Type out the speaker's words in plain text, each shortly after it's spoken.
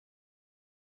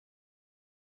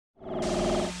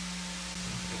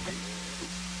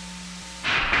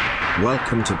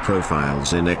Welcome to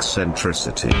Profiles in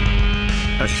Eccentricity,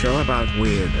 a show about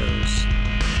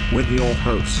weirdos. With your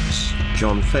hosts,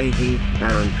 John Fahey,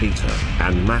 Aaron Peter,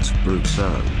 and Matt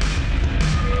Brousseau.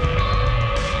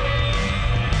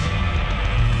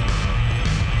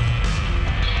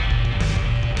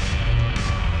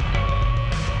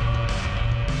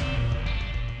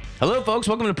 Hello, folks.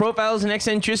 Welcome to Profiles in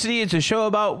Eccentricity. It's a show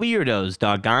about weirdos,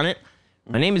 doggone it.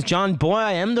 My name is John Boy.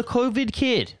 I am the COVID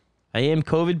kid. I am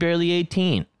COVID barely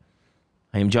 18.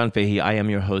 I am John Fahey. I am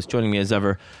your host. Joining me as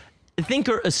ever, a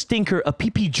thinker, a stinker, a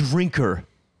pee-pee drinker,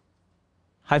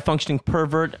 high-functioning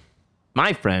pervert,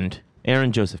 my friend,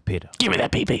 Aaron Joseph Peter. Give me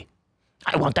that pee-pee.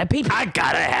 I want that pee-pee. I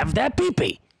gotta have that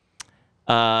pee-pee.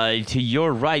 To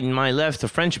your right and my left, the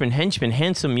Frenchman, henchman,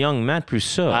 handsome young Matt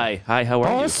Brousseau. Hi, how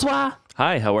are you? Bonsoir,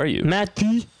 Hi, how are you?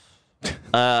 Matty.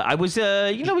 I was,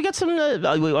 we got some,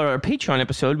 our Patreon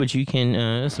episode, which you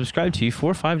can subscribe to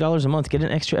for $5 a month. Get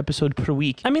an extra episode per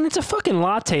week. I mean, it's a fucking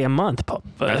latte a month.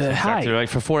 That's exactly right.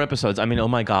 For 4 episodes. I mean, oh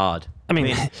my God. I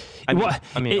mean,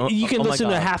 you can listen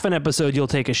to half an episode, you'll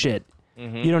take a shit.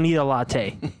 Mm-hmm. You don't need a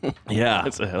latte. Yeah,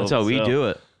 that's how we do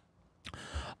it.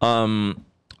 The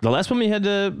last one we had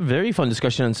a very fun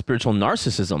discussion on spiritual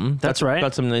narcissism. That's right.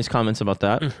 Got some nice comments about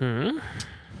that. Mm-hmm.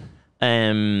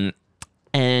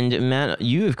 And Matt,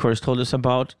 you of course told us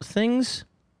about things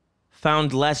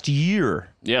found last year.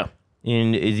 Yeah.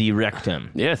 In the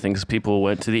rectum. Yeah, things people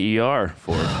went to the ER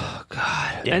for. Oh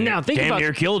God! And now think damn about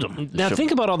near killed them. Now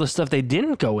think about all the stuff they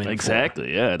didn't go in.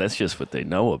 Exactly. Yeah, that's just what they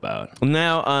know about.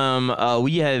 Now,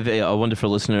 we have a wonderful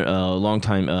listener, a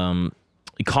long-time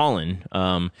Colin,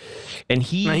 and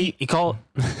he call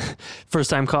first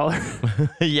time caller.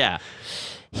 Yeah,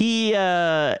 he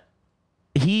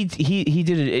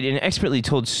did an expertly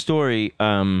told story,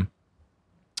 and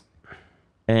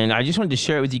I just wanted to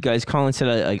share it with you guys. Colin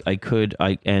said I could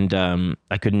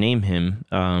name him.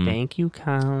 Thank you,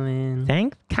 Colin.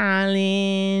 Thanks,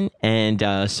 Colin.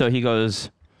 And so he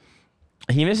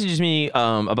messages me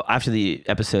after the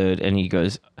episode, and he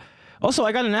goes, also,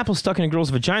 I got an apple stuck in a girl's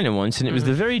vagina once, and it was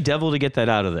the very devil to get that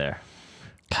out of there.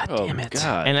 God damn it.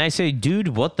 God. And I say, dude,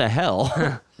 what the hell?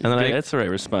 And then That's the right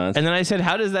response. And then I said,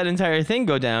 how does that entire thing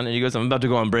go down? And he goes, I'm about to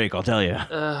go on break, I'll tell you.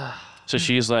 So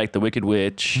she's like the Wicked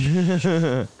Witch. She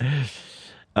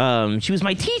was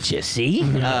my teacher, see?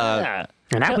 And I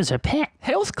was her pet.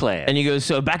 Health class. And he goes,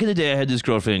 so back in the day, I had this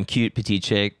girlfriend, cute, petite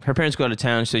chick. Her parents go out of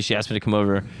town, so she asked me to come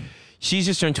over. She's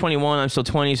just turned 21. I'm still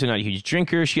 20, so not a huge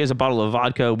drinker. She has a bottle of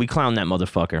vodka. We clown that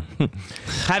motherfucker.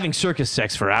 Having circus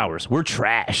sex for hours. We're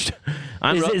trashed.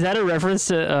 Is that a reference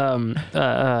to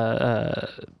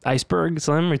Iceberg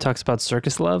Slim, where he talks about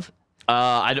circus love?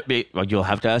 You'll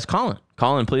have to ask Colin.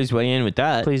 Colin, please weigh in with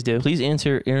that. Please do. Please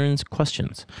answer Aaron's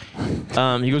questions. He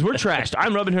goes, we're trashed.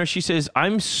 I'm rubbing her. She says,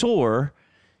 I'm sore.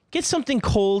 Get something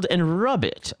cold and rub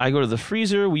it. I go to the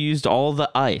freezer. We used all the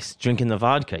ice. Drinking the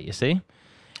vodka, you see?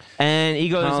 And he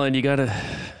goes, Colin, you gotta.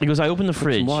 He goes, I open the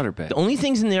fridge. Water back. The only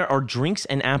things in there are drinks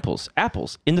and apples.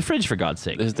 Apples in the fridge, for God's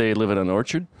sake. Does they live in an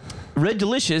orchard? Red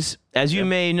Delicious, as you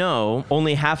may know,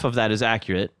 only half of that is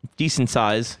accurate. Decent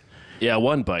size. Yeah,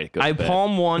 one bite. I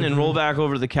palm one and roll back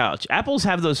over to the couch. Apples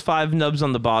have those 5 nubs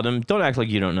on the bottom. Don't act like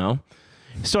you don't know.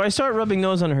 So I start rubbing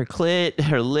those on her clit,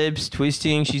 her lips,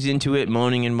 twisting. She's into it,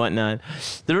 moaning and whatnot.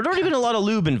 There had already been a lot of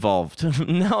lube involved.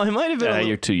 Now, I might have been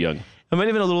you're too young. I might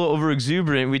have been a little over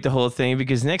exuberant with the whole thing,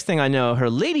 because next thing I know, her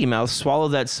lady mouth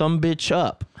swallowed that sumbitch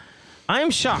up. I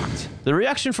am shocked. The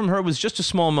reaction from her was just a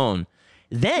small moan.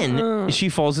 Then she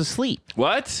falls asleep.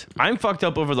 What? I'm fucked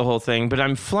up over the whole thing, but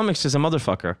I'm flummoxed as a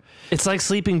motherfucker. It's like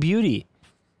Sleeping Beauty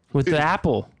with the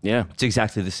apple. Yeah. It's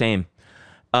exactly the same.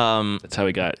 That's how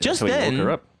he got. Just that's how he then, woke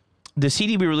her up. The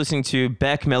CD we were listening to,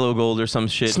 Beck Mellow Gold or some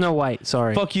shit. Snow White,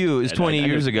 sorry. Fuck you, it was 20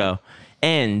 years ago.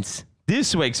 And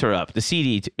this wakes her up, the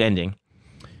CD ending.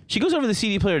 She goes over to the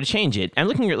CD player to change it. I'm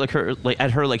looking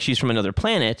at her like she's from another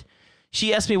planet.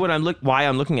 She asks me why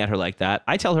I'm looking at her like that.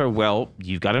 I tell her, well,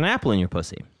 you've got an apple in your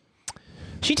pussy.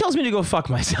 She tells me to go fuck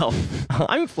myself.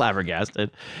 I'm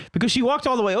flabbergasted because she walked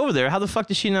all the way over there. How the fuck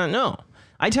does she not know?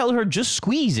 I tell her, just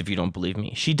squeeze if you don't believe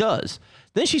me. She does.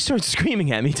 Then she starts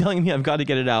screaming at me, telling me I've got to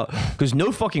get it out, because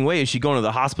no fucking way is she going to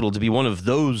the hospital to be one of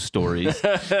those stories.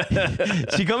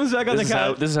 She comes back on the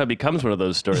couch. This is how it becomes one of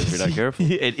those stories if you're not careful.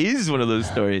 It is one of those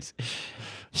stories.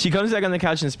 She comes back on the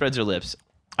couch and spreads her lips.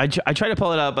 I try to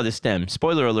pull it out by the stem.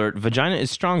 Spoiler alert, vagina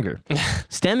is stronger.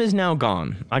 Stem is now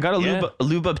gone. I got to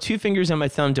lube up 2 fingers and my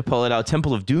thumb to pull it out,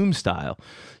 Temple of Doom style.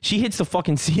 She hits the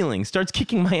fucking ceiling, starts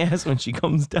kicking my ass when she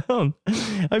comes down.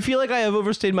 I feel like I have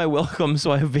overstayed my welcome,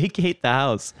 so I vacate the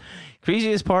house.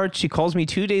 Craziest part, she calls me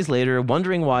 2 days later,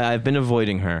 wondering why I've been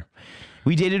avoiding her.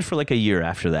 We dated for like a year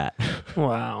after that.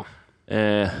 Wow.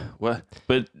 What?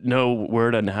 But no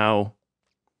word on how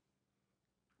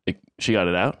she got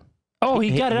it out? Oh,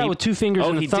 he got it out with 2 fingers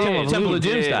and a thumb. did. Temple of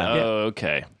Doom Did. style. Oh,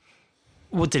 okay.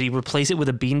 What, did he replace it with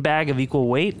a beanbag of equal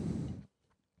weight?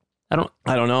 I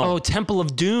don't know. Oh, Temple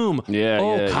of Doom. Yeah.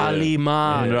 Oh, yeah, Kali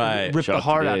Ma. Yeah. Right. Ripped the Shocked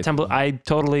heart today. out. Temple. I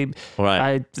totally.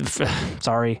 Right.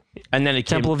 Sorry. And then it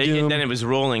came, Temple of Doom. and then it was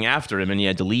rolling after him, and he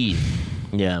had to leave.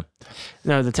 Yeah.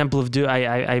 No, the Temple of Doom.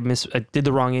 I did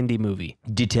the wrong indie movie.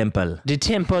 The Temple. The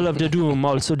Temple of the Doom,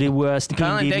 also the worst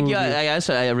Colin, indie thank movie.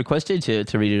 you. I requested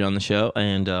to read it on the show,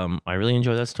 and I really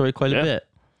enjoyed that story quite a bit.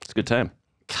 It's a good time.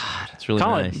 God, it's really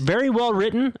Colin, nice. very well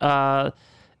written.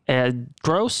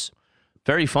 Gross.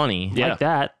 Very funny. Like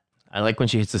that. I like when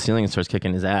she hits the ceiling and starts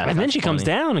kicking his ass. And then she comes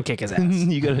down and kick his ass.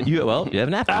 you have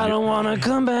an apple. I don't want to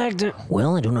come back to.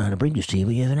 Well, I don't know how to bring this to you,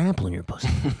 but you have an apple in your pussy.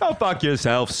 Oh, fuck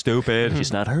yourself, stupid.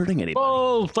 She's not hurting anybody.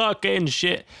 Oh, fucking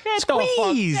shit.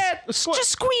 Squeeze. Just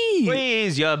squeeze.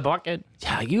 Squeeze your bucket.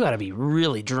 Yeah, you got to be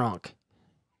really drunk.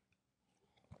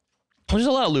 There's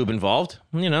a lot of lube involved,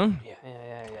 you know?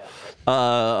 Yeah.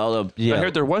 Although, yeah. I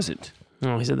heard there wasn't.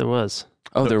 Oh, he said there was.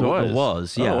 Oh, there There was.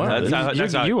 was, yeah. Oh,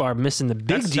 wow. You are missing the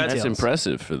big details. That's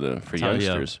impressive for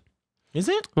youngsters. Is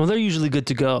it? Well, they're usually good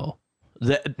to go.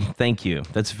 Thank you.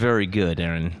 That's very good,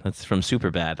 Aaron. That's from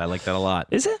Superbad. I like that a lot.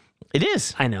 Is it? It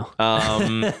is. I know.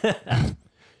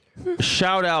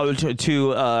 Shout out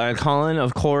to Colin,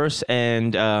 of course,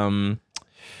 and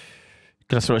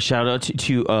gonna throw a shout out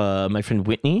to my friend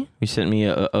Whitney, who sent me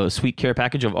a sweet care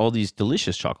package of all these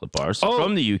delicious chocolate bars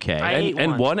from the UK. I ate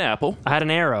And one apple. I had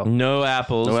an arrow. No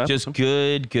apples, No apples? just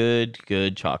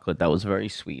good chocolate. That was very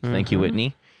sweet. Thank you,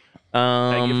 Whitney.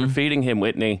 Thank you for feeding him,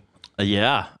 Whitney.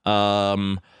 Yeah.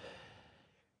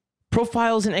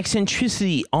 Profiles and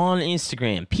Eccentricity on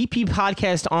Instagram. PP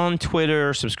Podcast on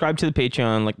Twitter. Subscribe to the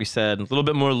Patreon, like we said. A little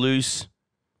bit more loose.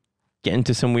 Get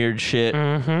into some weird shit.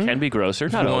 Can be grosser.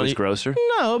 Not you always want- grosser.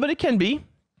 No, but it can be.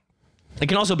 It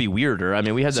can also be weirder. I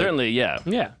mean, we had that. Certainly, yeah.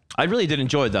 Yeah. I really did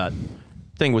enjoy that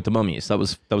thing with the mummies. That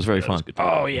was very fun.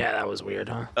 Oh, yeah, that was weird,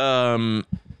 huh?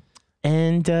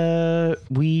 And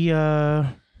we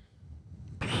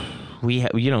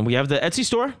have the Etsy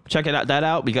store. Check that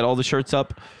out. We got all the shirts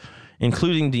up,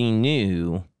 including the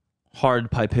new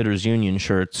Hard Pipe Hitters Union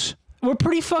shirts. We're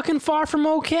pretty fucking far from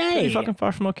okay. Pretty fucking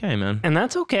far from okay, man. And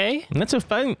that's okay. And that's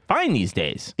fine these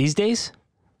days. These days?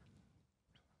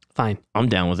 Fine. I'm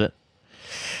down with it.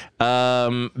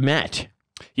 Matt,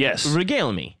 Yes.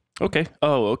 regale me. Okay.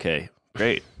 Oh, okay.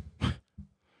 Great.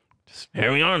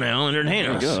 Here we are now, entertain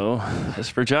There we us. go. That's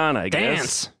for John, I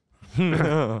guess.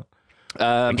 Dance.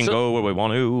 We can go where we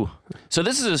want to. So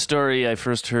this is a story I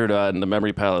first heard on the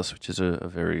Memory Palace, which is a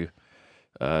very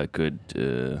good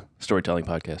storytelling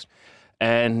podcast.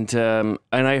 And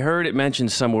I heard it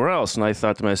mentioned somewhere else, and I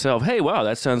thought to myself, "Hey, wow,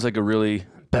 that sounds like a really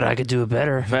Bet I could do it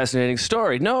better. fascinating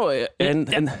story." No, and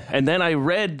then I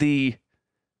read the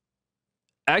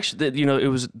actually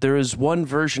that there is one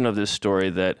version of this story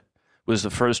that was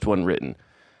the first one written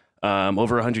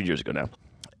over 100 years ago now,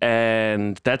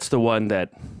 and that's the one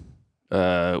that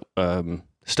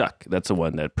stuck. That's the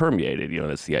one that permeated.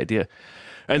 That's the idea.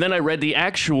 And then I read the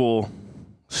actual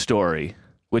story,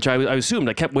 which I assumed.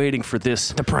 I kept waiting for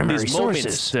these primary moments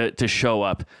sources to show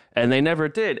up, and they never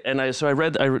did. And I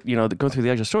read go through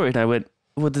the actual story, and I went,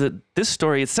 well, this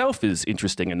story itself is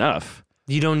interesting enough.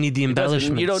 You don't need the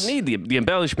embellishments. You don't need the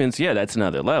embellishments. Yeah, that's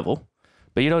another level,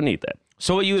 but you don't need that.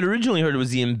 So what you had originally heard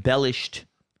was the embellished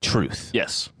truth.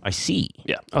 Yes. I see.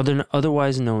 Yeah.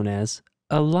 Otherwise known as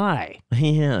a lie.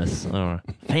 Yes. All right.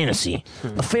 Fantasy,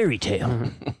 a fairy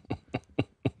tale.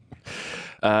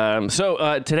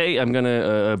 So today I'm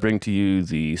gonna bring to you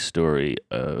the story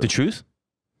of The truth?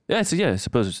 I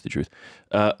suppose it's the truth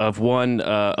of one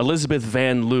Elizabeth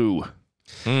Van Loo,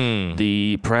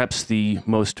 perhaps the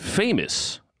most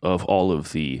famous of all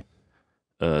of the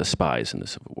spies in the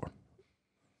Civil War,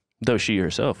 though she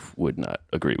herself would not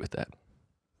agree with that.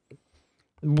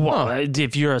 Well,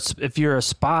 if you're a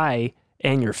spy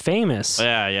and you're famous,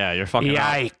 Yeah. You're fucking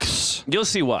out. yikes. You'll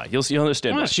see why. You'll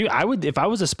understand why. I would, if I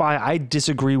was a spy, I'd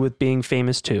disagree with being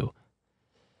famous too.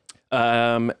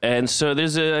 And so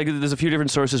there's a few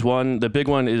different sources. The big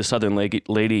one is Southern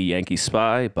Lady Yankee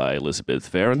Spy by Elizabeth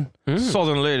Farron.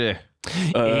 Southern lady.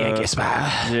 Yankee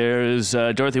spy. There's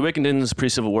Dorothy Wickendon's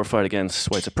pre-Civil War fight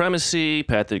against white supremacy.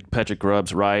 Patrick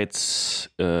Grubb's riots,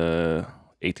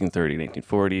 1830 and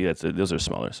 1840. Those are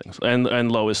smaller things.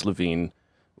 And Lois Levine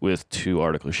with 2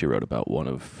 articles she wrote about one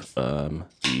of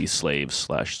the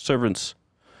slaves/servants.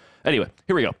 Anyway,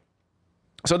 here we go.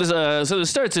 So this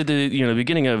starts at the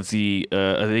beginning of the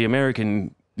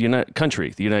American the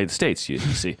United States. You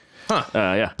see,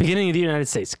 yeah. Beginning of the United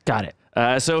States. Got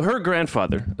it. So her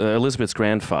grandfather, Elizabeth's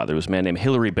grandfather, was a man named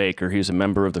Hillary Baker. He was a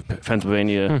member of the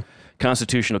Pennsylvania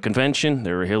Constitutional Convention.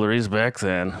 There were Hillarys back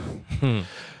then.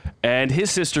 And his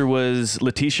sister was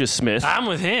Letitia Smith. I'm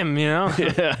with him, you know?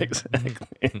 Yeah,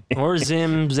 exactly. Or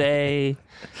Zim, Zay,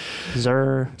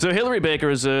 Zer. So Hillary Baker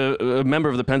is a member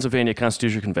of the Pennsylvania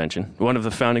Constitutional Convention, one of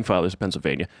the founding fathers of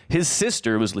Pennsylvania. His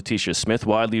sister was Letitia Smith,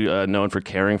 widely known for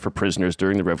caring for prisoners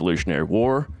during the Revolutionary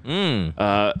War,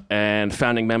 and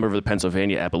founding member of the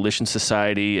Pennsylvania Abolition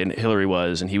Society, and Hillary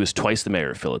was, and he was twice the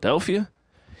mayor of Philadelphia.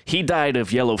 He died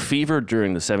of yellow fever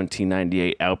during the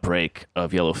 1798 outbreak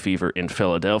of yellow fever in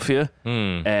Philadelphia.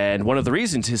 And one of the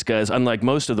reasons is because, unlike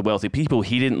most of the wealthy people,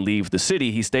 he didn't leave the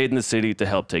city. He stayed in the city to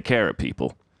help take care of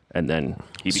people. And then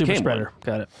he Super became spreader. one.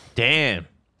 Got it. Damn.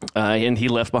 And he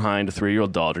left behind a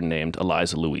 3-year-old daughter named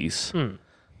Eliza Louise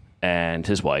and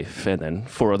his wife, and then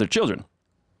 4 other children.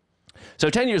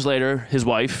 So 10 years later, his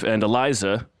wife and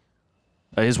Eliza,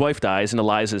 his wife dies, and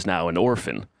Eliza is now an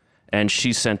orphan. And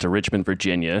she's sent to Richmond,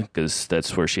 Virginia, because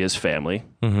that's where she has family.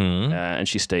 And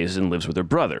she stays and lives with her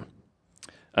brother.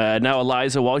 Now,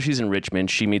 Eliza, while she's in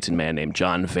Richmond, she meets a man named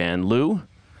John Van Loo.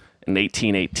 In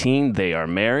 1818, they are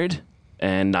married.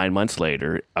 And 9 months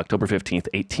later, October 15th,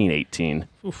 1818,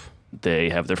 they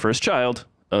have their first child,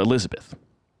 Elizabeth.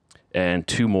 And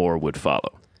 2 more would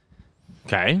follow.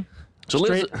 Okay. So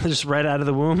Just right out of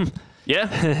the womb. Yeah.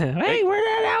 Hey, we're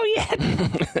not out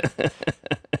yet.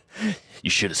 You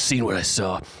should have seen what I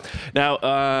saw.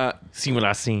 Now, See what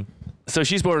I seen. so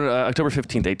she's born October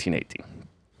 15th, 1818.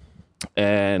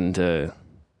 And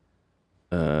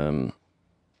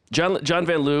John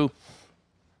Van Loo,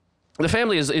 the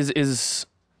family is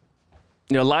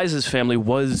you know, Eliza's family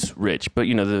was rich, but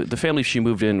you know the family she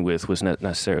moved in with was not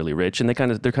necessarily rich, and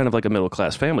they're kind of like a middle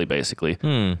class family basically,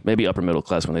 maybe upper middle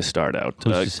class when they start out.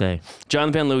 Who's to say?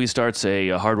 John Van Loo starts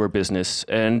a hardware business,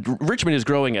 and Richmond is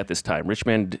growing at this time.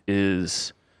 Richmond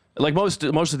is like most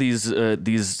of these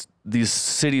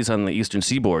cities on the eastern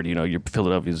seaboard. You know, your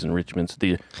Philadelphia's and Richmond's.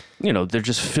 They're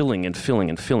just filling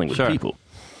with people.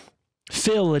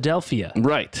 Philadelphia.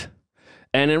 Right.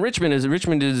 And in Richmond is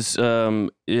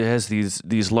it has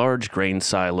these large grain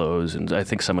silos, and I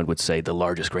think someone would say the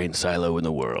largest grain silo in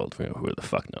the world. Who the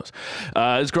fuck knows?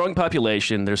 It's a growing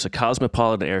population. There's a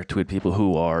cosmopolitan air to it. People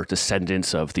who are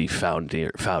descendants of the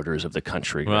founders of the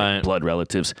country, right? Blood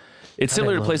relatives. It's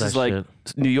similar to places like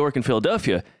New York and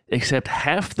Philadelphia, except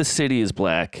half the city is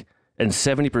black, and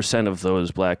 70% of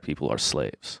those black people are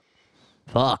slaves.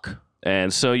 Fuck.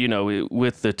 And so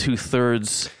with the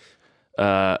 2/3.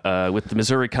 With the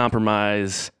Missouri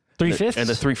Compromise, 3/5, and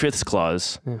the 3/5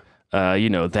 clause,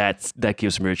 that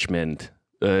gives Richmond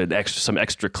some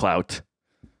extra clout.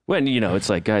 When it's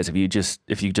like, guys, if you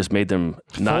just made them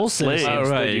not Full slaves, citizens.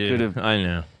 then you could have. I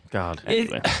know. God.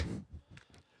 Anyway.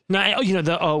 No,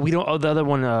 the other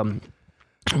one.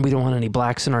 We don't want any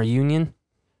blacks in our union,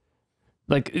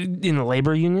 like in the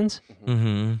labor unions,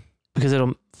 because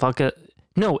it'll fuck it.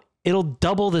 No, it'll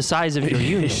double the size of your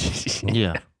union.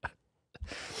 Yeah.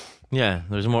 Yeah,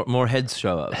 there's more heads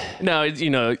show up. No,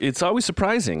 it's always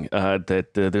surprising that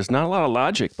there's not a lot of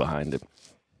logic behind it.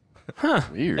 Huh?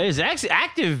 Weird. It's actually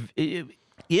active,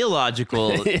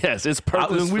 illogical. Yes, it's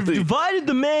purposefully. We've divided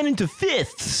the man into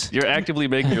fifths. You're actively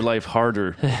making your life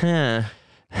harder.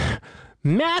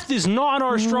 Math is not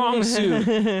our strong suit.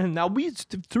 Now we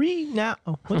 3 now.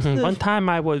 One time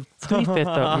I was 3/5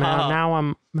 of now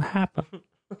I'm half.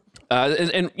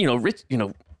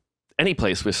 Any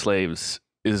place with slaves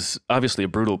is obviously a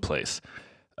brutal place.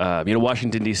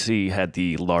 Washington, D.C. had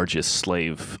the largest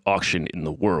slave auction in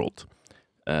the world,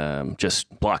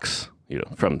 just blocks,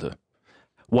 from the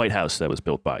White House that was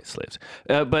built by slaves.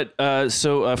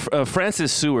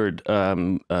 Frances Seward,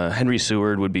 Henry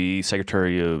Seward would be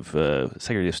Secretary of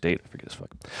State. I forget his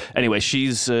fuck. Anyway, she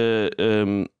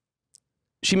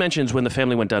mentions when the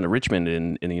family went down to Richmond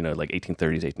in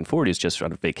 1830s, 1840s, just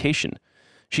on a vacation.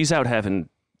 She's out having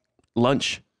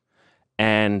lunch.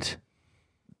 And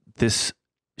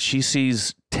she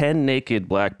sees 10 naked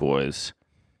black boys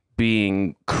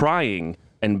crying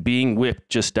and being whipped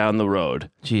just down the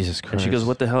road. Jesus Christ. And she goes,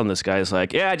 what the hell? And this guy's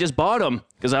like, yeah, I just bought them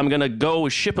because I'm going to go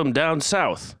ship them down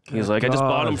south. He's like, I just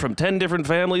bought them from 10 different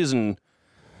families. And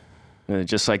it's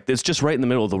just like, it's just right in the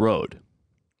middle of the road.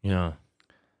 Yeah.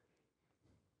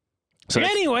 So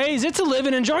anyways, it's a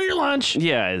living. Enjoy your lunch.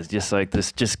 Yeah, it's just like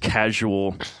this, just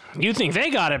casual. You think they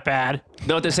got it bad?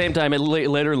 No, at the same time,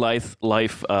 later life,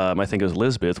 I think it was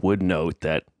Elizabeth would note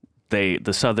that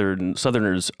the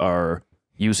Southerners are,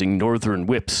 using northern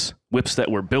whips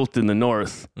that were built in the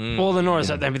north. Well, the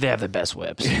North, I mean, they have the best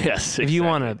whips. Yes, If you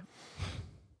want to.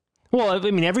 Well,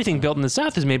 I mean, everything built in the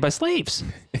South is made by slaves.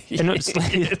 And it's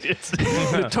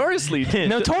notoriously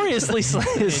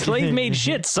slave-made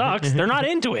shit sucks. They're not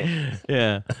into it.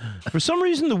 Yeah. For some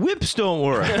reason, the whips don't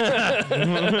work. Hit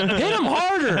them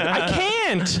harder. I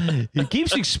can't. It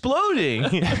keeps exploding.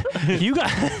 We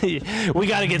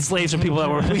got to get slaves from people that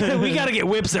were. We got to get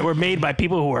whips that were made by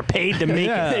people who were paid to make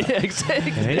it. Yeah,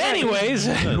 exactly. Anyways,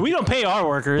 we don't pay our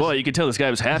workers. Boy, you could tell this guy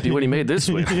was happy when he made this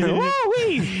whip.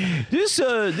 Woo-wee. This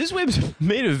whip's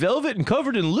made of velvet and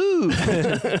covered in lube. We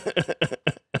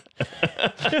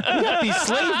got these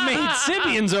slave-made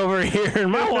Sibians over here,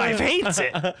 and my wife hates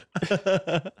it.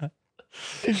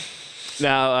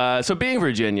 Now, so being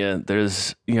Virginia,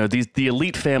 there's, the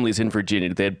elite families in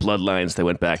Virginia, they had bloodlines that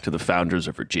went back to the founders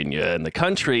of Virginia and the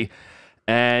country.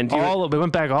 And we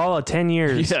went back all of 10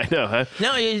 years. Yeah, I know. Huh?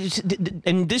 No,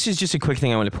 and this is just a quick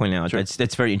thing I want to point out. Sure.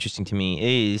 That's very interesting to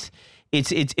me. Is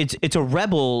it's a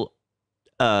rebel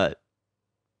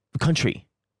country.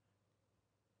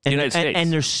 And, United States.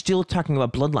 and they're still talking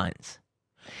about bloodlines.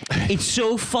 It's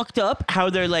so fucked up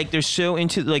how they're so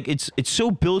into it's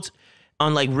so built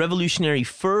on revolutionary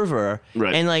fervor,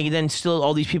 right? And then still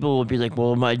all these people will be like,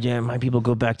 well, my people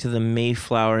go back to the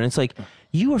Mayflower, and it's like,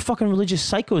 you are fucking religious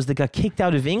psychos that got kicked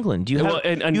out of England. You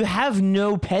have you have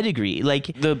no pedigree.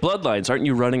 The bloodlines, aren't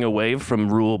you running away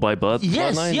from rule by blood?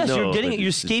 Yes, bloodline? yes, No, you're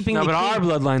escaping. No, but our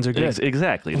bloodlines are good.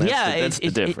 Exactly. That's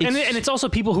the difference. And it's also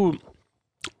people who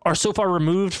are so far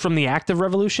removed from the act of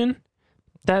revolution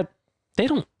that they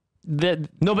don't.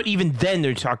 No, but even then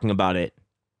they're talking about it.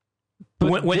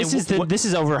 But this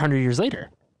is over 100 years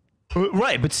later,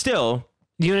 right? But still,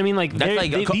 you know what I mean?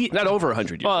 That's not over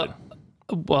 100 years.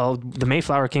 Well, the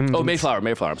Mayflower came. Oh, Mayflower.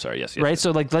 I'm sorry. Yes. Right.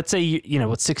 So let's say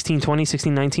what 1620,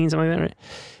 1619, something like that, right?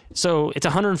 So it's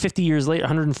 150 years later,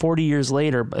 140 years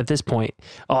later at this point.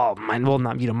 Oh, mine. Well,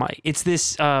 not it's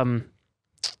this.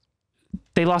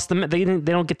 They lost the. They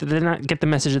don't get the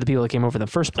message of the people that came over in the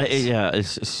first place. Yeah,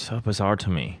 it's so bizarre to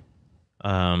me.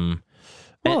 Well,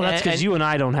 that's because you and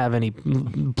I don't have any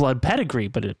blood pedigree,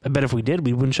 but I bet if we did,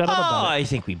 we wouldn't shut up about it. I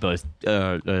think we both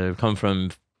come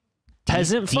from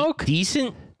peasant folk,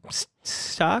 decent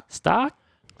stock,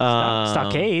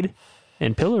 stockade,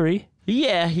 and pillory.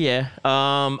 Yeah.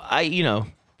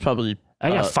 Probably. I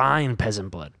got fine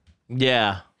peasant blood.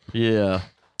 Yeah.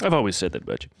 I've always said that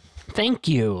about you. Thank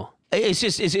you. It's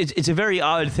just it's a very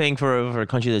odd thing for a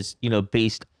country that's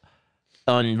based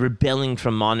on rebelling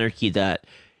from monarchy, that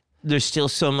there's still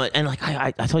so much. And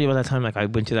I told you about that time, I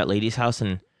went to that lady's house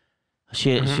and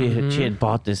she had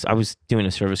bought this. I was doing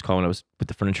a service call when I was with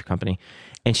the furniture company,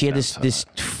 and she had this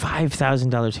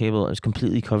 $5,000 table. It was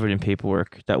completely covered in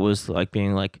paperwork that was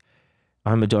being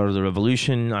I'm a daughter of the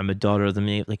revolution, I'm a daughter of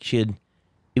the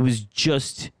it was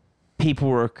just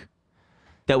paperwork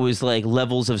that was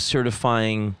levels of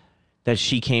certifying that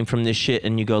she came from this shit,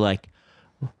 and you go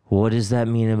what does that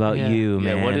mean about you,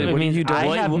 man? What have you done?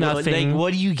 I have nothing.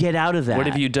 What do you get out of that? What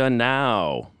have you done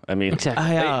now? I mean,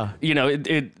 exactly.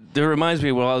 It reminds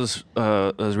me, while I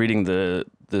was reading the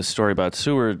story about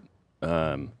Seward,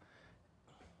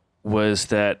 was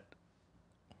that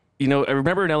I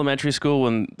remember in elementary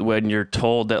school when you're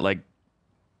told that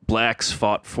blacks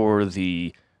fought for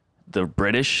the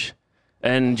British.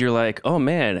 And you're like, oh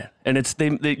man, and it's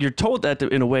you're told that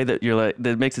in a way that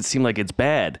that makes it seem like it's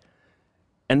bad,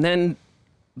 and then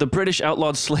the British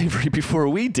outlawed slavery before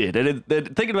we did, and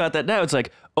thinking about that now, it's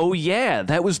oh yeah,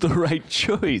 that was the right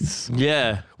choice.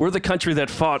 Yeah, we're the country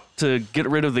that fought to get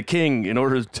rid of the king in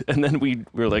order, and then we're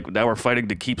now we're fighting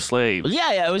to keep slaves.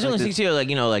 Yeah. I was only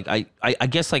thinking too, I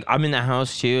guess I'm in the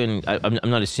house too, and I'm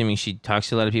not assuming she talks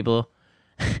to a lot of people.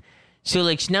 So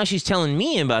now she's telling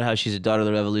me about how she's a daughter of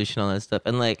the revolution, all that stuff,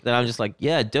 and then I'm just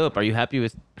yeah, dope. Are you happy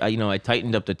with I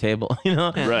tightened up the table,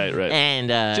 Right.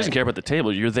 And she doesn't care about the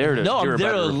table. You're there to I'm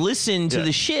there to listen to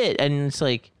the shit, and it's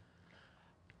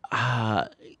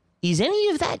is any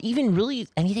of that even really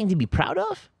anything to be proud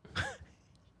of?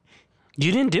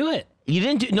 You didn't do it.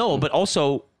 No, but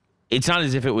also it's not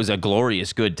as if it was a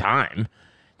glorious good time.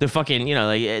 The fucking,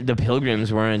 the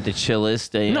Pilgrims weren't the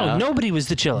chillest. No, nobody was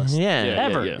the chillest.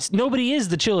 Ever. Yeah. Nobody is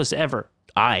the chillest ever.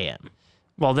 I am.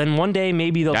 Well, then one day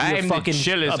maybe there'll be a fucking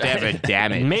chillest ever.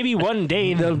 Damn it. Maybe one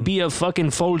day there'll be a fucking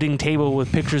folding table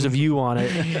with pictures of you on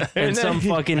it, and some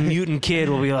fucking mutant kid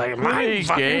will be like, "My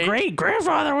fucking great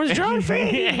grandfather was John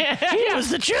Fahey. He was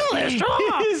the chillest."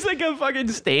 Oh. It's a fucking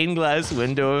stained glass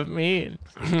window of me.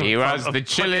 He was the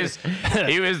chillest.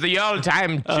 He was the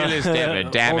all-time chillest ever.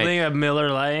 Damn Holding it. a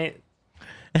Miller Lite.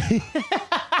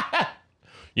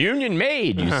 Union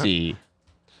made, you see.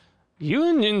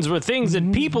 Unions were things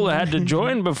that people had to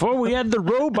join before we had the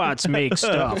robots make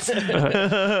stuff.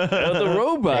 The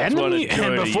robots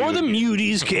And before the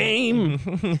muties came.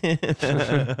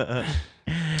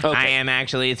 I am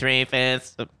actually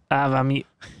 3/5.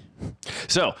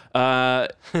 So,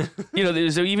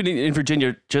 there's even in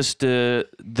Virginia, just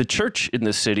the church in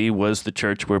the city was the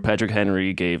church where Patrick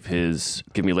Henry gave his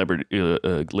 "Give me liberty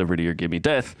or give me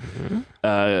death,"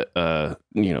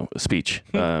 speech.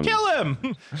 Kill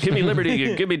him. Give me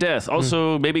liberty, give me death.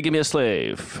 Also, maybe give me a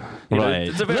slave. Right.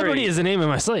 It's a very, Liberty is the name of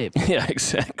my slave. Yeah,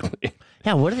 exactly.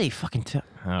 Yeah, what do they fucking tell?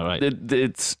 All right.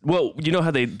 It's you know how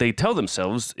they tell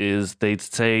themselves is they'd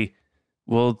say,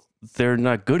 well, they're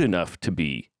not good enough to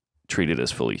be treated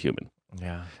as fully human.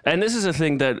 Yeah. And this is a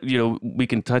thing that, we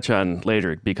can touch on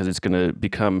later because it's going to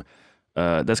become,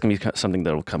 that's going to be something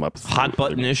that will come up. Hot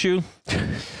button issue?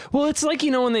 Well, it's like,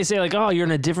 when they say like, oh, you're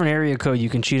in a different area code, you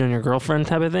can cheat on your girlfriend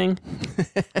type of thing.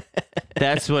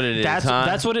 That's what it is,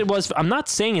 That's what it was. I'm not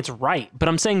saying it's right, but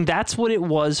I'm saying that's what it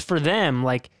was for them.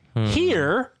 Like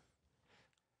here,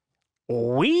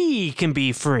 we can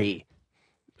be free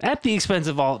at the expense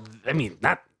of all,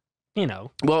 not,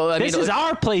 well, this is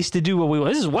our place to do what we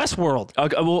want. This is Westworld.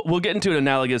 We'll get into an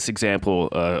analogous example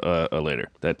later.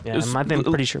 I'm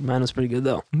pretty sure mine was pretty good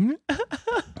though.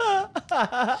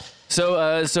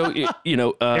 So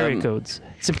Area codes,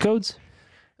 zip codes.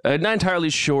 Not entirely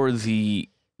sure the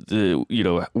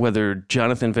whether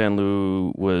Jonathan Van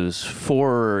Loo was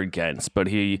for or against, but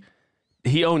he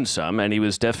owned some, and he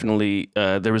was definitely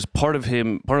there was part of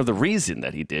the reason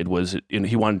that he did was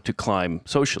he wanted to climb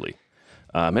socially.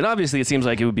 And obviously, it seems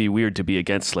like it would be weird to be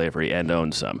against slavery and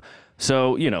own some.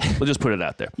 So, we'll just put it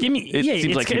out there. It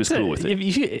seems like he was cool with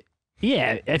it.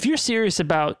 If you're serious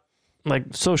about like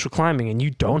social climbing and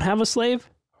you don't have a slave,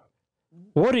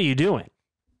 what are you doing?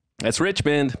 That's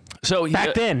Richmond. So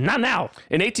back then, not now.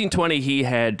 In 1820, he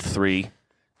had 3.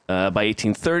 By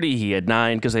 1830, he had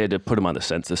 9 because they had to put him on the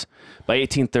census. By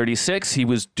 1836, he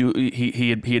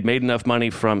had made enough money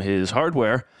from his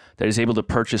hardware that he's able to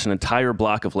purchase an entire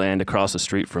block of land across the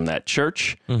street from that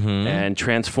church and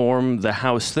transform the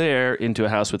house there into a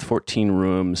house with 14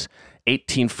 rooms,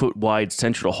 18-foot wide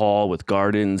central hall with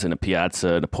gardens and a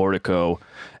piazza and a portico.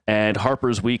 And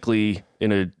Harper's Weekly,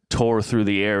 in a tour through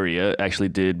the area, actually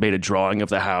made a drawing of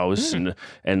the house and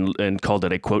called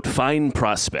it a, quote, fine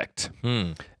prospect.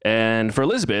 And for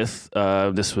Elizabeth,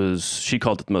 she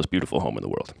called it the most beautiful home in the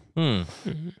world.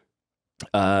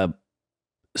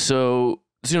 So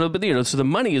the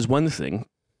money is one thing,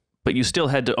 but you still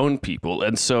had to own people.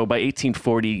 And so by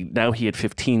 1840, now he had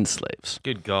 15 slaves.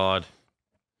 Good God.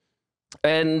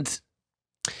 And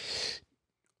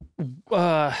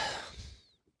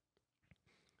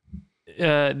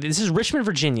this is Richmond,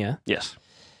 Virginia. Yes.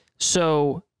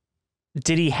 So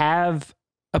did he have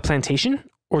a plantation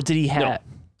or did he have... No.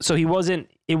 So it wasn't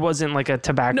like a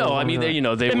tobacco... No, I mean,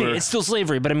 it's still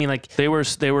slavery, but I mean like... They were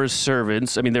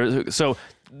servants. I mean, He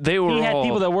had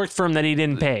people that worked for him that he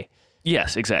didn't pay.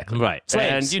 Yes, exactly. Right.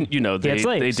 Slaves. And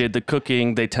they did the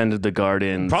cooking, they tended the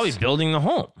gardens. Probably building the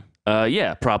home.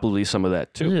 Yeah, probably some of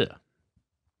that too. Yeah.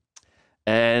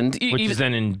 And which is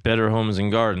then in Better Homes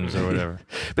and Gardens or whatever.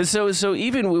 But so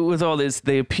even with all this,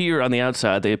 they appear on the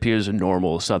outside, they appear as a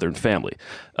normal Southern family,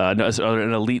 an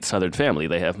elite Southern family.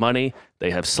 They have money,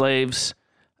 they have slaves,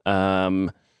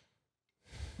 but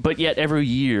yet every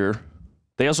year,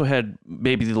 they also had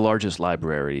maybe the largest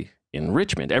library in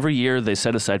Richmond. Every year, they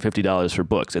set aside $50 for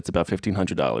books. It's about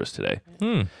 $1,500 today.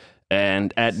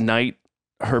 And at night,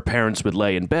 her parents would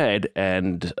lay in bed,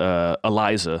 and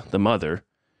Eliza, the mother,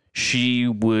 she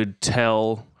would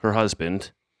tell her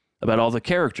husband about all the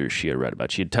characters she had read about.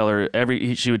 She would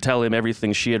tell him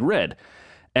everything she had read.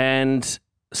 And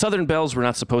Southern belles were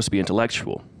not supposed to be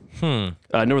intellectual.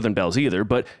 Northern belles either,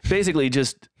 but basically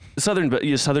just Southern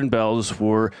belles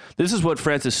were. This is what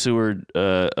Frances Seward.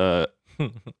 This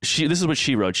is what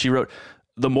she wrote. She wrote,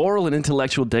 "The moral and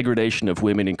intellectual degradation of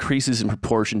women increases in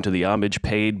proportion to the homage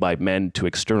paid by men to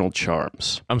external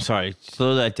charms." I'm sorry,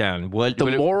 slow that down.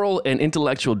 The moral and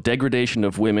intellectual degradation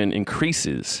of women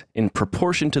increases in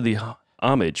proportion to the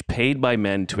homage paid by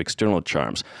men to external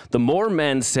charms. The more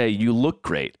men say you look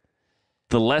great,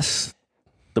 the less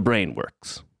the brain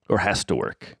works or has to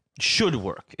work. Should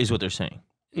work is what they're saying.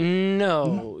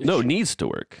 No, needs to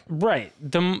work. Right.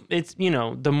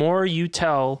 The more you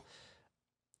tell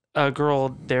a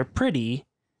girl they're pretty,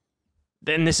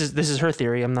 and this is her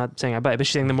theory. I'm not saying I buy it, but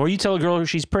she's saying the more you tell a girl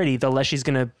she's pretty, the less she's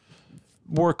gonna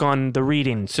work on the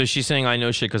reading. So she's saying I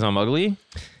know shit because I'm ugly?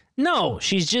 No,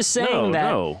 she's just saying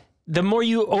that. No. the more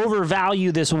you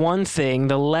overvalue this one thing,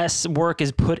 the less work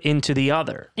is put into the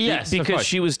other. Yes, of because course.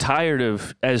 she was tired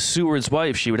of, as Seward's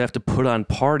wife, she would have to put on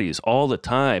parties all the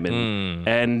time,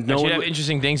 and no She'd one have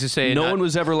interesting things to say. no one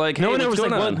was ever like, hey, No one ever what's was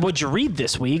going like, on? what'd you read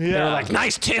this week? They were like,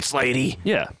 nice tits, lady.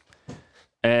 Yeah.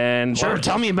 And Sure,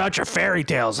 tell me about your fairy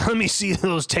tales. Let me see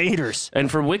those taters.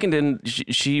 And for Wickenden,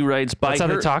 she writes, by That's how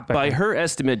they her, talk back by then. her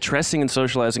estimate, dressing and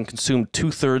socializing consumed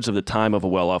 2/3 of the time of a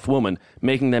well-off woman,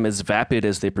 making them as vapid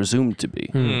as they presumed to be.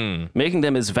 Making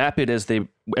them as vapid as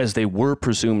they were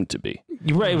presumed to be.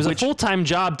 You're right. It was a full-time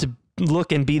job to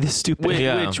look and be this stupid.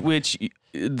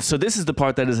 So this is the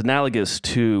part that is analogous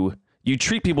to, you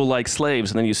treat people like slaves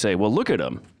and then you say, well, look at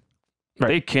them. Right.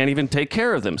 They can't even take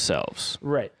care of themselves.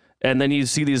 Right. And then you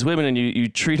see these women and you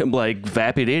treat them like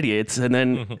vapid idiots, and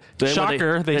then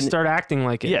Shocker, they start acting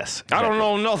like it. Yes, I don't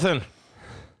know nothing.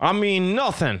 I mean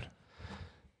nothing.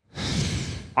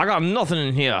 I got nothing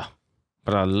in here,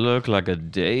 but I look like a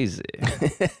daisy.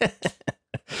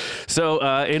 So,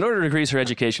 in order to increase her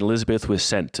education, Elizabeth was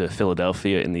sent to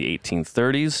Philadelphia in the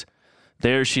 1830s.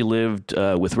 There, she lived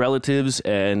with relatives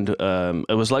and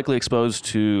was likely exposed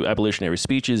to abolitionary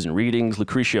speeches and readings.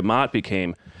 Lucretia Mott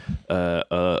became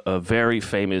a very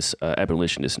famous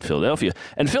abolitionist in Philadelphia.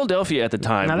 And Philadelphia at the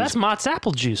time Now that's Mott's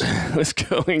apple juice. was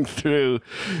going through.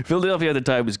 Philadelphia at the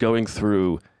time was going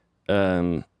through.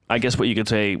 I guess what you could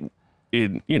say,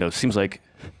 seems like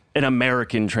an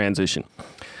American transition.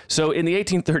 So in the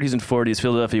 1830s and 40s,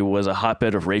 Philadelphia was a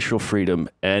hotbed of racial freedom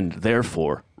and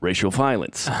therefore racial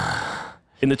violence.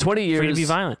 In the 20 years, Free to be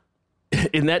violent.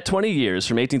 in that 20 years,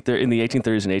 in the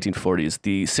 1830s and 1840s,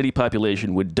 the city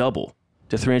population would double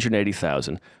to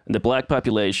 380,000, and the black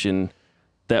population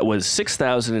that was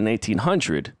 6,000 in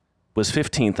 1800 was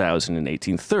 15,000 in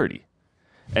 1830.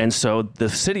 And so the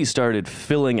city started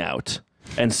filling out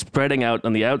and spreading out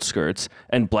on the outskirts,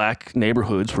 and black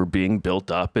neighborhoods were being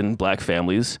built up, and black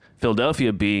families,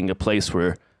 Philadelphia being a place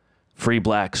where free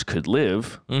blacks could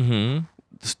live,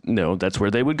 that's where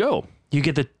they would go. You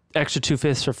get the extra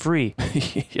 2/5 for free.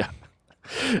 Yeah.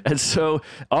 And so,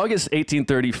 August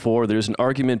 1834, there's an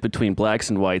argument between blacks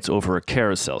and whites over a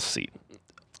carousel seat.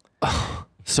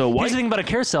 So Here's white the thing about a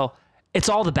carousel. It's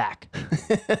all the back.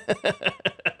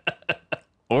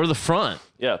 Or the front.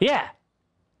 yeah. Yeah.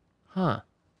 Huh.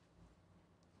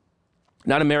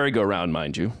 Not a merry-go-round,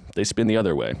 mind you. They spin the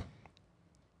other way.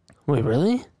 Wait,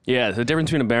 really? Yeah, the difference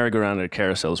between a merry-go-round and a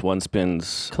carousel is one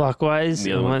spins, Clockwise?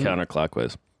 the other one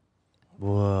counterclockwise.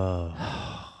 Whoa.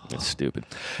 It's stupid.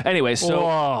 Anyway, so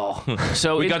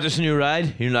Whoa. We got this new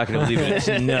ride. You're not going to believe it. It's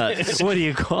nuts. What do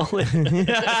you call it?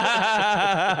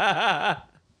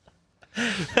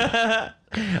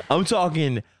 I'm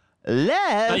talking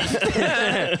left.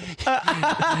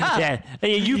 Yeah.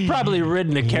 Hey, you've probably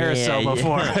ridden a carousel Yeah,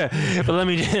 before. But let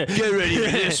me just... Get ready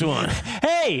for this one.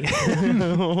 Hey!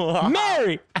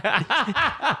 Mary!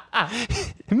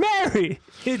 Mary!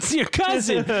 It's your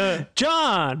cousin,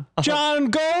 John. John,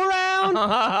 go around.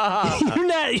 You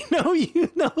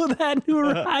know that new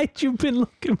ride you've been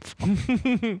looking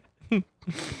for.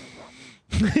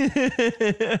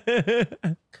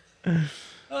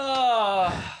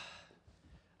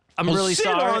 I'm really sit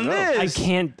sorry. on this. I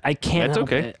can't That's help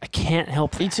okay. it. I can't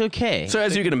help it. It's okay. So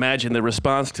as you can imagine, the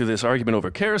response to this argument over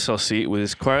carousel seat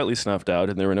was quietly snuffed out,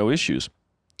 and there were no issues.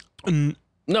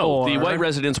 No, the white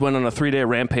residents went on a 3-day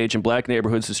rampage in black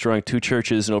neighborhoods, destroying 2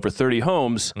 churches and over 30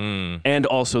 homes, and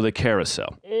also the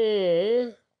carousel.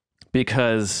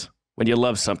 Because when you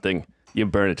love something, you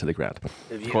burn it to the ground.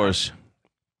 Of course.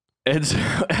 And so,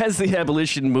 as the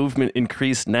abolition movement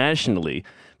increased nationally,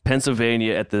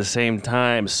 Pennsylvania at the same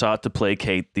time sought to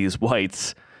placate these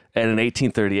whites. And in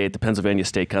 1838, the Pennsylvania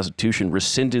state constitution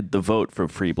rescinded the vote for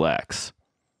free blacks.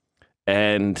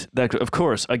 And that, of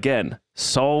course, again,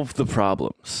 solved the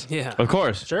problems. Yeah. Of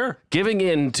course. Sure. Giving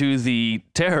in to the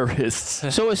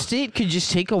terrorists. So a state could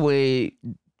just take away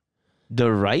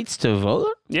the rights to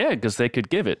vote? Yeah, because they could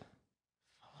give it.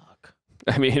 Fuck.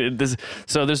 I mean,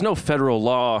 so there's no federal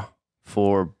law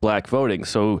for black voting.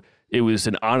 So it was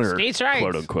an honor, States' rights.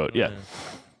 quote unquote. Yeah.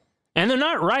 And they're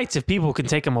not rights if people can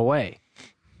take them away.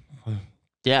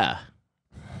 Yeah.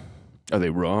 Are they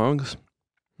wrongs?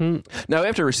 Now,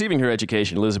 after receiving her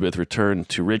education, Elizabeth returned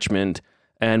to Richmond,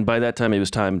 and by that time it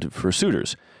was time for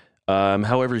suitors.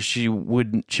 However, she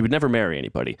would never marry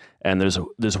anybody. And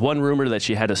there's one rumor that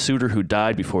she had a suitor who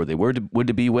died before they would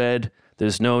to be wed.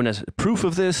 There's no proof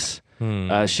of this.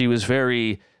 She was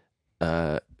very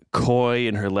coy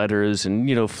in her letters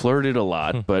and flirted a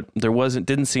lot, but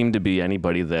didn't seem to be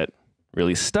anybody that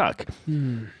really stuck.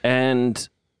 And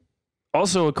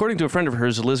Also, according to a friend of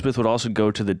hers, Elizabeth would also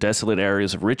go to the desolate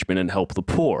areas of Richmond and help the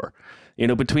poor. You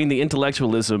know, between the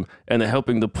intellectualism and the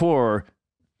helping the poor,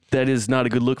 that is not a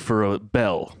good look for a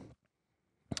belle.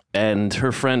 And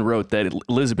her friend wrote that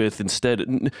Elizabeth,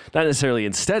 not necessarily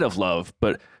instead of love,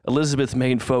 but Elizabeth's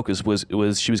main focus was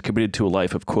she was committed to a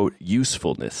life of, quote,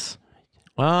 usefulness.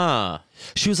 Ah.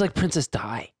 She was like Princess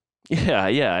Di.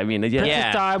 Yeah. I mean,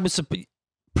 yeah.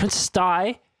 Princess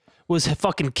Di was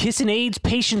fucking kissing AIDS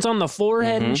patients on the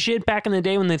forehead and shit back in the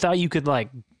day when they thought you could like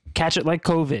catch it like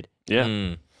COVID.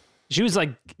 Yeah. She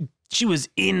was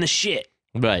in the shit.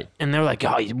 Right. And they're like,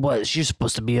 oh, you're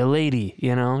supposed to be a lady,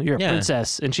 you know? You're a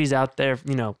princess. And she's out there,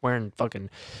 you know, wearing fucking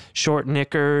short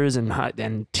knickers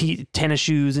and tennis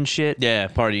shoes and shit. Yeah,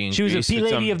 partying. She was a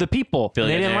lady of the people. And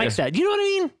they didn't like that. You know what I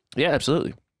mean? Yeah,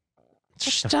 absolutely.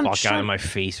 Fuck out of my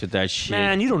face with that shit.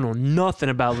 Man, you don't know nothing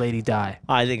about Lady Di.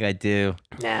 I think I do.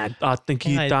 Nah, I think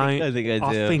you don't. I think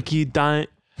I do. I think you don't.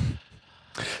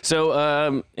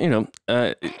 So,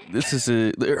 this is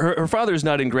her father's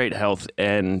not in great health,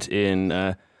 and in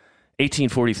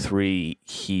 1843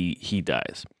 he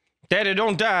dies. Daddy,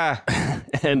 don't die.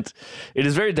 And it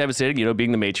is very devastating, you know,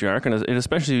 being the matriarch, and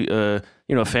especially a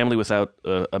family without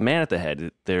a man at the head.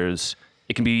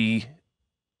 It can be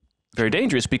very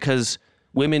dangerous because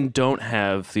women don't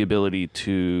have the ability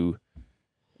to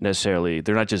necessarily,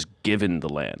 they're not just given the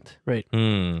land. Right.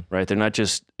 Right? They're not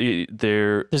just,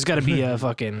 There's got to be a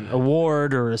fucking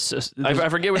award or I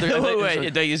forget what they're...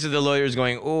 Wait, they used to the lawyers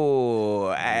going, oh,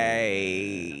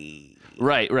 I...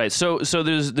 Right. So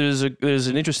there's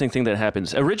an interesting thing that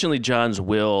happens. Originally, John's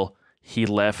will, he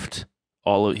left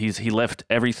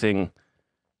everything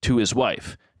to his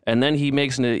wife. And then he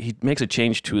makes a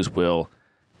change to his will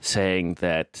saying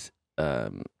that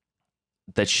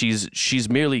that she's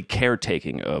merely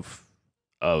caretaking of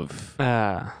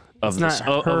the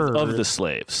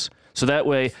slaves. So that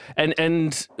way, and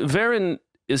Varon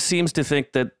seems to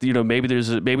think that, you know,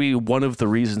 maybe one of the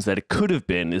reasons that it could have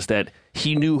been is that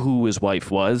he knew who his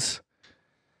wife was,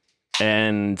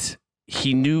 and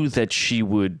he knew that she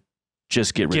would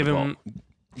just get rid of him.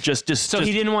 So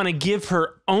he didn't want to give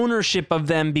her ownership of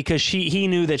them because he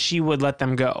knew that she would let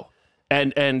them go.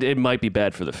 And it might be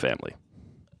bad for the family.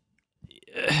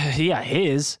 Yeah,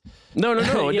 his. No.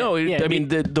 Yeah, I mean,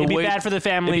 the it'd be way bad for the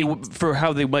family, for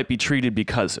how they might be treated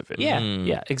because of it.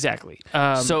 Yeah, exactly.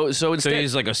 So instead, So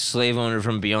he's like a slave owner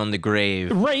from beyond the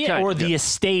grave. Right, yeah. Or the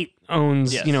estate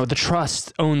owns, Yes. you know, the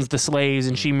trust owns the slaves,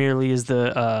 and she merely is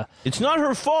the. It's not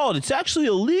her fault. It's actually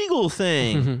a legal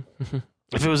thing.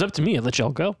 If it was up to me, I'd let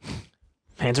y'all go.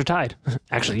 Hands are tied.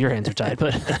 Actually, your hands are tied,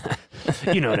 but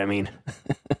you know what I mean.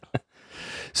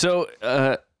 So,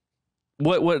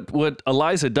 what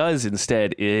Eliza does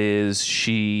instead is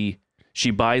she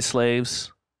buys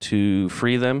slaves to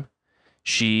free them.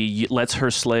 She lets her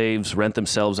slaves rent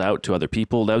themselves out to other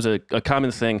people. That was a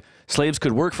common thing. Slaves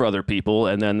could work for other people,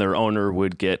 and then their owner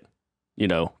would get, you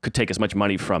know, could take as much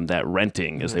money from that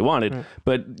renting as they wanted.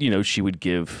 But, you know, she would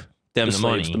give Them the the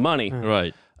slaves money. the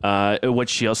money. Right. What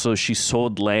she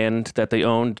sold land that they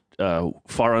owned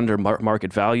far under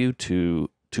market value to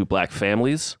black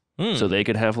families, so they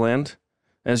could have land.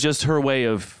 And it's just her way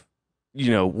of,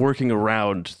 you know, working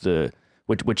around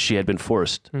which she had been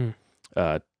forced.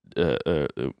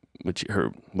 Which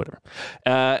her whatever.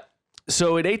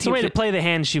 So in 18, It's a way to play the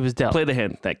hand she was dealt. play the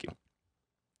hand. Thank you.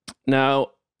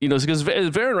 Now, you know, because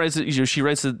Varon writes that, you know, she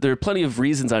writes that there are plenty of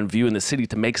reasons on view in the city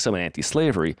to make someone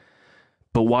anti-slavery,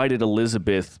 but why did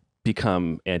Elizabeth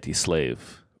become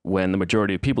anti-slave when the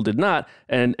majority of people did not?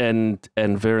 And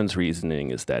Varon's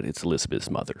reasoning is that it's Elizabeth's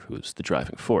mother who's the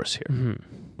driving force here.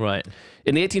 Right.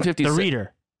 In the 1850s, the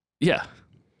reader. yeah.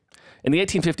 In the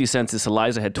 1850 census,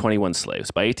 Eliza had 21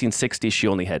 slaves. By 1860, she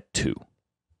only had 2.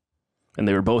 And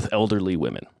they were both elderly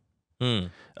women.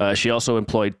 She also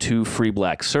employed 2 free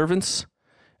black servants.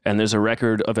 And there's a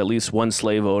record of at least one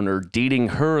slave owner deeding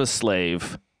her a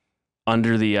slave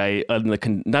under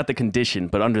not the condition,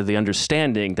 but under the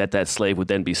understanding that that slave would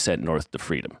then be sent north to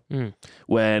freedom.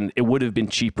 When it would have been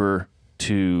cheaper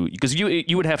because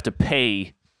you would have to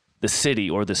pay the city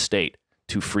or the state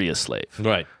to free a slave.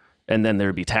 Right. And then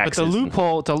there'd be But taxes. the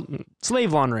loophole to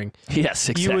slave laundering. Yes,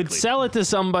 exactly. You would sell it to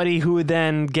somebody who would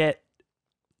then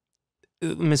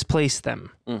misplace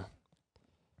them.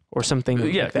 Or something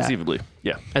like that. Conceivably.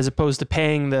 Yeah. As opposed to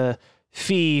paying the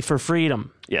fee for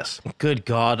freedom. Yes. Good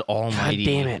God Almighty.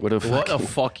 God damn it. What a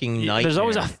fucking nightmare. There's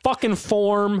always a fucking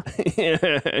form.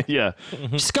 yeah.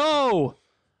 Just go.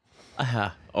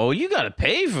 Oh, you got to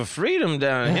pay for freedom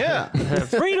down here.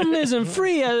 Freedom isn't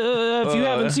free. If you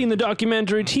haven't seen the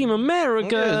documentary Team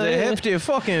America, They have to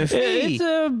fucking fee. it's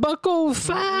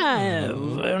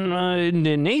 $1.05. And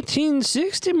in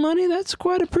 1860 money, that's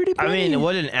quite a pretty penny. I mean,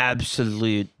 what an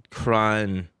absolute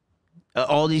crime.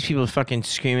 All these people fucking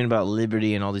screaming about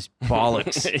liberty and all these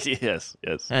bollocks. Yes.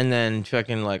 And then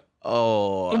fucking like,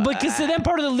 oh. Because then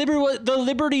part of the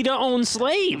liberty to own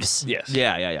slaves. Yes.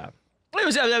 Yeah. That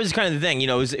was kind of the thing,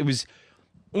 it was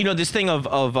this thing of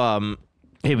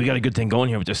hey, we got a good thing going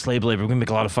here with the slave labor. We're gonna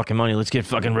make a lot of fucking money. Let's get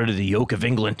fucking rid of the yoke of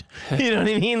England. You know what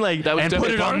I mean? Like, That was and put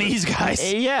definitely it part on of it. these guys.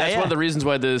 That's one of the reasons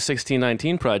why the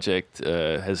 1619 Project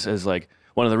has like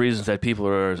one of the reasons that people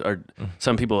are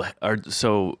some people are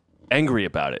so angry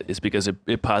about it is because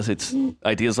it posits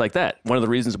ideas like that. One of the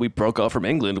reasons we broke off from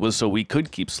England was so we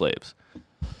could keep slaves.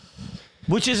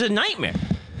 Which is a nightmare.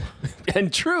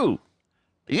 And true.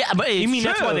 Yeah, but You mean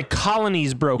that's why the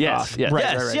colonies broke Yes, off? yes. Right,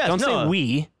 Yes, right. yes, Don't no. say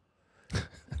we.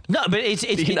 No, but it's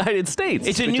The United States.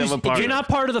 it's a which new- I'm part You're of. not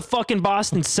part of the fucking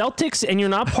Boston Celtics, and you're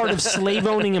not part of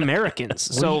slave-owning Americans.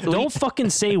 So don't fucking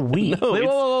say we. Wait,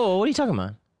 whoa, what are you talking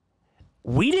about?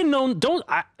 We didn't own.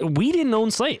 We didn't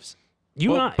own slaves.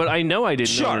 You Well, and I. but I know I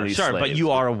didn't know Sure, any but slaves.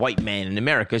 you are a white man in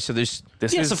America, so there's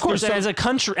yes, of course. And as a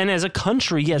country,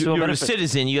 yes, we'll you're a benefit.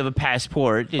 citizen. You have a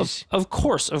passport. It's, Of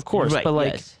course. Right, But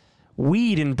like, yes.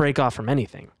 we didn't break off from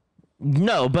anything.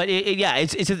 no, but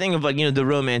it's a thing of like the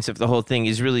romance of the whole thing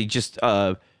is really just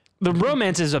The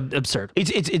romance is absurd.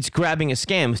 it's grabbing a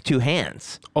scam with two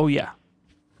hands Oh yeah.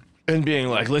 and being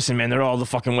like, listen, man, they're all the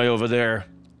fucking way over there.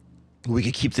 We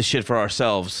could keep the shit for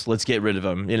ourselves. Let's get rid of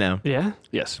them, Yeah.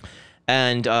 Yes.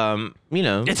 And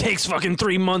It takes fucking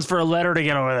 3 months for a letter to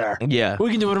get over there. yeah. We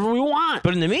can do whatever we want.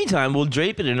 But in the meantime, we'll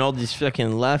drape it in all this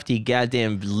fucking lefty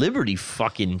goddamn liberty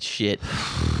fucking shit.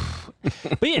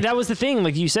 But yeah, that was the thing.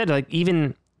 Like you said, like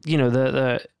even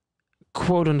the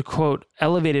quote unquote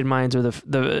elevated minds or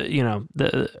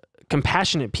the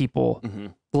compassionate people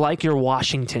like your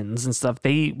Washingtons and stuff.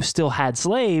 They still had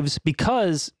slaves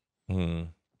because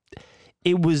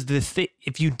it was the thing.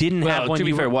 If you didn't have Well, one, to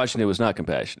be you fair, were, Washington was not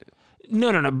compassionate.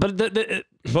 no. But the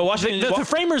But Washington, the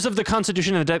framers of the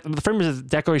Constitution and the framers of the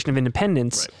Declaration of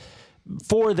Independence,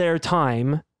 for their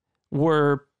time,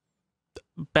 were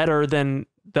better than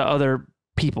the other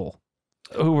people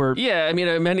who were. Yeah, I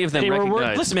mean, many of them They were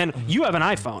recognized. listen, man. You have an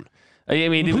iPhone. I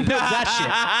mean, Who built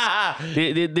that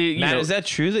shit? you Matt, know, is that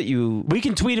true that you? We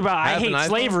can tweet about I Have an hate iPhone?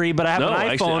 slavery, but I have no, an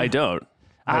iPhone. actually, I don't.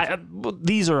 Well,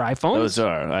 these are iPhones. Those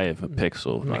are. I have a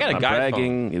Pixel. I got a I'm guy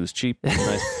bragging. It was cheap.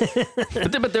 Nice.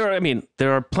 but there are. I mean,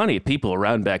 there are plenty of people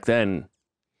around back then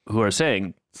who are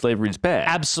saying slavery's bad.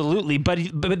 Absolutely, but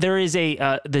there is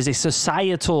there's a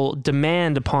societal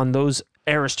demand upon those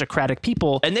aristocratic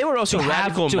people, And they were also to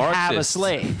radical have a Marxists.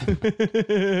 slave,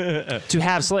 to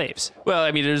have slaves. Well,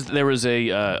 I mean, there was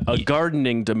a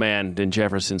gardening demand in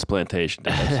Jefferson's plantation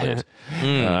to have slaves.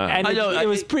 And I know, it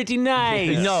was pretty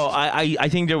nice. No, I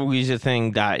think there was a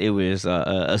thing that it was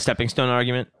a stepping stone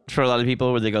argument for a lot of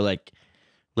people where they go like,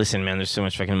 listen, man, there's so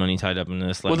much fucking money tied up in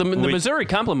this. Like, Well, the Missouri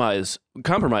Compromise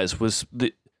was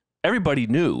everybody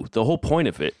knew the whole point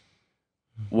of it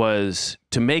was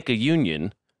to make a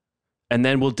union, and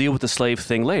then we'll deal with the slave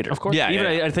thing later. Of course. Yeah,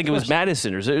 Even yeah. I think it was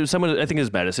Madison or it was someone. I think it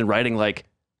was Madison writing like,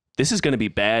 "This is going to be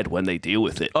bad when they deal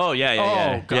with it." Oh yeah.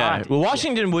 Oh, God. Yeah. Well,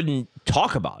 Washington wouldn't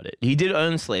talk about it. He did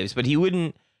own slaves, but he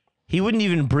wouldn't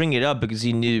even bring it up because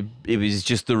he knew it was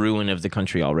just the ruin of the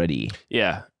country already.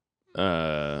 Yeah,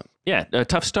 a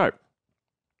tough start.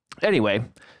 Anyway,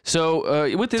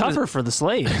 so within Tougher for the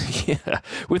slaves.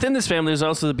 within this family, there's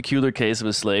also the peculiar case of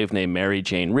a slave named Mary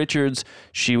Jane Richards.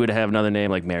 She would have another name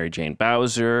like Mary Jane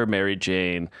Bowser, Mary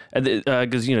Jane,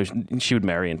 because she would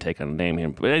marry and take on a name here.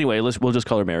 But anyway, we'll just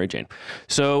call her Mary Jane.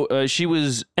 So she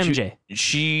was MJ.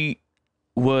 She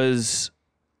was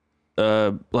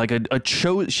like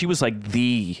she was like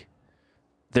she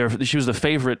was the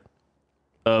favorite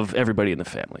of everybody in the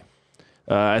family.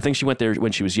 I think she went there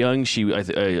when she was young.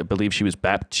 I believe she was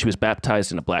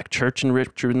baptized in a black church in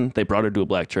Richmond. They brought her to a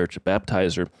black church to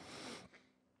baptize her.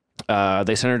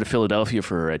 They sent her to Philadelphia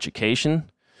for her education.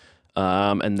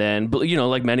 And then,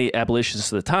 like many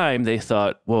abolitionists at the time, they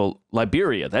thought, well,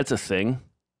 Liberia, that's a thing.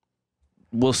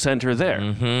 We'll send her there.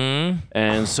 Mm-hmm.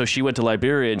 And so she went to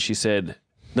Liberia and she said,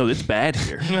 no, it's bad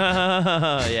here.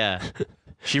 Yeah.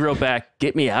 She wrote back,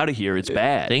 get me out of here. It's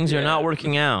bad. Things are not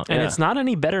working out. And it's not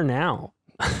any better now.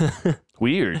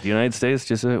 Weird. The United States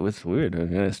just it's weird.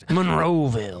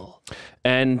 Monroeville.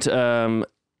 And so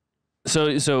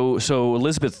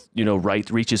Elizabeth,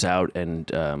 reaches out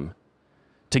and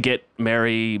to get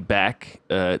Mary back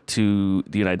to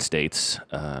the United States,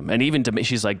 and even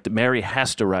she's like, Mary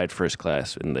has to ride first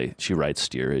class, and she rides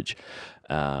steerage,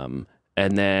 and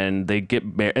then they get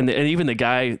married, and even the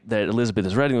guy that Elizabeth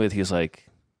is riding with, he's like,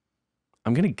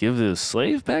 "I'm gonna give the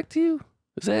slave back to you."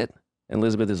 Is that? And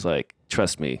Elizabeth is like,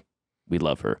 "Trust me, we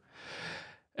love her."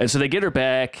 And so they get her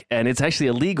back, and it's actually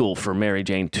illegal for Mary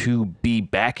Jane to be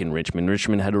back in Richmond.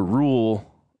 Richmond had a rule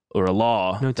or a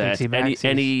law that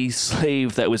any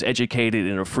slave that was educated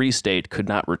in a free state could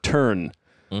not return.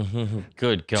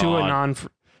 Good God. To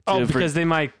a because they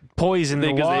might poison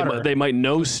the water. They might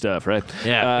know stuff, right?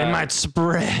 Yeah. They might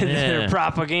spread their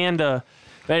propaganda.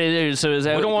 So we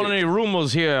don't want any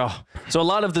rumors here. So a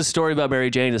lot of the story about Mary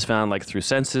Jane is found like through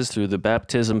census, through the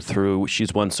baptism, through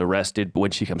she's once arrested, but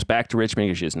when she comes back to Richmond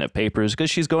because she doesn't have papers, because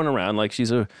she's going around like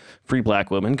she's a free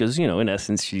black woman, because, you know, in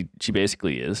essence, she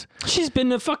basically is. She's been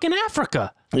to fucking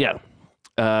Africa. Yeah.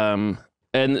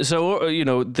 And so, you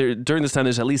know, during this time,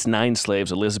 there's at least 9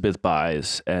 slaves Elizabeth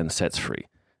buys and sets free.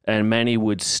 And many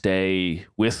would stay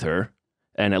with her,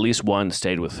 and at least one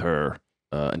stayed with her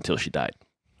until she died.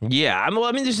 Yeah, I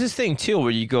mean, there's this thing, too, where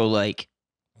you go, like,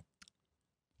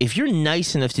 if you're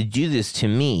nice enough to do this to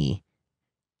me,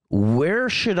 where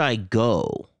should I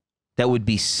go that would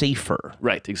be safer?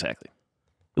 Right, exactly.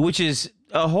 Which is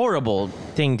a horrible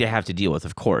thing to have to deal with,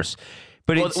 of course.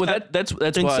 But that's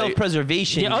in why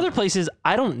self-preservation. Yeah, other places,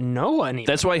 I don't know any.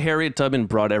 That's why Harriet Tubman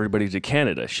brought everybody to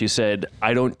Canada. She said,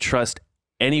 "I don't trust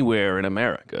anywhere in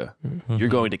America. You're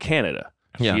going to Canada."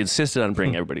 Yeah. She insisted on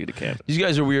bringing everybody to Canada. These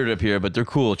guys are weird up here, but they're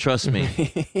cool. Trust me.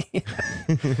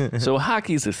 So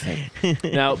hockey's a thing.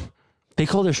 Now, they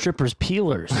call their strippers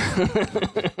peelers.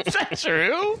 Is that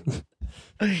true?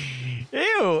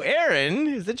 Ew, Aaron,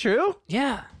 is that true?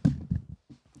 Yeah.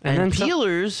 And then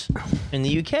peelers in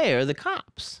the UK are the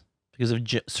cops because of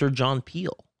Sir John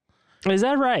Peel. Is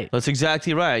that right? That's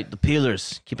exactly right. The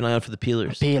peelers. Keep an eye out for the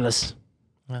peelers. Peelers.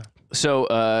 so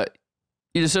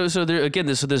there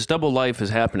again. So this double life is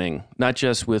happening, not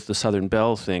just with the Southern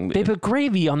Belle thing. They put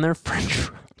gravy on their French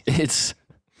fries. It's.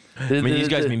 These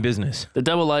guys mean business. The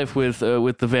double life with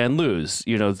the Van Loos.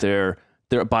 You know, they're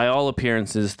by all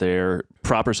appearances they're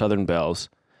proper Southern belles.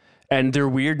 And their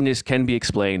weirdness can be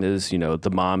explained as, you know, the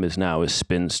mom is now a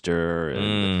spinster,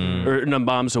 or the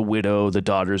mom's a widow, the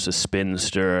daughter's a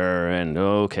spinster, and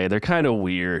okay, they're kind of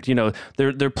weird. You know,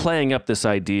 they're playing up this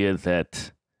idea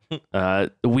that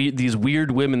these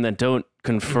weird women that don't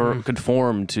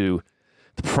conform to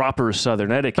the proper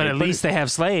Southern etiquette. But at least they have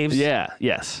slaves. Yeah,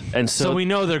 yes. And So we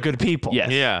know they're good people.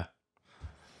 yes. Yeah.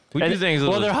 We do things a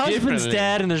Well, little their husband's differently.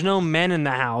 dead and there's no men in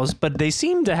the house, but they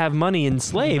seem to have money in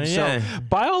slaves. Yeah. So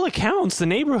by all accounts, the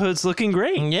neighborhood's looking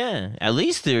great. Yeah. At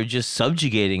least they're just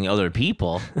subjugating other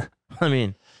people. I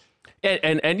mean,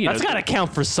 And you That's know, got to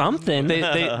count for something.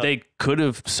 they could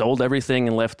have sold everything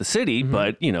and left the city,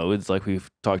 but you know, it's like we've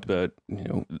talked about. You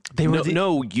know, They were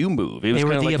you move. It was they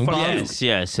were kind of the like above-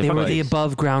 yes. they were the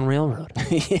above ground railroad.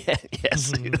 yeah,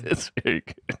 yes, that's very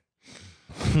good.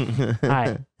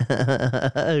 Hi.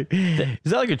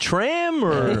 Is that like a tram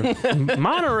or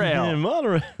Monorail.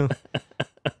 monorail?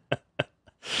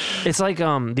 It's like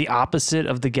the opposite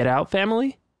of the Get Out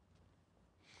family.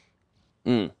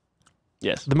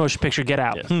 Yes. The motion picture Get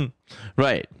Out. Yes.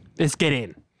 Right. It's Get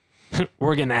In.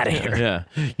 We're getting out of here. Yeah.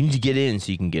 You need to get in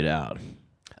so you can get out.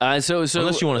 So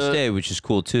Unless you want to stay, which is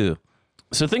cool too.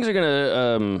 So things are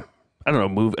gonna I don't know,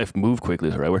 move quickly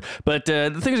is the right word, but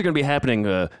the things are gonna be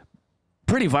happening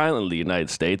pretty violently in the United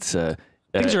States.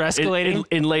 Things are escalating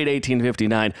in late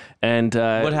 1859, and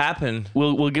What happened?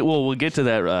 We'll get to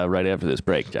that right after this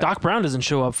break. John. Doc Brown doesn't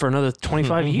show up for another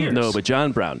 25 years. No, but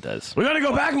John Brown does. We gotta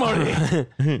go back,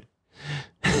 Marty.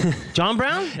 John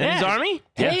Brown and his army?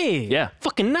 Hey. Yeah.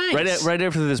 Fucking nice. Right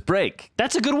after this break.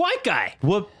 That's a good white guy.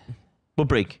 What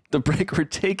break? The break we're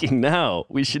taking now.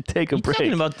 We should take a You break.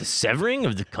 talking about the severing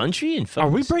of the country and Are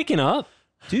we breaking up?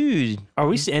 dude? Are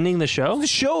we ending the show? The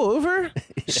show over?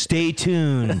 Stay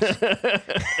tuned.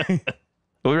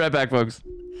 We'll be right back, folks.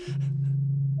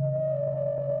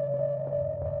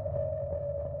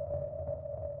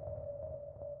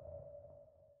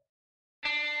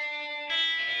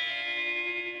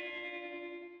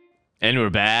 And we're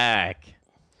back.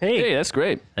 Hey, that's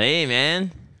great. Hey,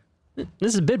 man.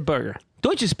 This is Bitburger.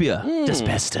 Deutsches Bier. Das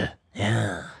Beste.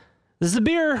 Yeah. This is the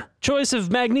beer choice of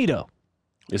Magneto.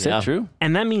 Is Yeah. that true?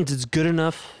 And that means it's good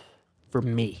enough for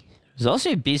me. It's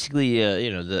also basically,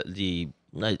 the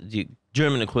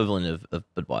German equivalent of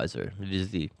Budweiser. It is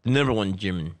the number one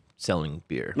German selling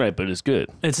beer. Right, but it's good.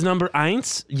 It's number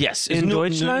eins. Yes, In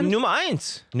Deutschland? Nummer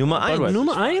eins. Nummer eins.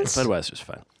 Nummer eins Budweiser's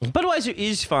fine. Budweiser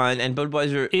is fine, and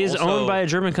Budweiser is also, owned by a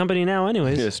German company now,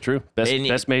 anyways. Yeah, it's true.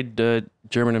 Best made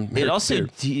German and It also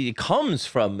beer. comes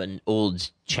from an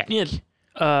old Czech. Yeah.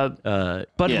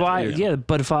 Budweiser,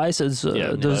 Budweiser's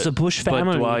the Bush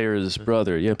family. Budweiser's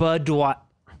brother, yeah.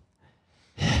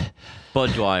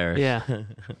 Budweiser. Yeah.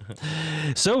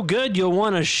 So good, you'll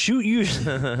want to shoot you.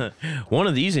 One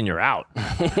of these and you're out.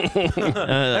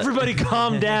 Everybody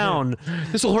calm down.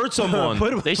 This will hurt someone.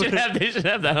 They should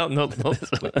have that. No.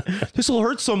 This will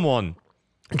hurt someone.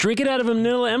 Drink it out of a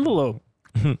manila envelope.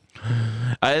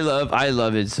 I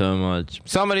love it so much.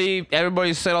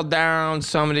 Everybody settle down.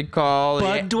 Somebody call.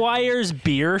 Budweiser's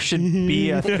beer should be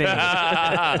a thing.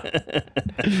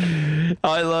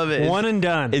 I love it. One and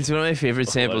done. It's one of my favorite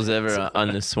samples ever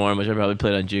on the Swarm, which I probably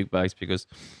played on jukebox because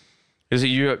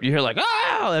you hear like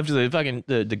after the fucking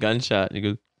the gunshot. You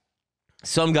go.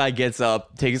 Some guy gets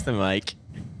up, takes the mic.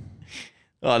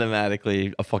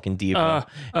 Automatically a fucking diva.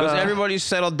 Goes, everybody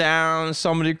settle down.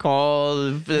 Somebody call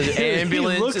the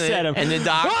ambulance. He looks at him. And the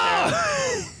doctor.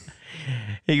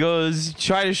 He goes,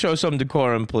 try to show some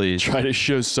decorum, please. Try to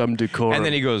show some decorum. And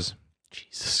then he goes,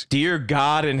 Jesus, dear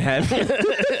God in heaven.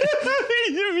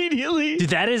 Immediately.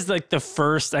 Dude, that is like the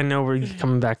first. I know we're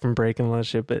coming back from break and all that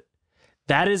shit, but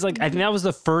that is like, I think that was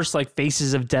the first like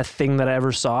Faces of Death thing that I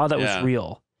ever saw that was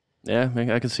real. Yeah,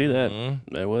 I can see that.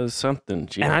 That was something.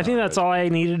 And I think that's all I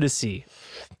needed to see.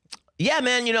 Yeah,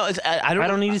 man. You know, I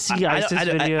don't need to see ISIS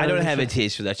videos. I don't have a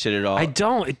taste for that shit at all. I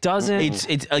don't. It doesn't. It's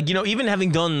you know, even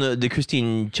having done the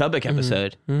Christine Chubbuck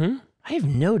episode, I have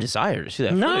no desire to see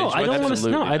that. No, footage. I don't want to.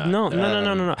 No,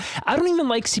 no. I don't even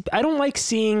like. I don't like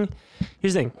seeing.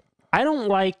 Here's the thing. I don't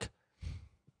like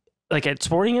at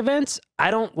sporting events. I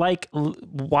don't like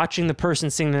watching the person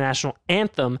sing the national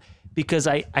anthem because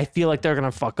I feel like they're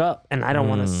gonna fuck up, and I don't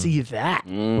want to see that.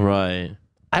 Right.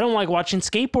 I don't like watching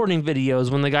skateboarding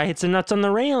videos when the guy hits the nuts on the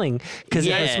railing because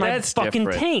that's my fucking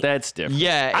taint. That's different.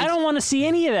 Yeah, I don't want to see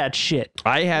any of that shit.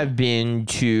 I have been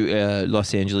to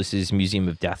Los Angeles' Museum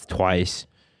of Death twice.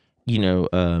 You know,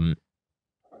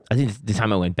 I think the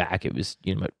time I went back, it was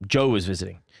Joe was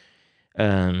visiting.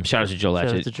 Shout out to Joe Latchett.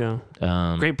 Shout out to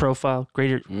Joe. Great profile,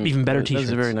 greater, even better t-shirts.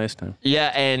 That was a very nice time.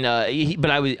 Yeah, and but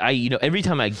I every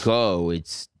time I go,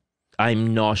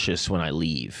 I'm nauseous when I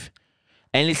leave,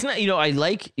 and it's not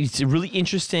it's really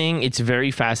interesting. It's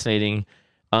very fascinating.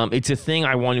 It's a thing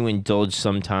I want to indulge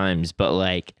sometimes, but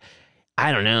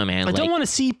I don't know, man. I don't want to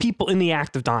see people in the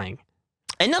act of dying,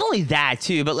 and not only that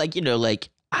too, but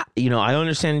I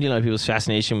understand people's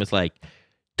fascination with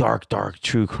dark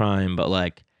true crime, but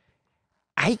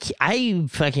I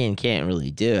fucking can't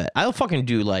really do it. I'll fucking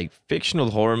do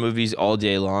fictional horror movies all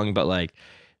day long, but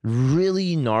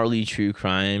really gnarly true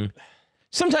crime.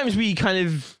 Sometimes we kind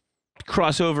of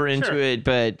cross over into it,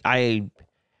 but I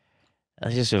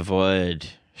just avoid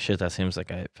shit that seems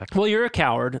like I fucking... Well, you're a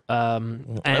coward.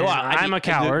 And I'm a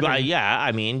coward. Yeah,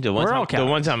 I mean, the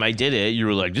one time I did it, you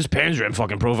were like, this Panzram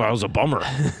fucking profile is a bummer.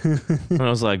 And I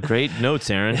was like, great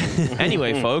notes, Aaron.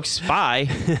 Anyway, folks, bye.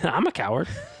 I'm a coward.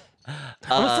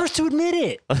 I'm the first to admit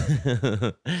it.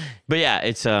 But yeah,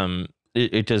 it's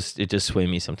it does sway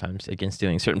me sometimes against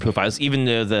doing certain profiles, even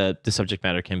though the subject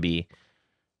matter can be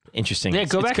interesting. Yeah,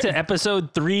 go back to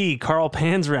episode 3, Carl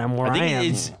Panzram, where I am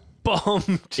it's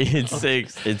bummed. It's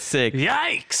sick. It's sick.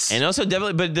 Yikes! And also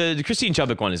definitely, but the Christine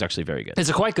Chubbuck one is actually very good. It's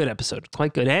a quite good episode,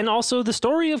 quite good. And also the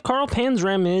story of Carl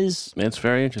Panzram is it's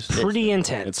very interesting. Pretty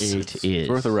intense. It is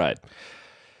worth a ride.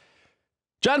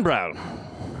 John Brown.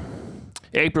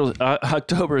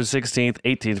 October 16th,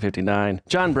 1859.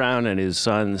 John Brown and his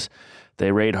sons, they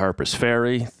raid Harper's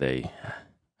Ferry. They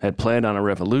had planned on a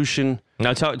revolution.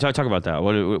 Now talk about that.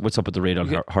 What's up with the raid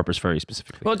on Harper's Ferry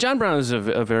specifically? Well, John Brown is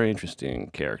a very interesting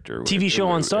character. TV show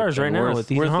on Stars right now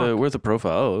with Ethan Hawke. Worth a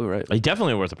profile. Oh, right.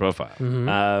 Definitely worth a profile.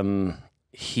 Mm-hmm.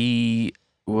 He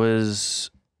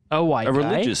was a white guy.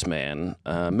 Religious man.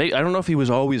 I don't know if he was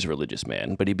always a religious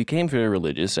man, but he became very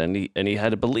religious, and he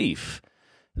had a belief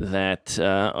that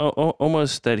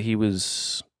almost that he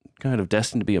was kind of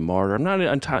destined to be a martyr. I'm not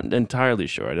entirely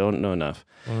sure. I don't know enough.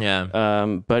 Yeah.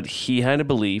 But he had a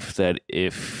belief that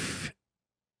if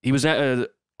he was an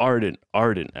ardent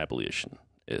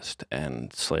abolitionist,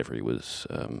 and slavery was,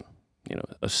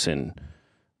 a sin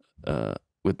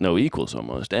with no equals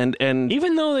almost. And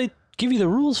even though they give you the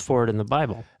rules for it in the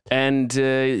Bible. And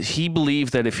he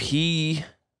believed that if he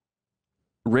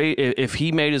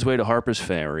made his way to Harper's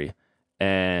Ferry,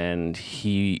 and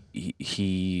he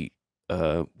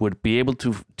would be able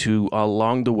to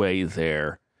along the way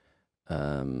there,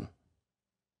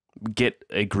 get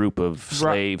a group of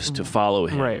slaves to follow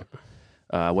him. Right.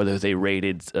 Whether they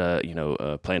raided,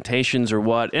 plantations or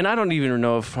what, and I don't even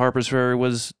know if Harper's Ferry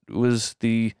was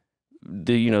the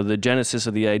genesis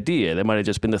of the idea. That might have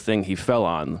just been the thing he fell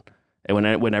on,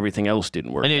 and when everything else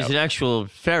didn't work. And it's out. an actual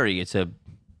ferry. It's a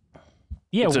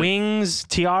wings,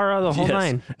 tiara, the whole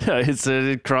nine. It's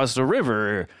across the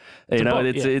river. But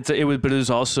it was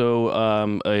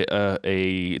also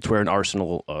it's where an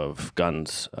arsenal of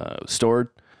guns stored,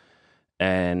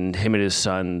 and him and his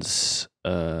sons.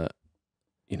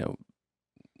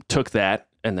 Took that,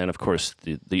 and then of course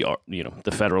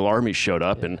the federal army showed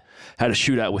up and had a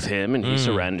shootout with him, and he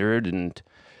surrendered, and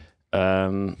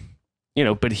but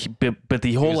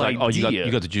the whole idea, oh, you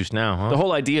got the juice now, huh? the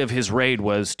whole idea of his raid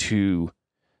was to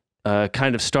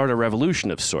kind of start a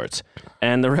revolution of sorts,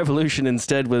 and the revolution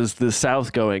instead was the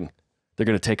South going, they're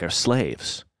going to take our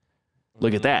slaves.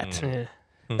 Look at that,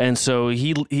 and so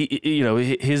his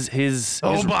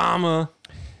Obama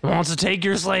wants to take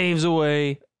your slaves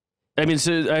away. I mean,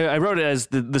 so I wrote it as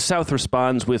the South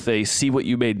responds with a "see what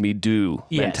you made me do"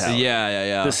 mentality.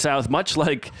 Yeah. The South, much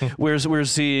like we've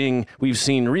seen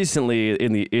recently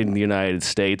in the United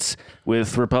States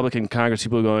with Republican Congress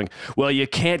people going, well, you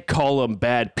can't call them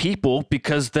bad people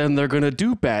because then they're going to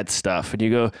do bad stuff, and you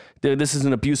go, this is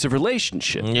an abusive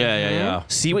relationship. Yeah.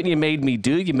 See what you made me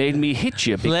do? You made me hit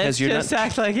you because Let's you're just not.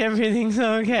 act like everything's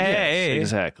okay. Yes,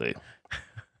 exactly.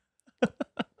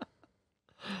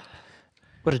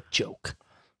 What a joke.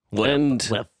 What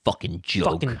a fucking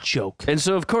joke. Fucking joke. And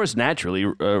so, of course,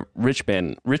 naturally,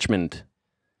 Richmond,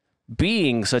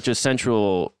 being such a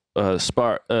central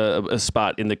spot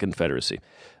in the Confederacy,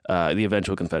 the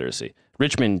eventual Confederacy,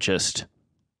 Richmond just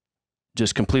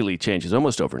completely changes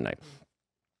almost overnight.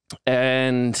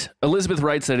 And Elizabeth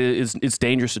writes that it's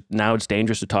dangerous now. It's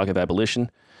dangerous to talk of abolition.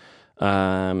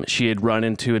 She had run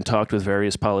into and talked with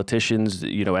various politicians,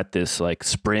 at this like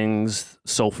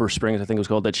Sulphur Springs, I think it was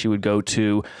called, that she would go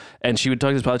to, and she would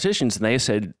talk to these politicians, and they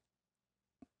said,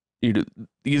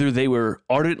 either they were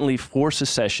ardently for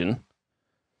secession,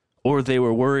 or they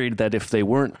were worried that if they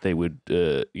weren't, they would,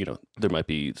 there might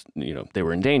be, they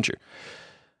were in danger.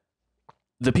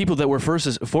 The people that were for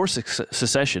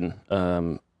secession,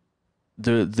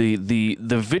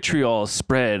 the vitriol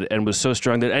spread and was so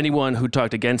strong that anyone who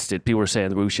talked against it, people were saying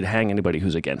that we should hang anybody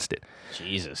who's against it.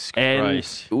 Jesus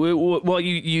Christ. Christ. Well,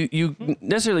 you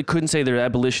necessarily couldn't say they're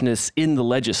abolitionists in the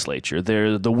legislature.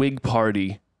 They're the Whig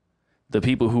Party. The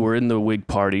people who were in the Whig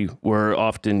Party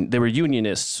they were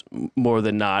unionists more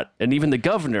than not. And even the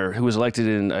governor who was elected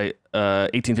in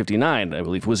 1859, I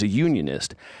believe, was a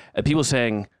unionist. And people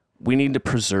saying, we need to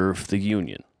preserve the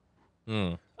Union.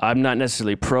 I'm not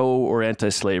necessarily pro or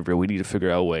anti-slavery. We need to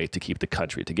figure out a way to keep the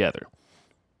country together.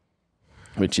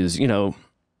 Which is, there's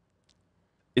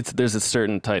a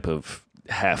certain type of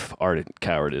half-ardent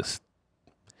cowardice.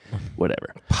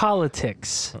 Whatever.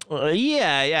 Politics.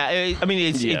 Yeah. I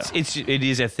mean, it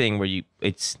is a thing where the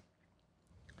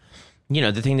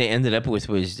thing they ended up with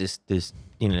was this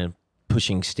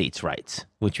pushing states' rights,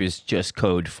 which was just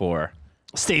code for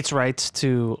States' rights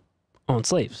to own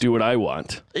slaves. Do what I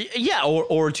want. Yeah,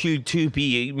 or to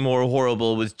be more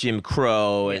horrible with Jim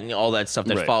Crow and all that stuff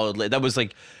that followed. That was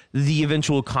like the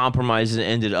eventual compromise it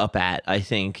ended up at, I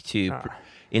think, in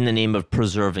the name of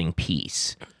preserving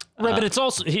peace. Right, but it's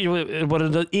also what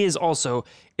it is also.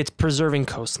 It's preserving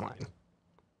coastline.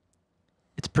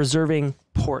 It's preserving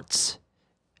ports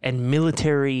and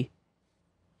military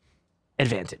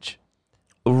advantage.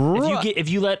 If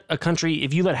you let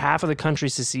half of the country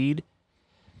secede,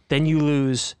 then you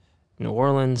lose New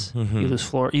Orleans, you lose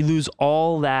Florida, you lose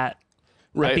all that.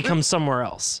 Right, becomes somewhere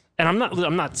else. And I'm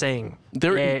not saying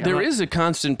there is a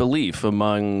constant belief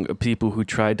among people who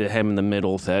tried to hem in the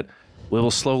middle that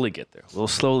we'll slowly get there. We'll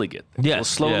slowly get there. Yes. We'll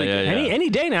slowly get there. Any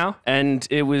day now. And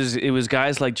it was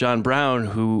guys like John Brown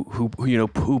who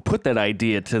put that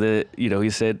idea to the he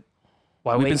said,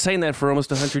 we've been saying that for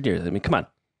almost 100 years. I mean, come on.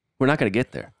 We're not going to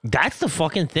get there. That's the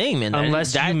fucking thing, man.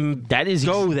 Unless that is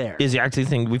go there. Is actually the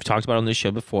thing we've talked about on this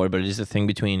show before, but it is the thing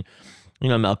between,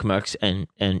 Malcolm X and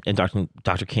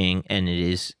Dr. King, and it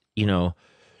is,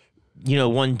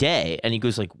 one day, and he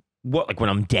goes like, what, like when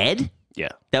I'm dead? Yeah.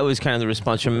 That was kind of the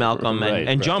response from Malcolm,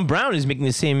 and John Brown is making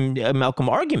the same Malcolm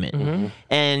argument. Mm-hmm.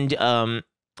 And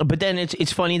but then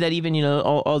it's funny that even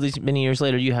all these many years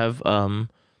later, you have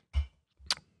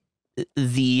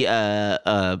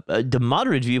the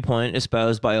moderate viewpoint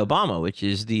espoused by Obama, which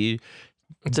is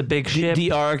it's a big ship.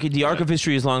 The arc of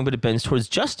history is long, but it bends towards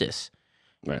justice.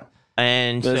 Right.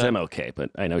 And there's MLK,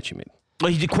 but I know what you mean.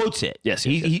 Well, he quotes it. Yes,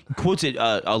 he quotes it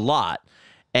a lot,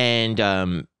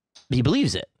 and he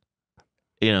believes it.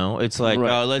 You know, it's like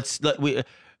Right.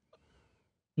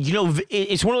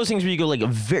 it's one of those things where you go like a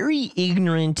very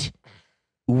ignorant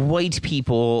white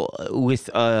people with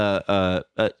a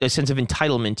sense of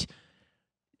entitlement.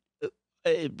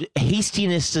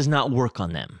 Hastiness does not work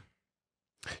on them.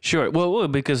 Sure. Well,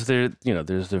 because they're They're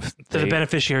the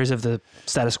beneficiaries of the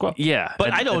status quo. Yeah, But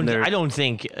and- I and don't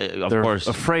think, of they're course,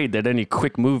 afraid that any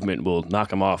quick movement will knock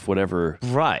them off whatever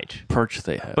right. perch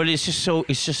they have. But it's just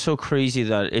so crazy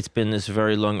that it's been this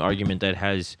very long argument that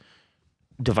has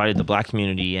divided the black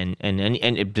community and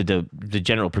the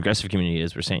general progressive community,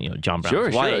 as we're saying, John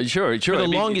Brown's white. Sure. For the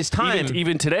longest time,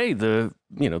 even today,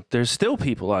 there's still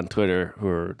people on Twitter who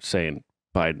are saying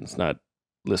Biden's not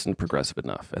listening progressive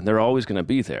enough, and they're always going to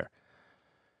be there.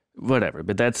 Whatever,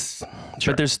 but that's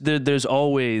Sure. but there's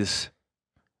always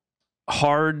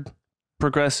hard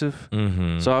progressive,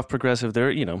 soft progressive.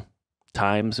 There,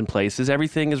 times and places.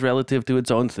 Everything is relative to its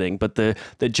own thing, but the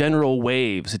general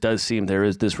waves, it does seem there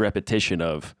is this repetition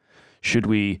of should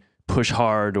we push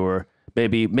hard or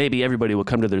maybe everybody will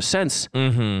come to their sense.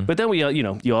 But then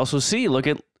you also see, look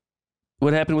at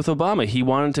what happened with Obama. He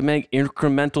wanted to make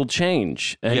incremental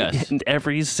change, and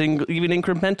every single, even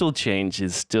incremental change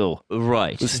is still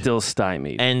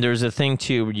stymied. And there's a thing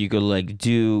too where you go like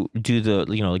do the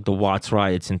like the Watts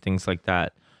riots and things like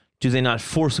that. Do they not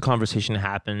force the conversation to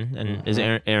happen? And as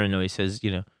Aaron always says,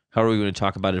 how are we going to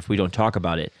talk about it if we don't talk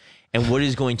about it? And what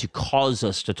is going to cause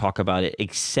us to talk about it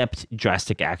except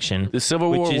drastic action? The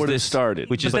Civil War would have started.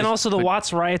 But then also the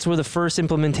Watts riots were the first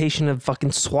implementation of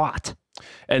fucking SWAT.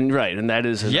 And that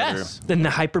is another, Yes. Then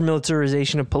the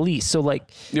hyper-militarization of police. So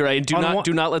like you're right. Do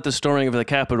not let the storming of the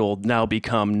Capitol now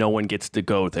become no one gets to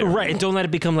go there. right, and don't let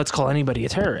it become let's call anybody a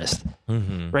terrorist.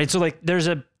 Right? So like there's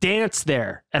a dance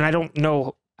there, and I don't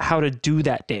know how to do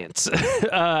that dance.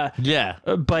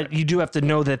 But you do have to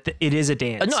know that it is a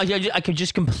dance. No, I can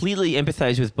just completely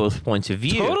empathize with both points of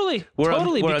view. Totally, Where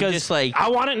I'm because just like, I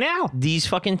want it now. these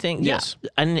fucking things. Yes. Yeah.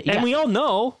 And we all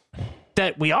know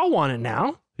that we all want it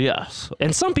now. yes.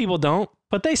 And some people don't,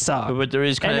 but they suck. But there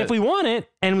is kind And of if we want it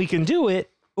and we can do it,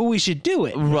 we should do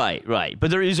it. right. But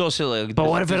there is also like But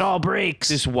what if it all breaks?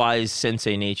 this wise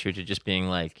sensei nature to just being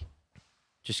like,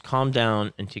 just calm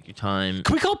down and take your time.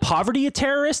 Can we call poverty a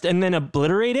terrorist and then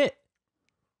obliterate it?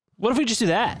 What if we just do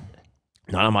that?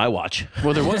 Not on my watch.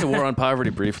 Well, there was a war on poverty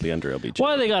briefly under LBJ.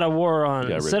 Why they got a war on,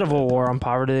 rid instead of of a war on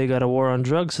poverty, they got a war on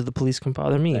drugs so the police can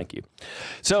bother me. Thank you.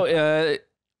 So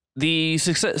the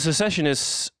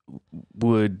secessionists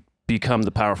would become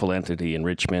the powerful entity in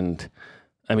Richmond.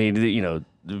 I mean,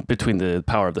 between the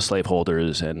power of the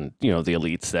slaveholders and, the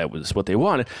elites, that was what they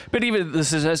wanted. But even the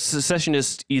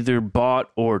secessionists either bought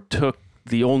or took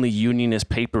the only unionist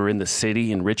paper in the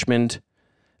city in Richmond,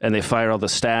 and they fired all the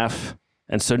staff.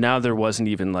 And so now there wasn't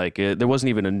even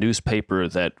a newspaper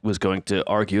that was going to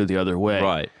argue the other way.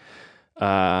 Right.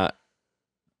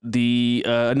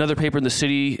 Another paper in the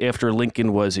city after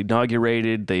Lincoln was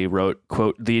inaugurated, they wrote,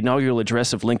 quote, "The inaugural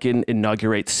address of Lincoln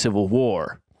inaugurates civil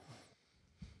war,"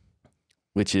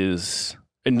 which is,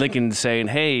 and Lincoln saying,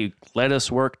 "Hey, let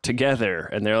us work together."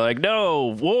 And they're like, "No,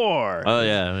 war." Oh,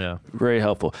 yeah. Very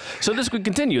helpful. So this would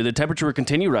continue. The temperature would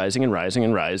continue rising and rising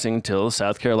and rising until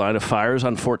South Carolina fires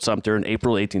on Fort Sumter in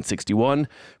April 1861.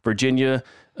 Virginia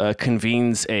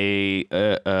convenes a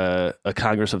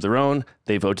Congress of their own.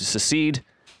 They vote to secede,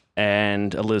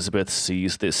 and Elizabeth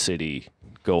sees this city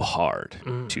go hard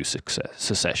to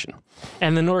secession.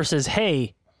 And the North says,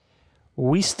 hey,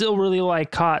 we still really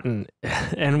like cotton,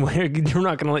 and we're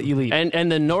not going to let you leave.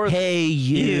 And the North... Hey,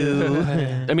 you.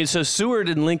 I mean, so Seward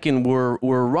and Lincoln were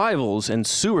rivals, and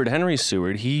Henry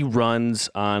Seward, he runs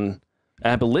on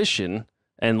abolition,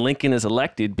 and Lincoln is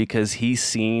elected because he's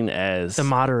seen as... the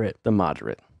moderate.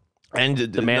 And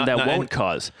The man that won't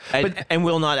cause. And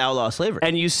will not outlaw slavery.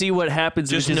 And you see what happens.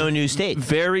 Just which is no new state.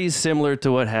 Very similar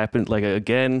to what happened. Like,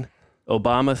 again,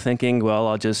 Obama thinking,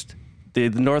 well, the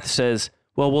North says,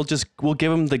 well, we'll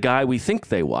give them the guy we think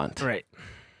they want. Right.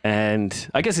 And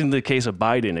I guess in the case of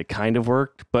Biden, it kind of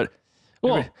worked, but...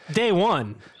 Well, day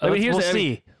one. We'll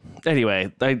see.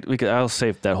 Anyway, I'll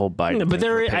save that whole Biden. No, but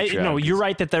thing you're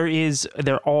right that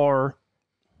there are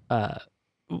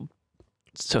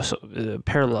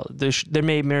parallel. There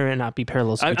may or may not be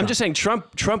parallels. I'm just saying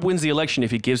Trump wins the election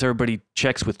if he gives everybody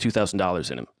checks with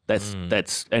 $2,000 in them.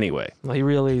 That's anyway. Well, he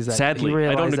realized that. Sadly,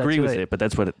 I don't agree with it, but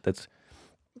that's what that's.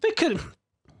 They could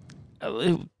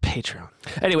Patreon.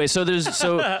 Anyway, so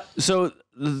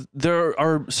there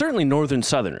are certainly Northern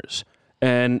Southerners,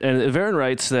 and Varen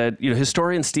writes that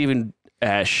historian Stephen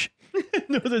Ash.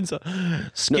 Northern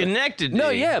Schenectady. No,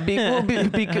 yeah,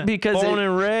 because born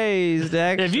and raised.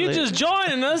 Actually, If you're just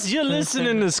joining us, you're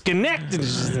listening to Schenectady.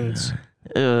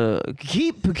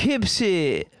 keep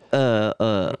Poughkeepsie.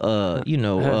 I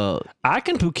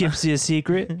can Poughkeepsie a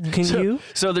secret. Can you?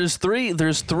 So there's three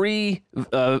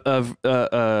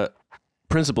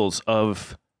principles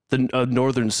of the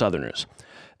northern Southerners,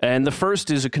 and the first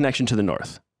is a connection to the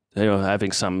North.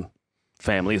 Having some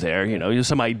family there,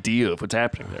 some idea of what's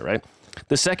happening there, right?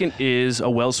 The second is a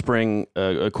wellspring,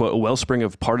 a wellspring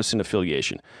of partisan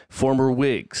affiliation. Former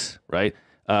Whigs, right?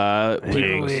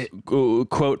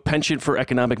 Quote, penchant for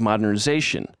economic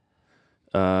modernization.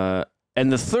 And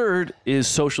the third is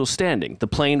social standing. The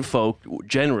plain folk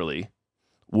generally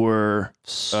were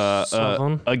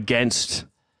against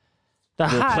the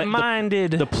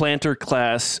high-minded, the planter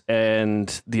class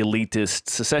and the elitist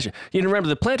secession. Remember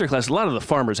the planter class. A lot of the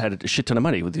farmers had a shit ton of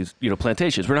money with these,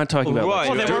 plantations. We're not talking about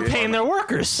well, they weren't paying their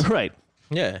workers, right?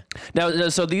 Yeah. Now,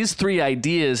 so these three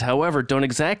ideas, however, don't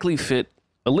exactly fit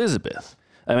Elizabeth.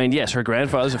 I mean, yes, her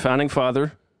grandfather's a founding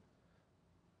father,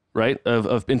 right,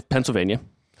 of in Pennsylvania.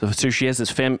 So she has this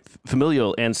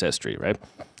familial ancestry, right?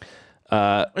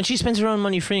 And she spends her own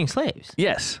money freeing slaves.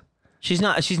 Yes. She's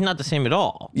not the same at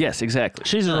all. Yes, exactly.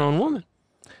 she's her own woman.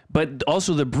 But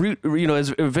also the brute, as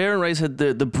Varen Wright said,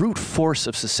 the brute force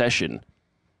of secession,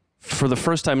 for the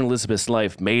first time in Elizabeth's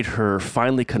life, made her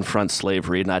finally confront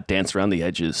slavery and not dance around the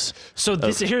edges. So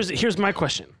here's my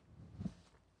question.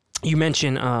 You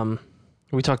mentioned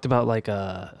we talked about like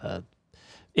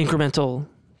incremental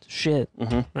shit,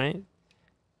 right?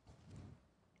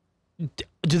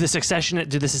 Do the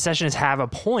secessionists have a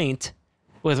point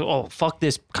with, oh, fuck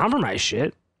this compromise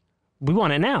shit? We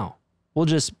want it now. We're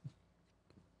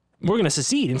going to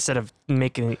secede instead of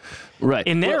making it. Right.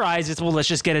 In their eyes, it's, well, let's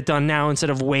just get it done now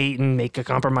instead of wait and make a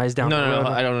compromise down the road. No,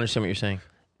 I don't understand what you're saying.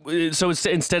 So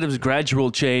instead of gradual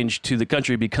change to the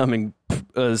country becoming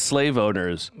slave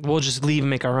owners, We'll just leave and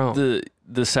make our own.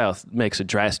 the South makes a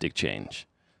drastic change,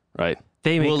 right?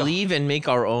 We'll leave and make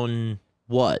our own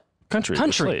what? Country.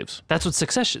 Slaves. That's what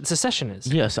secession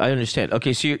is. Yes, I understand.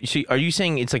 Okay, so are you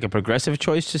saying it's like a progressive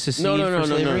choice to secede?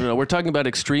 No. We're talking about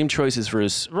extreme choices for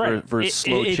slow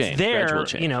change. It's there, gradual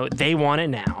change. they want it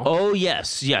now. Oh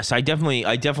yes. I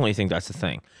definitely think that's the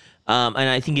thing, and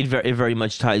I think it very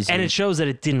much ties. And it shows that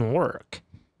it didn't work.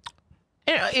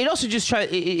 And it also just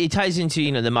it ties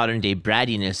into the modern day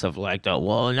brattiness of like,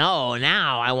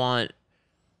 now I want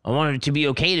it to be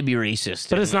okay to be racist.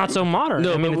 But it's not so modern.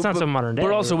 It's not so modern day. But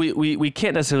also, we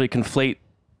can't necessarily conflate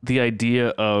the idea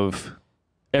of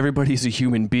everybody's a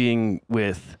human being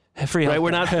with free health. right.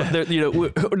 We're not,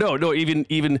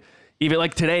 even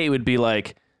like today, it would be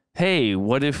like, hey,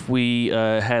 what if we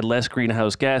had less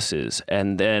greenhouse gases?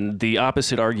 And then the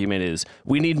opposite argument is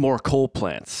we need more coal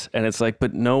plants. And it's like,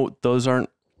 but no, those aren't.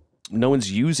 No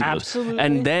one's using Absolutely. those.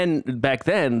 And then back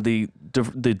then, the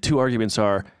two arguments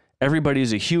are,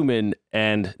 everybody's a human,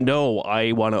 and no,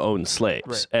 I want to own slaves.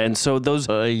 Right. And so those,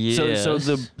 yes. so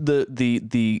the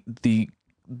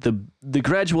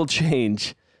gradual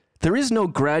change, there is no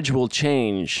gradual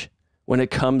change when it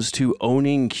comes to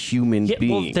owning human beings.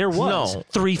 Well, there was No.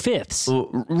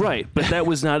 3/5. Right, but that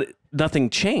was nothing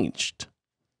changed.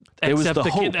 It was the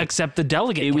hope. Except the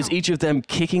delegate. It was count. each of them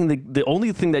kicking the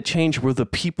only thing that changed were the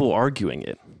people arguing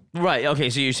it. Right. Okay.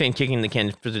 So you're saying kicking the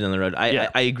can further down the road.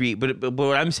 I agree. But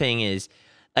what I'm saying is,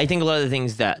 I think a lot of the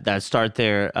things that start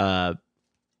there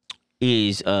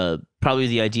is probably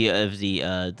the idea of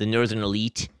the northern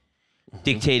elite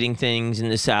dictating things in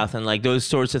the South, and like those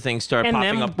sorts of things start popping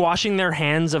them up. washing their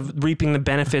hands of reaping the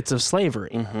benefits of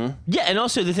slavery. Yeah, and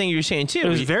also the thing you're saying too. It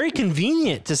was very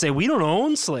convenient to say we don't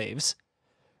own slaves.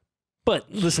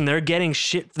 But listen, they're getting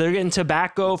shit. They're getting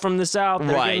tobacco from the South.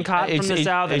 They're getting cotton from the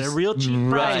South at a real cheap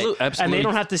price, and they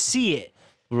don't have to see it.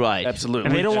 Right. Absolutely.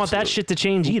 And they don't want that shit to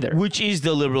change either. Which is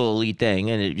the liberal elite thing,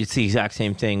 and it's the exact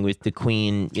same thing with the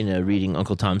Queen, reading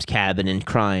Uncle Tom's Cabin and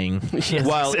crying,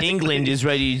 while England is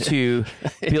ready to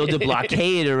build a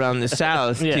blockade around the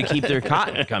South to keep their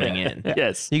cotton coming in.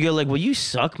 Yes. You go like, will you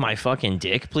suck my fucking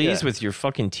dick, please, with your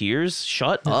fucking tears?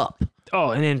 Shut up.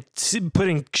 Oh, and then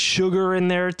putting sugar in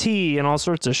their tea and all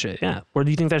sorts of shit. Yeah. Where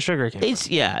do you think that sugar came from? It's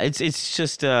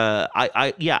just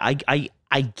I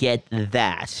get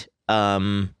that.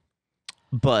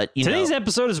 But Today's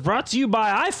episode is brought to you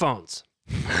by iPhones.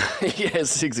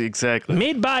 Yes, exactly.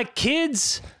 Made by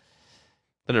kids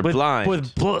that are blind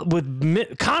with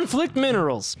conflict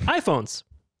minerals. iPhones.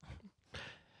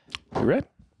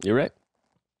 You're right.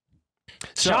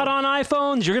 Shot on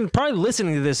iPhones. You're probably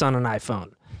listening to this on an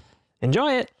iPhone.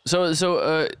 Enjoy it.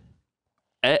 So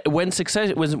when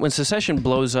secession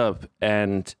blows up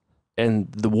and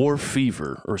the war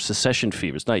fever, or secession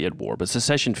fever, it's not yet war, but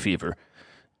secession fever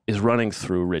is running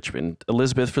through Richmond.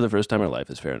 Elizabeth, for the first time in her life,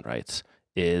 as Varen writes,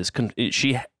 is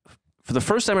she, for the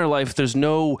first time in her life, there's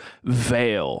no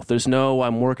veil. There's no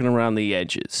I'm working around the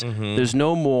edges. There's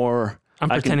no more. I'm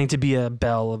pretending to be a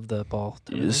belle of the ball.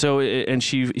 So, and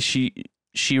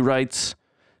she writes,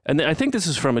 and I think this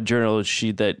is from a journal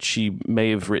that she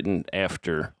may have written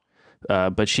after,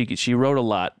 but she wrote a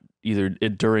lot either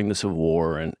during the Civil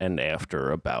War and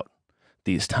after about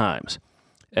these times.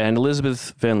 And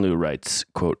Elizabeth Van Loo writes,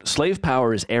 quote, "Slave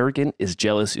power is arrogant, is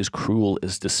jealous, is cruel,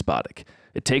 is despotic.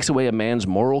 It takes away a man's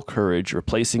moral courage,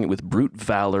 replacing it with brute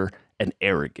valor and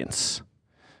arrogance."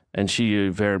 And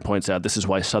Varen points out this is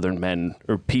why Southern men,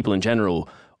 or people in general,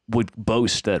 would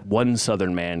boast that one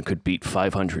Southern man could beat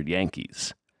 500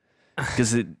 Yankees.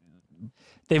 Because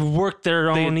they've worked their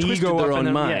own ego their up own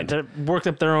in mind. Yeah, they've worked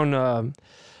up their own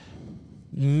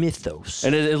mythos.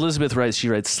 And Elizabeth writes, she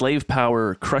writes, "Slave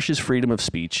power crushes freedom of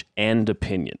speech and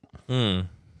opinion." And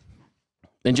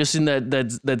just in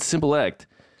that simple act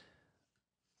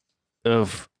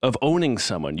of owning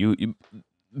someone, you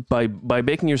by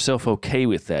making yourself okay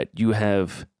with that, you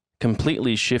have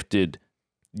completely shifted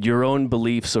your own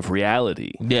beliefs of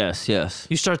reality. Yes.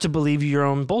 You start to believe your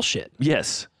own bullshit.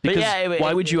 Yes, because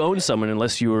why would you own someone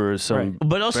unless you were some?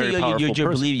 But also, very you're powerful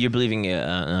person? believing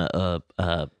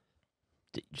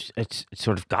it's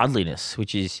sort of godliness,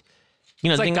 which is,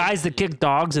 It's like guys that kick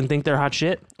dogs and think they're hot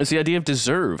shit. It's the idea of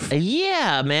deserve.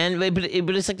 Yeah, man. But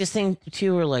it's like this thing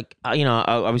too, where like I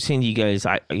was saying to you guys,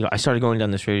 I started going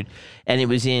down this road, and it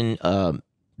was in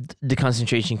the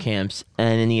concentration camps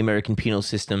and in the American penal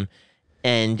system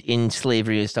and in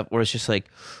slavery and stuff, where it's just like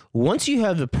once you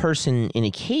have the person in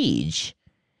a cage,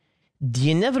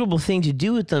 the inevitable thing to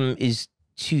do with them is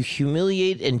to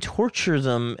humiliate and torture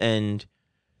them and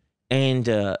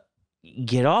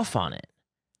get off on it.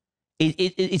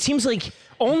 It seems like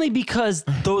only because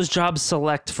those jobs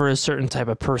select for a certain type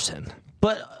of person.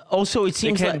 But also it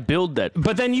seems They can't like build that.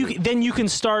 But then you can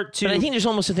start to. But I think there's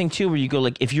almost a thing too where you go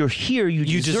like, if you're here,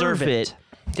 you deserve it.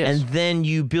 Yes. And then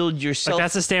you build yourself. Like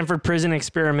that's the Stanford prison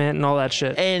experiment and all that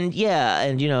shit. And yeah,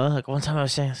 and like one time I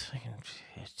was saying this fucking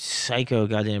psycho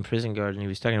goddamn prison guard, and he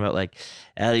was talking about like,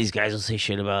 these guys will say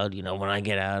shit about, when I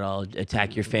get out, I'll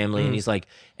attack your family. And he's like,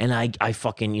 and I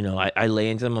fucking, I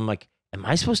lay into them. I'm like, am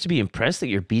I supposed to be impressed that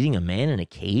you're beating a man in a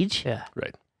cage? Yeah.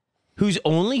 Right. Whose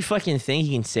only fucking thing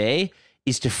he can say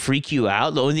is to freak you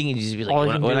out. The only thing he can just be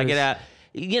like, when I get out,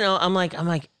 I'm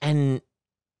like, and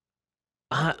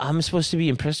I'm supposed to be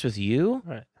impressed with you?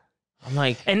 Right. I'm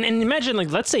like, and imagine,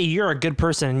 like, let's say you're a good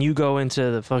person and you go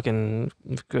into the fucking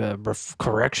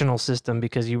correctional system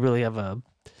because you really have a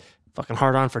fucking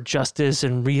hard on for justice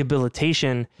and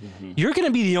rehabilitation. You're going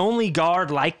to be the only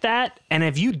guard like that. And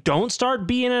if you don't start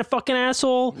being a fucking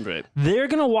asshole, they're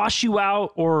going to wash you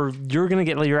out, or you're going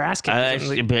to get your ass kicked.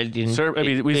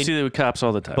 We see the cops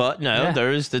all the time. But no,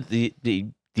 there's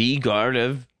the guard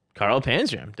of Carl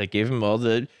Panzram that gave him all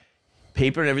the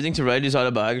paper and everything to write his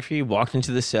autobiography, walked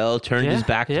into the cell, turned his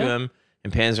back to him,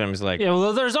 and Panzram was like... Yeah,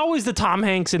 well, there's always the Tom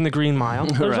Hanks in the Green Mile.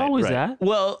 There's always that.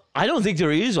 Well, I don't think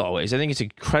there is always. I think it's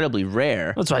incredibly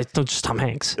rare. That's why don't just Tom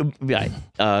Hanks. Yeah.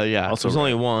 Also there's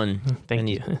only one. Thank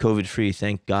you. COVID-free,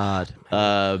 thank God.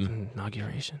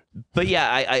 Inauguration. But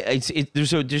yeah, there's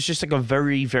just like a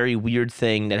very, very weird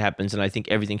thing that happens, and I think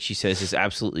everything she says is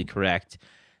absolutely correct.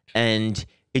 And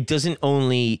it doesn't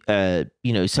only,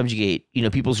 subjugate,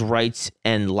 people's rights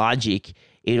and logic.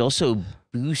 It also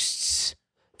boosts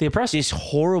the oppressed, this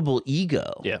horrible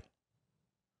ego. Yeah.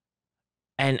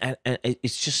 And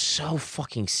it's just so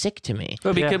fucking sick to me.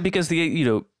 Well, because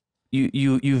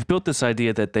you've built this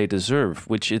idea that they deserve,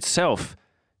 which itself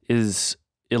is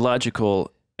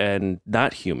illogical and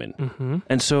not human.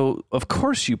 And so, of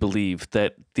course, you believe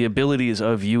that the abilities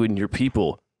of you and your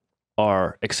people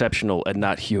are exceptional and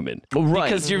not human, right?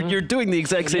 Because you're doing the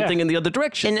exact same thing in the other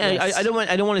direction. And I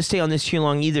don't want to stay on this too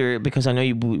long either, because I know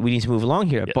we need to move along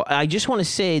here. Yeah. But I just want to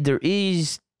say there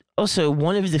is also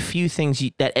one of the few things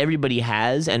that everybody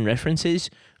has and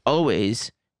references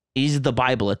always is the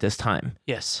Bible at this time.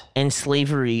 Yes, and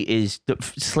slavery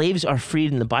slaves are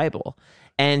freed in the Bible,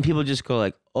 and people just go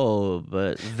like, oh,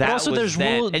 but that also was there's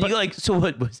then. rules, and you go like, so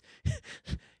what was?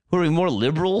 Were we more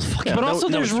liberal? But also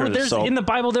there's in the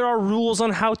Bible there are rules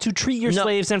on how to treat your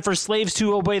slaves and for slaves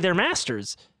to obey their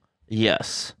masters.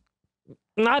 Yes.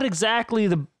 Not exactly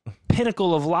the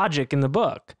pinnacle of logic in the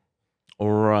book.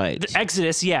 Right. The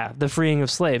Exodus, the freeing of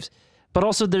slaves. But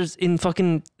also there's in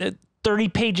fucking 30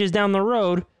 pages down the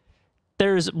road,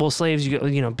 there's, slaves,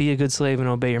 be a good slave and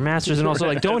obey your masters. And also,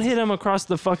 like, don't hit them across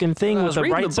the fucking thing with the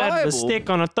right side of the stick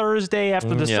on a Thursday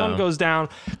after the sun goes down,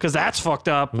 because that's fucked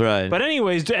up. Right. But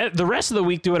anyways, the rest of the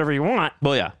week, do whatever you want.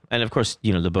 Well, yeah. And of course,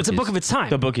 the book It's a book of its time.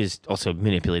 The book is also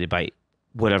manipulated by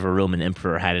whatever Roman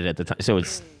emperor had it at the time. So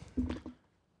it's,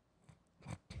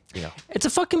 It's a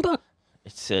fucking book.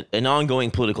 it's an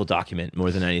ongoing political document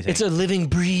more than anything. It's a living,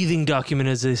 breathing document,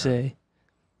 as they say.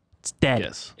 It's dead.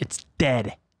 Yes. It's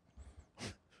dead.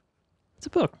 It's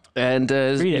a book. And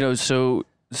Read it.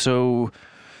 so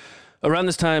around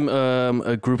this time,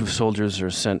 a group of soldiers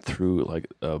are sent through like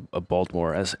a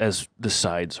Baltimore, as the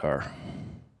sides are.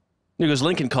 Because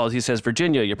Lincoln calls, he says,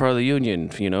 Virginia, you're part of the Union,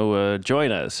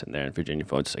 join us. And then Virginia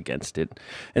votes against it.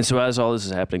 And so as all this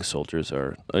is happening, soldiers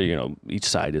are, each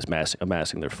side is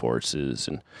amassing their forces.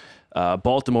 And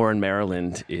Baltimore and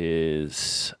Maryland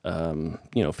is,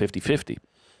 50-50.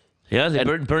 yeah, they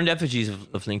burned effigies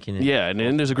of Lincoln. Yeah, and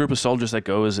then there's a group of soldiers that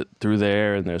goes through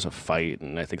there, and there's a fight,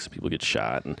 and I think some people get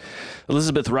shot. And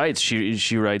Elizabeth writes,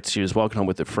 she writes, she was walking home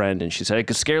with a friend, and she said, I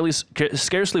could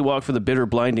scarcely walk for the bitter,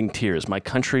 blinding tears. My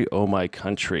country, oh my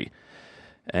country.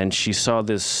 And she saw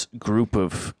this group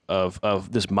of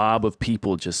this mob of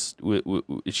people just,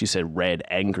 she said, red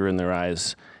anger in their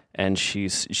eyes. And she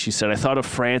said, I thought of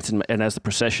France, and as the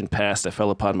procession passed, I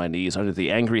fell upon my knees under the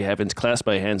angry heavens, clasped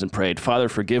my hands and prayed, Father,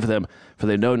 forgive them, for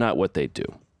they know not what they do.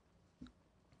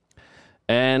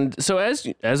 And so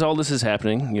as all this is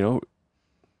happening,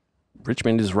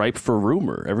 Richmond is ripe for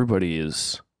rumor.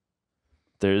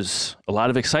 There's a lot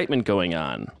of excitement going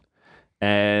on.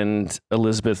 And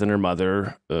Elizabeth and her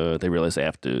mother, they realize they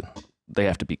have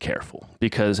to be careful.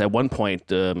 Because at one point,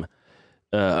 the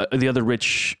other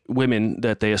rich women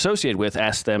that they associated with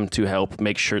asked them to help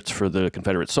make shirts for the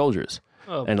Confederate soldiers.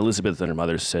 Oh. And Elizabeth and her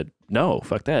mother said, no,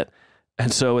 fuck that.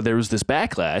 And so there was this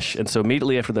backlash. And so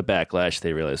immediately after the backlash,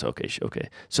 they realized, okay.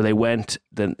 So they went,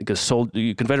 then because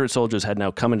Confederate soldiers had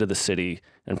now come into the city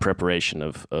in preparation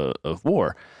of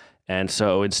war. And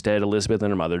so instead, Elizabeth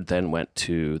and her mother then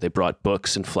they brought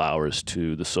books and flowers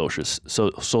to the soldiers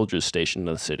stationed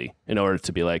in the city in order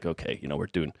to be like, okay,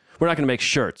 we're not going to make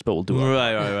shirts, but we'll do it.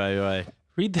 Right.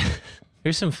 Read that.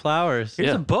 Here's some flowers.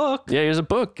 Here's a book. Yeah, here's a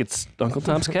book. It's Uncle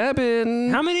Tom's Cabin.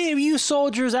 How many of you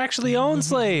soldiers actually own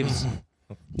slaves?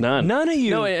 None. None of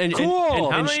you. No,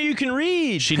 cool. How many of you can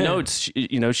read? She notes,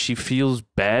 she feels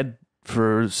bad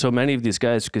for so many of these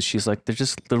guys because she's like,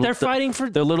 they're fighting for.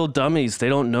 They're little dummies. They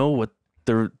don't know what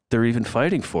they're even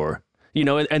fighting for.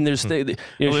 And there's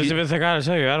Elizabeth, I gotta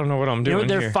tell you, I don't know what I'm doing.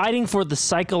 They're fighting for the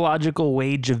psychological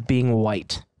wage of being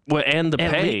white. Well, and the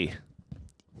pay.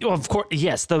 Well, of course,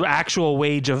 yes, the actual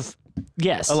wage of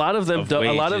yes. A lot of them,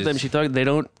 she thought they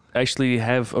don't actually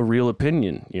have a real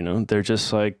opinion. They're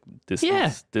just like this.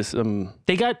 Yeah.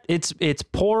 They got it's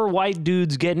poor white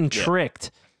dudes getting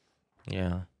tricked.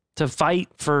 Yeah. To fight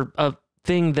for a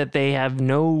thing that they have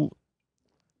no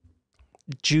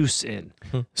juice in.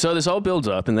 So this all builds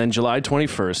up, and then July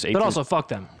 21st, but also fuck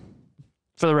them.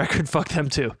 For the record, fuck them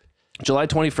too. July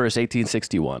 21st,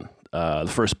 1861,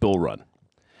 the first Bull Run.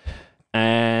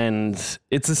 And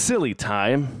it's a silly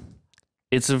time.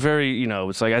 It's a very,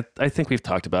 it's like, I think we've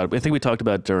talked about it. I think we talked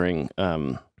about it during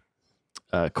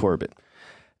Corbett.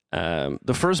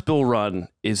 The first Bull Run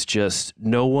is just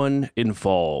no one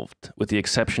involved, with the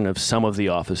exception of some of the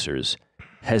officers,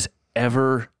 has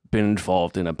ever been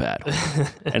involved in a battle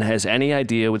and has any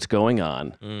idea what's going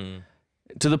on.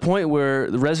 To the point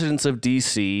where the residents of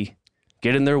D.C.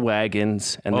 get in their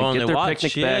wagons and they get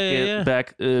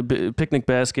their picnic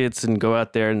baskets and go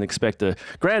out there and expect a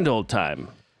grand old time.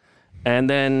 And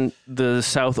then the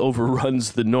South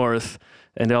overruns the North,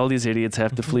 and all these idiots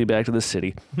have to flee back to the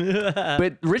city.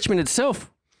 But Richmond itself,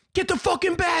 get the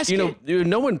fucking basket.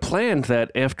 No one planned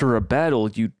that after a battle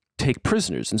you take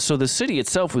prisoners, and so the city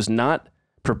itself was not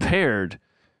prepared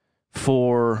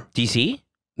for DC.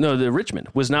 No, the Richmond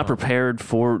was not prepared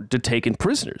to take in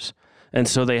prisoners, and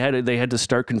so they had to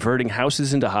start converting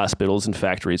houses into hospitals and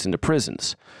factories into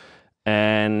prisons.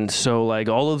 And so, like,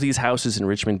 all of these houses in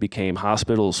Richmond became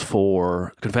hospitals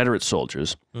for Confederate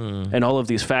soldiers, and all of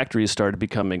these factories started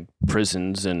becoming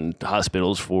prisons and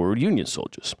hospitals for Union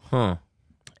soldiers.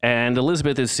 And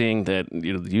Elizabeth is seeing that the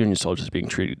Union soldiers are being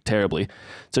treated terribly,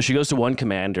 so she goes to one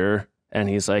commander, and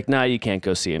he's like, "Nah, you can't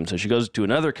go see him." So she goes to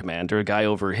another commander, a guy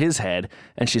over his head,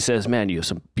 and she says, "Man, you have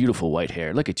some beautiful white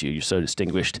hair. Look at you. You're so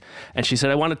distinguished." And she said,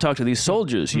 "I want to talk to these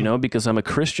soldiers, because I'm a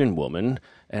Christian woman,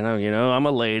 and I'm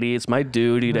a lady. It's my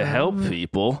duty to help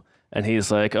people." And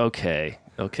he's like, "Okay,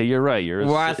 you're right.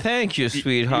 Why, thank you,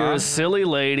 sweetheart. You're a silly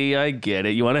lady. I get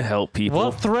it. You want to help people.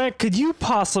 What threat could you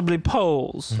possibly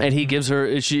pose?" And he gives her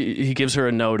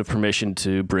a note of permission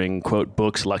to bring, quote,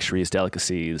 books, luxuries,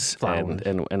 delicacies,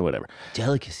 and whatever.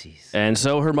 Delicacies. And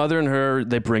so her mother and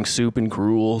they bring soup and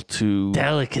gruel to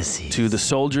delicacies to the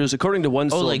soldiers. According to one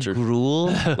soldier, like gruel,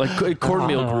 like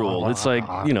cornmeal gruel. It's like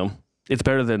it's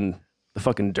better than the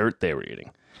fucking dirt they were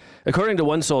eating. According to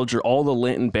one soldier, all the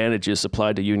lint and bandages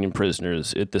supplied to Union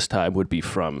prisoners at this time would be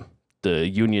from the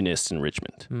Unionists in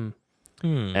Richmond.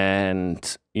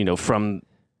 And, you know, from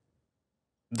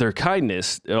their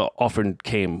kindness, it often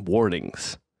came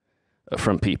warnings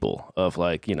from people of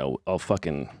like, you know, oh,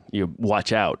 fucking, you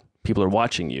watch out. People are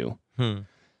watching you. With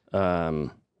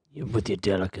your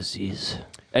delicacies.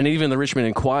 And even the Richmond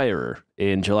Enquirer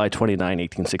in July 29,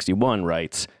 1861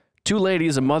 writes, 2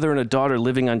 ladies, a mother and a daughter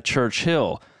living on Church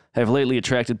Hill, have lately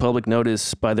attracted public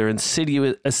notice by their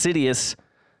assiduous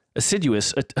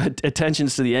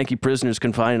attentions to the Yankee prisoners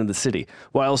confined in the city.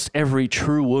 Whilst every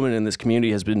true woman in this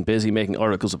community has been busy making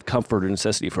articles of comfort and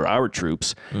necessity for our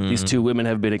troops, these 2 women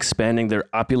have been expanding their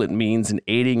opulent means and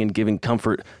aiding and giving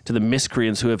comfort to the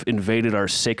miscreants who have invaded our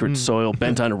sacred soil,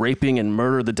 bent on raping and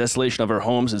murder, the desolation of our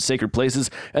homes and sacred places,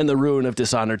 and the ruin of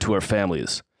dishonor to our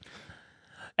families.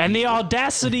 And the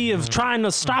audacity of trying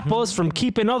to stop us from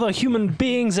keeping other human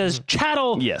beings as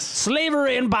chattel, Yes.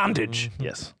 slavery, and bondage.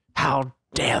 Yes. How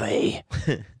dare they?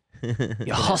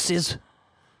 You hussies.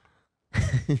 So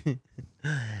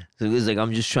it was like,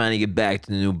 I'm just trying to get back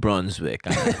to New Brunswick.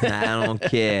 I don't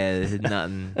care. There's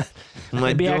nothing. I'm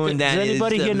not doing that. Does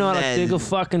anybody It's here know how to mess. dig a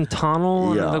fucking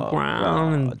tunnel under the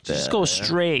ground and just go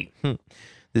straight?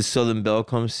 This Southern Belle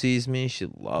comes sees me. She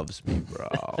loves me, bro.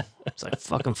 It's like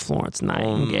fucking Florence Oh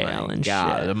Nightingale my and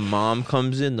God. shit. The mom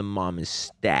comes in. The mom is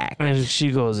stacked. And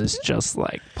she goes, it's just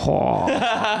like Paul.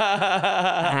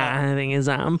 I think it's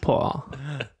I'm Paul.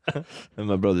 And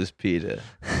my brother's Peter.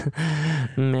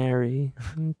 Mary.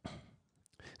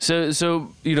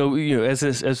 So you know, as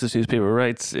this newspaper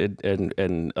writes,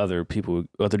 and other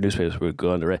newspapers would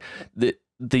go on to write,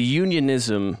 the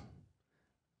unionism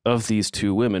of these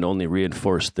 2 women only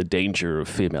reinforced the danger of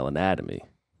female anatomy.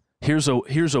 Here's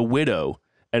a widow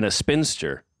and a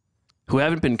spinster who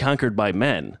haven't been conquered by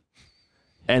men,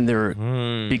 and they're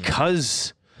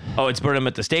because Oh, it's burn them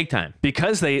at the stake time.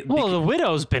 because they Well, the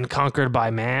widow's been conquered by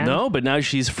man. no, but now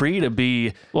she's free to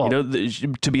be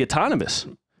to be autonomous.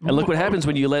 And look what happens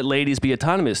when you let ladies be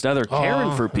autonomous. Now they're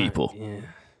caring for people.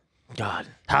 God.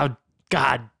 How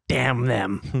God damn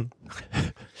them.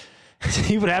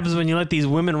 See what happens when you let these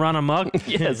women run amok?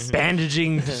 Yes.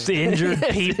 Bandaging injured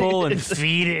people and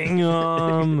feeding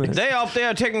them. They up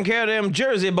there taking care of them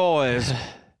Jersey boys.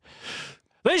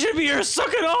 They should be here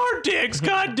sucking our dicks.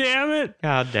 God damn it.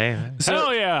 God damn.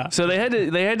 Hell yeah. So they had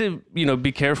to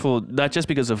be careful, not just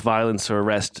because of violence or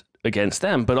arrest against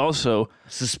them, but also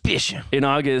Suspicion. in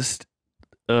August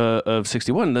of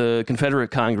 61, the Confederate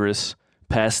Congress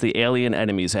passed the Alien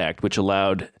Enemies Act, which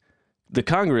allowed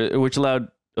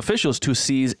officials to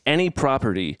seize any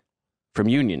property from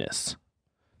unionists.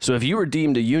 So if you were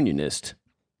deemed a unionist,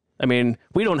 I mean,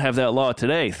 we don't have that law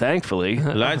today, thankfully.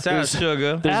 Lights out,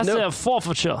 sugar. That's a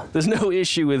forfeiture. There's no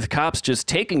issue with cops just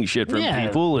taking shit from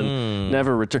people and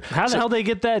never return. How the hell they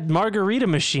get that margarita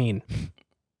machine?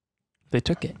 They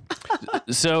took it.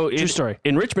 So True story.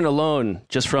 In Richmond alone,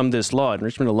 just from this law, in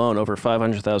Richmond alone, over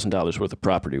 $500,000 worth of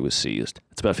property was seized.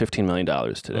 It's about $15 million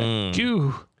today.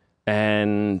 Phew.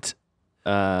 And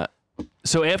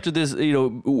so after this,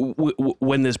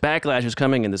 when this backlash is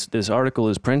coming and this article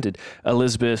is printed,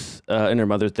 Elizabeth and her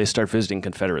mother, they start visiting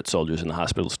Confederate soldiers in the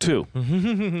hospitals too.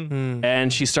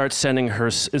 And she starts sending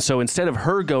her, so instead of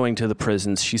her going to the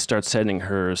prisons, she starts sending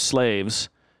her slaves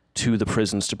to the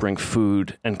prisons to bring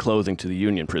food and clothing to the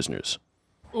Union prisoners.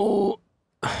 Oh.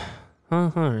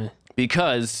 All right.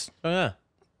 Because... Oh, yeah.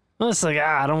 Well, it's like,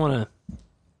 I don't want to.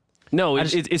 No,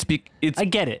 it's I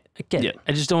get it. Yeah.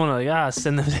 I just don't want to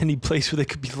send them to any place where they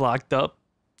could be locked up.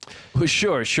 well,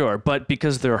 sure, but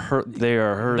because they're hers.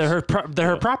 They're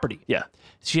her property. Yeah.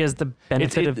 She has the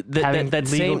benefit of having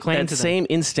legal claim to them. same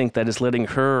instinct that is letting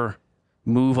her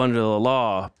move under the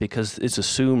law because it's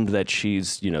assumed that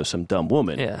she's some dumb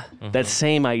woman. Yeah. That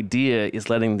same idea is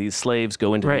letting these slaves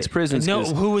go into these prisons. No,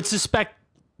 'cause who would suspect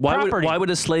why property? would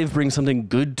a slave bring something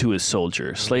good to a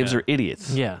soldier? Slaves are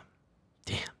idiots. Yeah.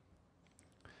 Damn.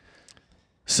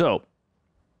 So,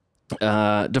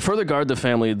 to further guard the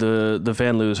family, the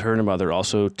Van Loos, her and her mother,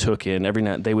 also took in every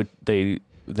night.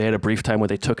 They had a brief time where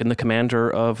they took in the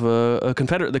commander of the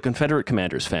Confederate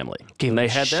commander's family, and they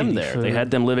had them there. They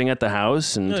had them living at the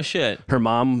house, and No shit. her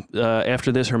mom.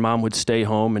 After this, her mom would stay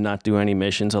home and not do any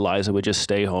missions. Eliza would just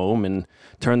stay home and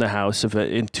turn the house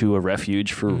into a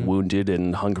refuge for wounded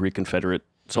and hungry Confederate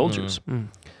soldiers.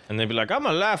 And they'd be like, I'm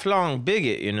a lifelong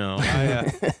bigot,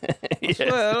 I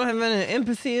swear I don't have any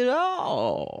empathy at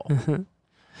all.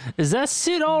 Is that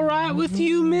sit all right with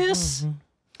you, miss?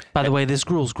 By the way, this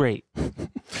gruel's great.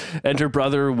 And her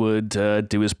brother would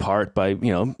do his part by,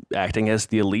 acting as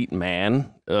the elite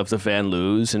man of the Van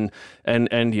Loos and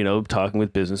talking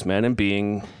with businessmen and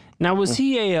being... Now, was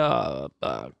he a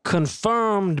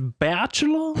confirmed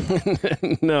bachelor?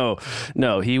 No.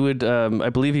 He would, I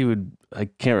believe he would, I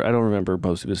don't remember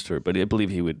most of his story, but I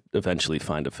believe he would eventually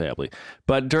find a family.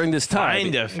 But during this time...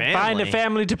 Find a family. Find a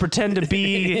family to pretend to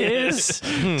be his?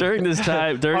 During this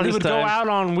time... Or he would go out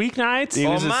on weeknights?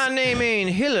 Well, my name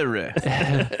ain't Hillary.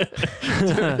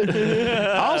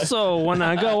 Also, when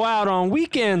I go out on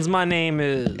weekends, my name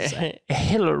is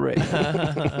Hillary.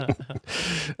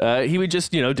 He would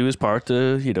just, do his part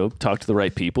to, talk to the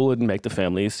right people and make the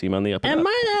family seem on the up and And up.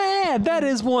 might I add, that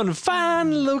is one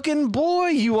fine-looking boy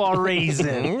you are raising.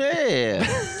 Yeah.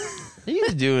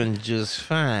 He's doing just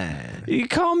fine. You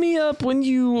call me up when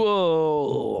you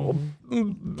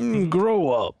grow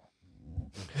up.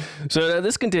 So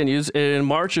this continues in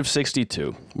March of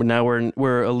 '62. Now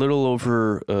we're a little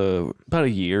over about a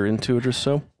year into it or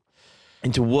so.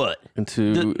 Into what?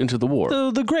 Into the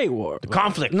war. The Great War.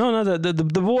 Conflict. No,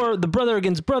 the war, the brother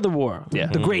against brother war. Yeah.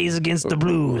 The Greys against the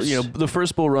Blues. The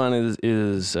first bull run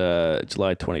is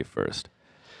July 21st,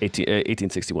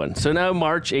 1861. So now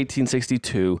March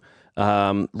 1862,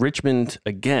 Richmond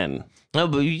again. No,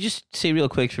 but you just say real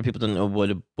quick for people to know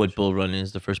what bull run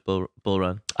is, the first bull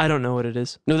run. I don't know what it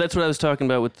is. No, that's what I was talking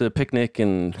about with the picnic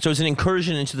and... So it's an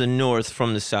incursion into the north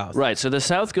from the south. Right, so the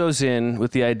South goes in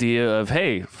with the idea of,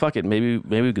 hey, fuck it, maybe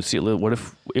we could see a little... What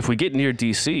if we get near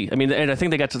D.C.? I mean, and I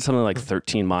think they got to something like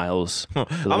 13 miles.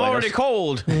 I'm already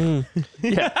cold.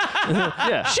 Yeah.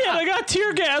 Shit, I got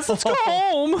tear gas. Let's go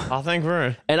home. I'll think for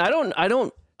it. And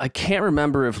I can't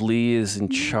remember if Lee is in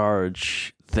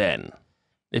charge then.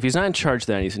 If he's not in charge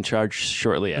then, he's in charge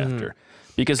shortly after.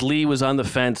 Because Lee was on the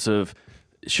fence of,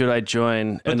 should I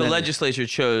join? But the legislature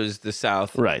chose the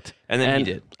south. Right. And then he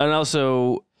did. And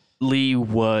also, Lee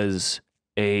was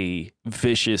a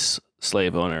vicious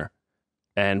slave owner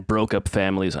and broke up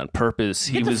families on purpose.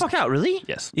 Get the fuck out, really?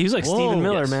 Yes. He was like Stephen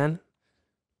Miller, Yes. man.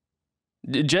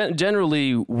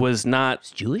 Generally was not... He's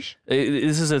Jewish?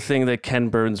 This is a thing that Ken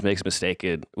Burns makes a mistake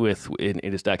in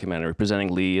his documentary,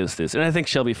 presenting Lee as this. And I think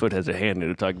Shelby Foote has a hand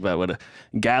in it, talking about what a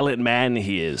gallant man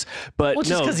he is. But Well,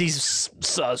 just because he's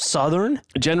Southern?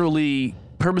 generally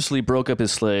purposely broke up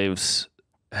his slaves,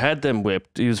 had them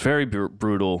whipped. He was very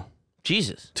brutal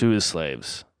Jesus. to his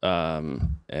slaves.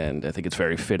 And I think it's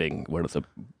very fitting. One of the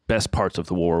best parts of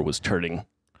the war was turning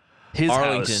his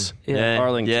Arlington. house, Yeah.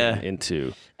 Arlington,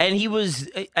 into... And he was,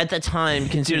 at that time,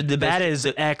 considered the best. That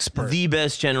is expert. The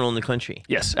best general in the country.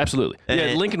 Yes, absolutely.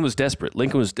 Yeah, Lincoln was desperate.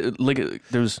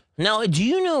 There was... Now, do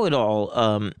you know at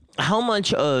all how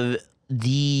much of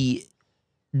the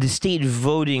state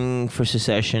voting for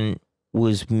secession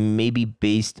was maybe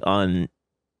based on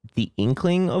the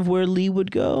inkling of where Lee would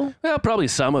go? Well, probably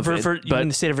some of it. For you mean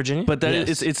the state of Virginia? But that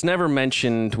Yes. it's never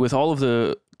mentioned with all of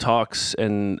the talks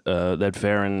and that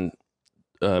Varon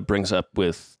brings up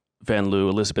with Van Loo,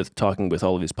 Elizabeth talking with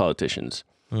all of these politicians.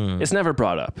 It's never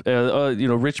brought up.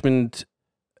 Richmond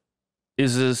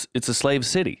it's a slave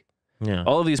city. Yeah.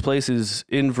 All of these places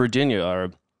in Virginia are,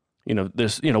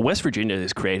 West Virginia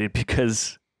is created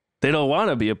because they don't want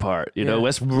to be a part.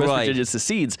 West Virginia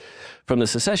secedes from the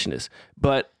secessionists.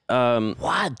 But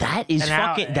Wow, that is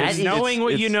fucking. That is knowing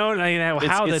what you know,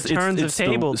 how the turns of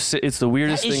tables. It's the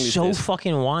weirdest that thing. is so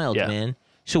fucking wild, Yeah. man.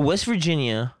 So West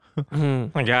Virginia,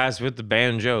 The guys with the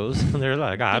banjos, they're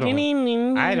like, I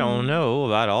don't know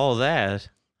about all that.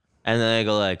 and then they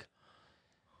go like,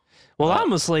 Well,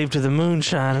 I'm a slave to the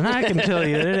moonshine, and I can tell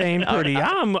you it ain't pretty.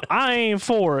 I ain't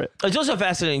for it. it's also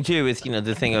fascinating too with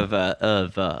the thing of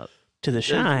To the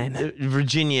shine.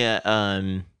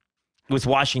 Virginia with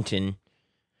Washington,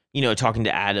 talking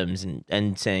to Adams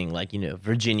and saying like,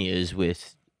 Virginia is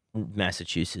with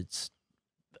Massachusetts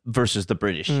versus the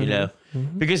British,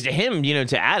 because to him,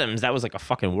 to Adams, that was like a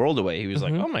fucking world away. He was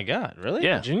like, oh my God, really?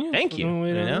 Yeah. Virginia? Thank you. Oh,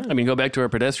 wait, I mean, go back to our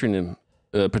pedestrianism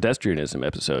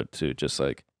episode to just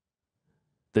like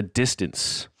the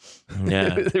distance.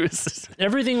 Yeah. There was,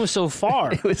 Everything was so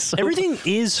far. it was so Everything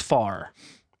is far.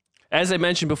 As I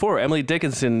mentioned before, Emily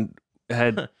Dickinson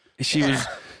had she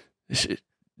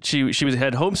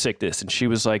had homesickness, and she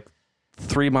was like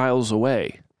 3 miles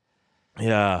away,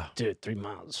 Yeah. Dude, 3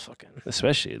 miles fucking.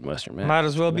 especially in Western Mass. Might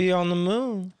as well be on the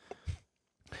moon.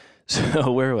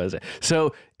 So where was it?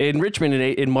 So in Richmond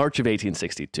in March of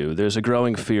 1862, there's a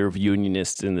growing fear of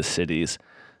Unionists in the cities.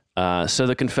 So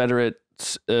the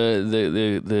Confederates,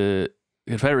 the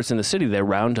Confederates in the city, they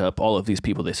round up all of these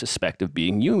people they suspect of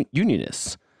being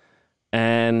Unionists.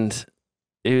 And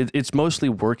it's mostly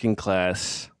working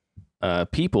class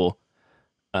people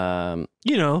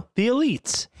You know, the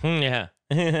elites. Yeah.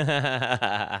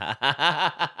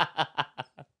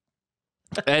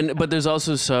 But there's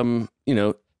also some, you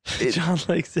know, John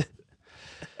likes it.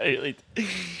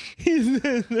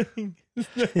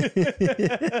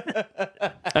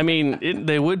 I mean,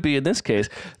 they would be in this case.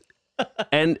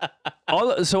 And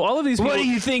all of these people. What do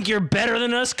you think? You're better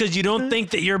than us because you don't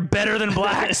think that you're better than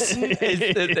blacks? What?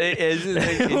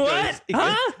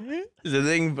 Huh? The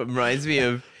thing reminds me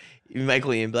of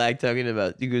Michael Ian Black talking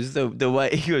about, he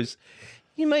goes,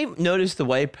 you might notice the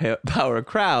white power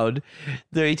crowd,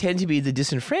 they tend to be the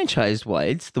disenfranchised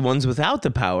whites, the ones without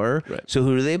the power. Right. So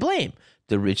who do they blame?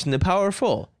 The rich and the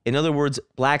powerful. In other words,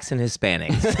 blacks and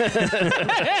Hispanics.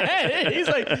 He's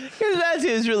like, that's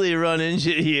who's really running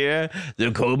shit here.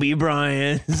 The Kobe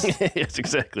Bryants. Yes,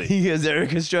 exactly. He has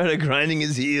Eric Estrada grinding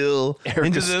his heel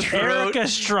into the throat. Eric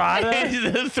Estrada?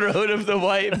 Into the throat of the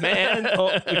white man.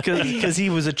 Because he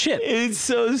was a chip. It's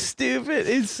so stupid.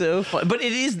 It's so fun. But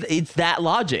it's that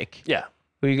logic. Yeah.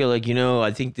 Where you go like,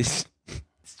 I think this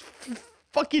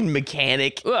fucking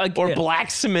mechanic or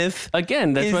blacksmith.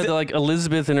 Again, that's why like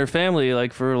Elizabeth and her family,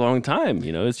 like for a long time,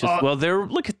 it's just,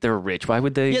 they're rich. Why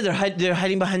would they? Yeah, they're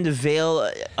hiding behind the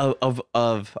veil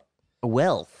of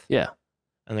wealth. Yeah.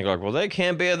 And they go like, well, they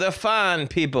can't be the fine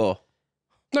people.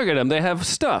 Look at them. They have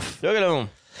stuff. Look at them.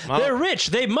 They're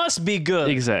rich. They must be good.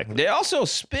 Exactly. They're also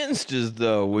spinsters,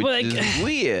 though, which is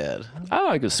weird. I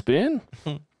like a spin.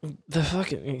 The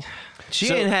fucking... She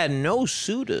ain't had no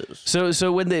suitors. So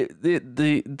when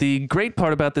the great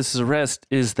part about this arrest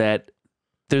is that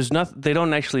they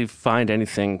don't actually find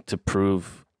anything to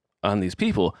prove on these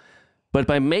people, but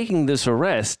by making this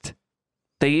arrest,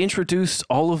 they introduce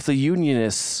all of the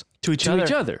unionists to each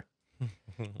other.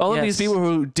 All of these people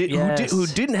who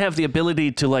didn't have the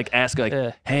ability to like ask like,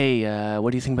 hey,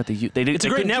 what do you think about the? It's a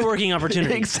great networking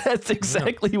opportunity. That's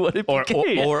exactly what it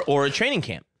became. Or a training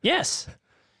camp. Yes.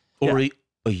 Or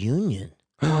a union.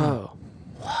 Oh.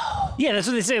 Yeah, that's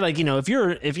what they say. Like, if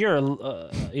you're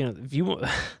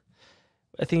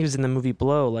I think it was in the movie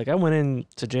Blow. Like, I went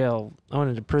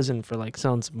into prison for like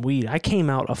selling some weed. I came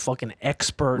out a fucking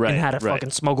expert and had to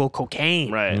fucking smuggle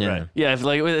cocaine. Right. Yeah.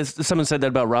 Someone said that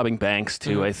about robbing banks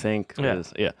too. I think.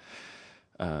 Yeah.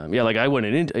 Like I went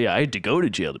in. I had to go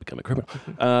to jail to become a criminal.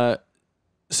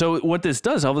 So what this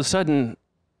does, all of a sudden,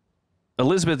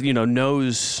 Elizabeth,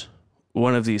 knows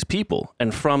one of these people,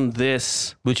 and from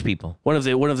this, which people? One of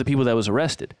the people that was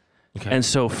arrested. Okay. And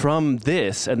so from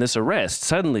this and this arrest,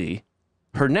 suddenly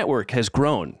her network has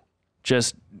grown,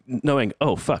 just knowing,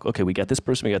 oh fuck, okay, we got this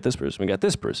person, we got this person, we got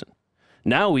this person.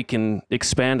 Now we can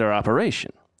expand our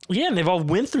operation. Yeah, and they've all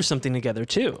went through something together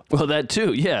too. Well, that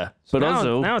too, yeah. So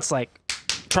but now it's like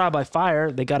trial by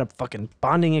fire. They got a fucking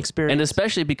bonding experience, and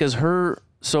especially because her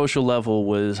social level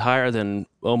was higher than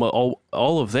all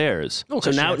of theirs. Oh,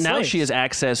 so now she has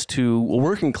access to a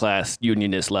working class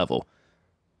unionist level.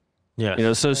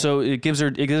 Yeah. So it gives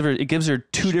her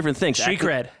two different things. Street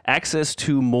cred. Access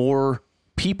to more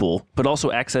people, but also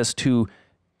access to,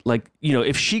 like,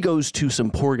 if she goes to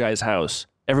some poor guy's house,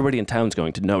 everybody in town's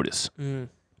going to notice.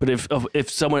 But if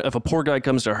a poor guy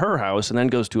comes to her house and then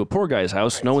goes to a poor guy's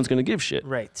house, no one's going to give shit.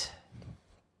 Right.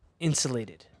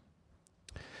 Insulated.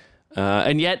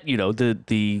 And yet,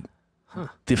 the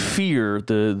fear,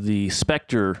 the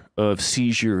specter of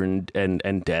seizure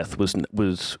and death was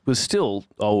still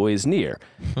always near.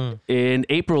 In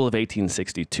April of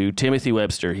 1862, Timothy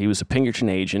Webster, he was a Pinkerton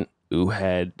agent who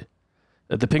had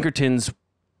the Pinkertons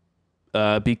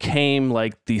became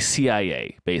like the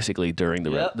CIA basically during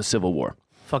the Civil War.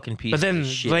 Fucking piece. But then of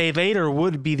shit. later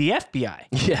would be the FBI.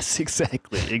 Yes,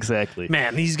 exactly.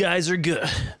 Man, these guys are good.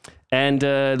 And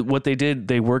what they did,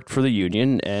 they worked for the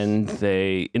Union, and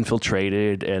they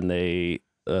infiltrated, and they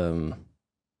formed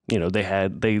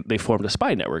a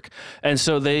spy network. And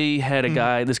so they had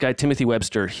this guy Timothy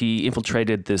Webster. He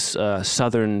infiltrated this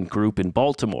Southern group in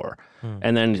Baltimore,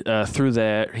 and then through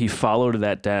that he followed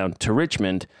that down to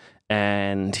Richmond,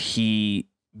 and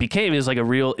it was like a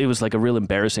real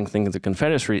embarrassing thing of the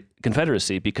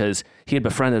Confederacy because he had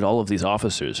befriended all of these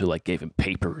officers who like gave him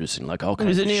papers and like all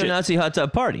kinds of shit. It was a neo-Nazi hot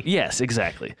tub party. Yes,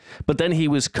 exactly. But then he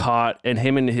was caught, and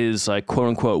him and his like quote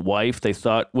unquote wife, they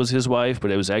thought was his wife,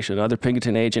 but it was actually another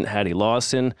Pinkerton agent, Hattie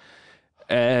Lawson,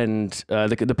 and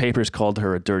the papers called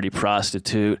her a dirty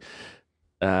prostitute.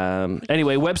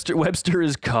 Anyway, Webster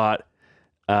is caught,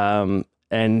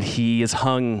 and he is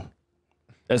hung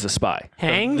as a spy.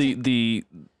 Hanged? The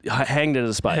hanged as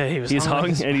a spy. Yeah, he was he's hung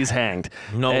hung as a and he's hanged.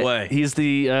 No way. He's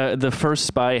the first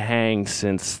spy hanged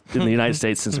in the United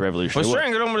States since the Revolution. Well,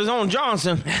 strangled him with his own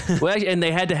Johnson. Well, and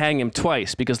they had to hang him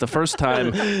twice because the first time,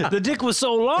 The dick was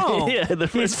so long. yeah,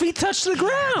 His feet touched the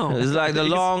ground. It's like the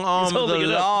long arm of the holding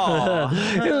it up. law.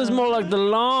 It was more like the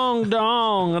long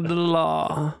dong of the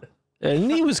law.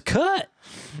 And he was cut.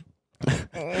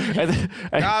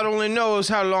 God only knows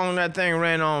how long that thing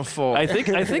ran on for. I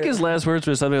think his last words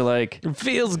were something like, It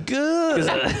feels good.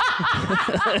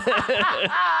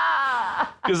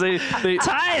 because they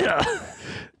Tighter.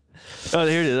 oh,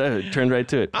 here it is. I turned right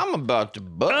to it. I'm about to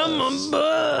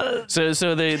buzz.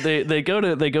 So they go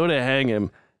to hang him,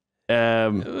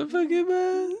 and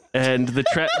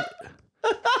the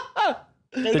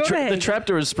the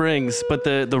trapdoor springs, but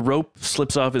the rope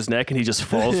slips off his neck and he just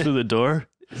falls through the door.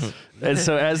 And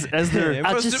so as they're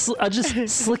I'll just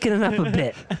slicken it up a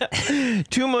bit.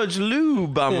 Too much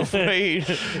lube, I'm afraid.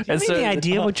 and so Any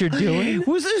idea what you're doing?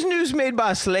 Was this news made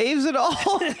by slaves at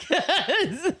all?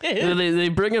 they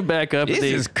bring him back up. This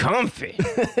They is comfy.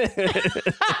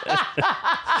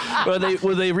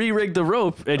 they re-rig the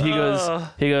rope, and he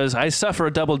goes, I suffer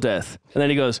a double death, and then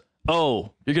he goes,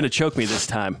 oh, you're gonna choke me this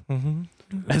time.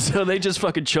 And so they just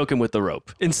fucking choke him with the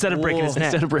rope Instead of breaking his neck.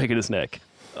 instead of breaking his neck.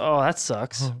 Oh, that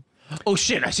sucks. Oh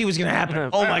shit! I see what's gonna happen.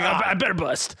 Oh my god! I better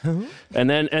bust. And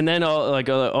then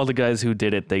all the guys who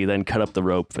did it, they then cut up the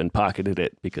rope and pocketed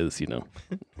it because you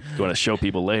want to show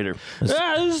people later.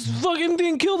 This fucking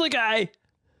thing killed a guy.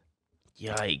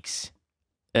 Yikes!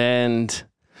 And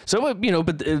so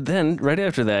but then right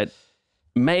after that,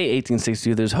 May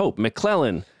 1862, there's hope.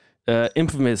 McClellan,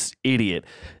 infamous idiot,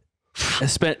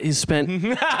 spent his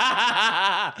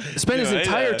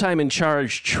entire time in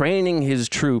charge training his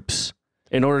troops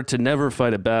in order to never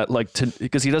fight a battle,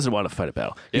 because he doesn't want to fight a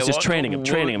battle. He's just training him.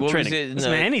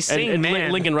 Man, he's saying, And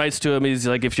man. Lincoln writes to him, he's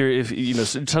like, something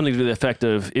to the effect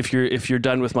of, if you're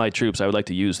done with my troops, I would like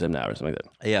to use them now, or something like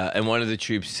that. Yeah, and one of the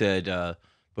troops said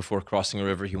before crossing a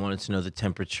river, he wanted to know the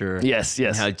temperature. Yes.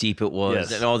 And how deep it was,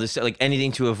 Yes. and all this, like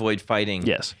anything to avoid fighting.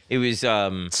 Yes. It was.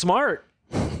 Smart.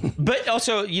 But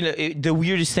also, the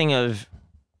weirdest thing of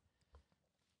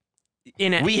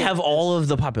we have all of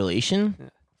the population. Yeah.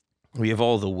 We have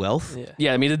all the wealth. Yeah.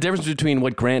 Yeah, I mean, the difference between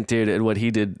what Grant did and what he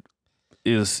did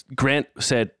is Grant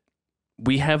said,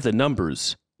 we have the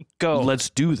numbers. Go. Let's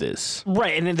do this.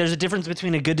 Right, and then there's a difference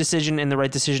between a good decision and the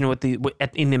right decision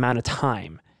in the amount of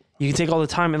time. You can take all the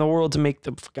time in the world to make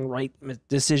the fucking right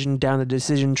decision down the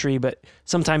decision tree, but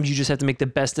sometimes you just have to make the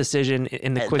best decision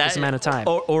in the quickest amount of time.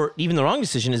 Or even the wrong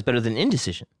decision is better than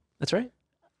indecision. That's right.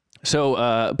 So,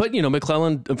 but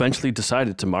McClellan eventually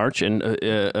decided to march, and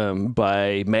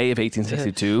by May of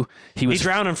 1862, he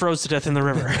drowned and froze to death in the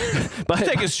river.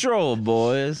 Take a stroll,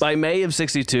 boys. By May of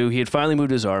 62, he had finally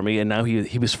moved his army, and now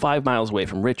he was 5 miles away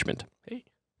from Richmond. Hey.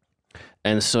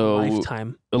 And so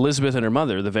Lifetime. Elizabeth and her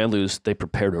mother, the Van Loos, they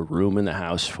prepared a room in the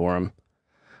house for him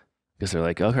because they're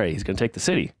like, okay, he's going to take the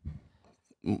city.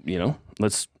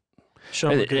 Let's Show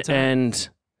him a good time.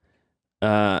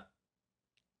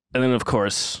 And then of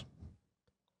course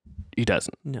he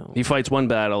doesn't. No. He fights one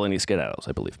battle and he skedaddles,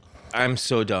 I believe. I'm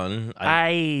so done.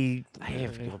 I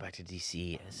have to go back to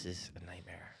DC. This is a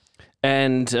nightmare.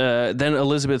 And then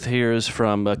Elizabeth hears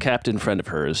from a captain friend of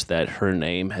hers that her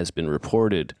name has been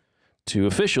reported to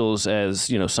officials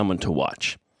as, someone to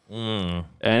watch. And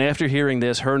after hearing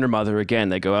this, her and her mother, again,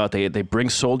 they go out, they bring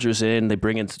soldiers in, they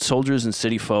bring in soldiers and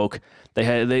city folk.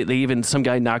 They even, some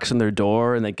guy knocks on their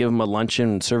door and they give him a luncheon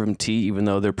and serve him tea, even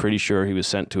though they're pretty sure he was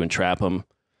sent to entrap him.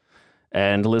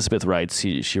 And Elizabeth writes,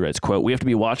 she writes, quote, we have to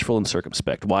be watchful and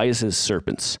circumspect, wise as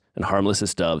serpents and harmless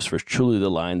as doves, for truly the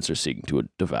lions are seeking to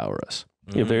devour us.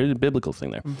 There's a biblical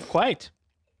thing there. quite.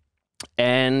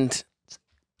 And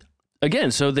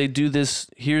again, so they do this,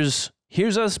 here's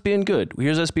us being good.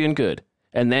 Here's us being good.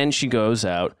 And then she goes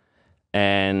out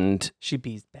and She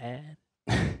bees bad.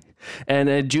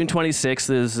 and June 26th,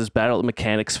 there's this battle at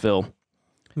Mechanicsville.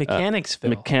 Mechanicsville.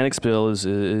 Mechanicsville is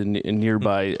a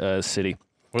nearby city.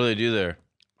 What do they do there?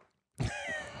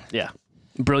 Yeah.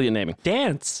 Brilliant naming.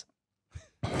 Dance.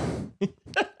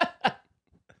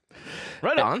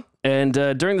 Right on. And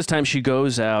during this time, she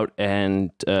goes out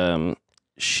and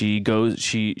she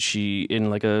in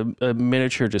like a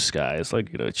miniature disguise,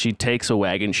 she takes a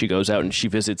wagon, she goes out and she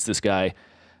visits this guy,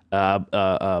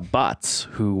 Botts,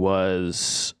 who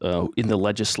was in the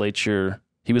legislature.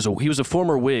 He was a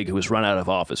former Whig who was run out of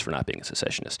office for not being a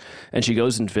secessionist. And she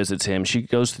goes and visits him. She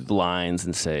goes through the lines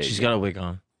and says, She's got a wig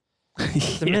on.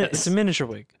 It's a miniature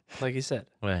wig, like you said.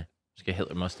 Wait, she's got a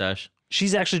Hitler mustache.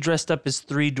 She's actually dressed up as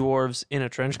 3 dwarves in a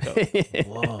trench coat.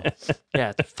 Whoa.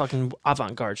 Yeah, it's fucking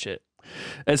avant-garde shit.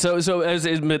 And so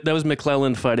that was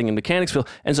McClellan fighting in Mechanicsville,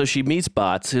 and so she meets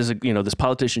Botts, this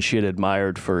politician she had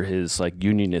admired for his like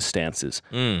unionist stances,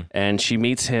 and she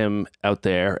meets him out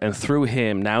there, and through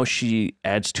him now she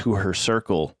adds to her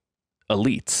circle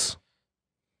elites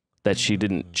that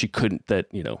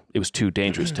it was too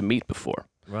dangerous to meet before.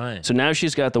 Right. So now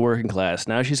she's got the working class.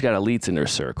 Now she's got elites in her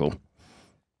circle,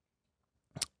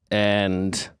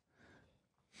 and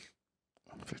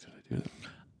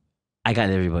I got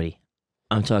everybody.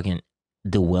 I'm talking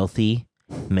the wealthy,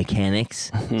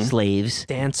 mechanics, slaves.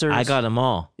 Dancers. I got them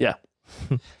all. yeah.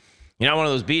 You're not one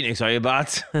of those beatniks, are you,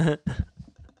 Bots?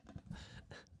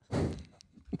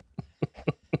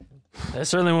 I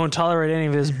certainly won't tolerate any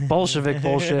of his Bolshevik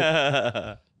bullshit.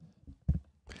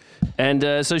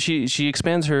 And so she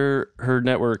expands her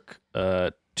network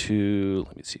to,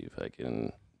 let me see if I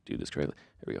can do this correctly.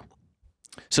 Here we go.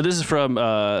 So this is from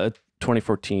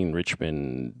 2014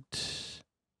 Richmond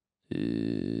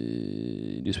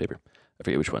newspaper. I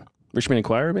forget which one. Richmond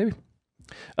Inquirer, maybe?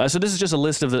 So this is just a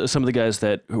list of some of the guys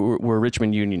that were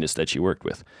Richmond Unionists that she worked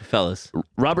with. Fellas.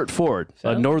 Robert Ford,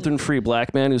 a northern free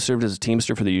black man who served as a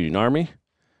teamster for the Union Army.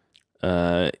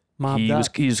 He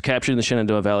was captured in the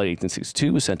Shenandoah Valley in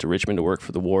 1862, was sent to Richmond to work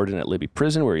for the warden at Libby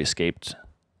Prison, where he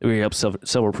helped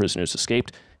several prisoners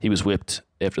escaped. He was whipped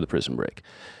after the prison break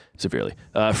severely.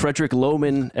 Frederick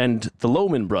Lohman and the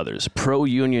Lohman brothers,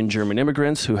 pro-Union German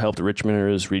immigrants who helped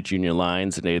Richmonders reach Union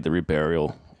lines and aid the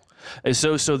reburial. And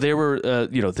so there were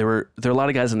a lot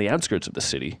of guys on the outskirts of the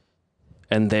city,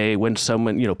 and when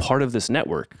someone, part of this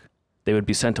network, they would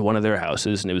be sent to one of their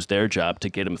houses, and it was their job to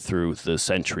get them through the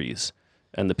sentries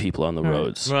and the people on the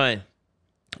roads. Right.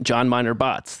 John Minor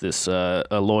Botts,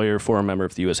 a lawyer, former member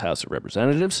of the U.S. House of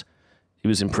Representatives. He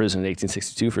was in prison in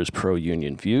 1862 for his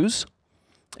pro-union views,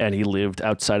 and he lived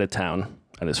outside of town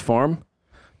at his farm.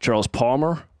 Charles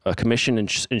Palmer, a commission and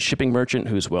shipping merchant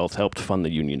whose wealth helped fund the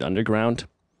Union Underground.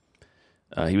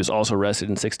 He was also arrested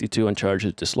in 1962 on charges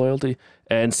of disloyalty.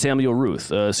 And Samuel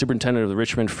Ruth, superintendent of the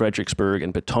Richmond, Fredericksburg,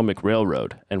 and Potomac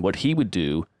Railroad. And what he would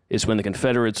do is when the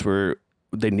Confederates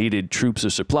they needed troops or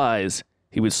supplies,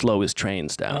 he would slow his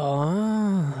trains down.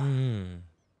 Oh.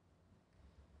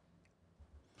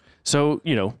 So,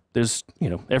 there's,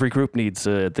 every group needs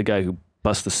the guy who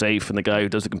busts the safe and the guy who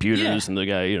does the computers and the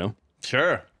guy,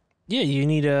 Sure. Yeah, you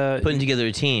need a... Putting together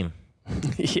a team.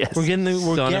 Yes. We're getting a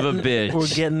bitch. We're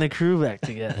getting the crew back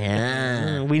together.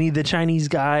 Yeah. We need the Chinese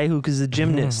guy who's a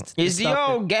gymnast. It's the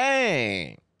old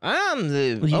gang. I'm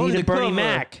the You need a Bernie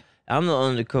Mac. I'm the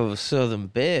undercover Southern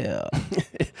Belle.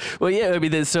 Well, yeah, I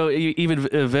mean, even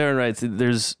Varen writes,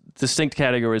 there's distinct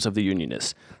categories of the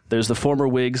Unionists. There's the former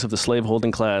Whigs of the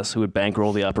slaveholding class who would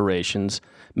bankroll the operations.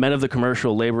 Men of the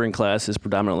commercial laboring classes,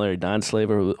 predominantly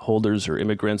non-slaveholders or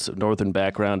immigrants of northern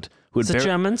background, who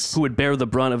would bear the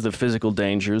brunt of the physical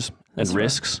dangers and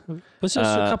risks. Was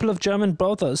just a couple of German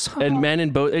brothers. And men in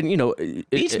both, and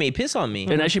Beats me, piss on me.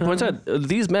 And as she points out,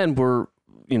 these men were,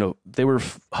 they were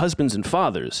husbands and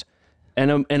fathers,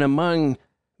 and among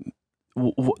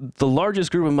the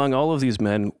largest group among all of these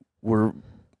men were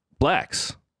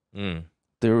blacks. Mm.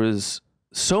 There was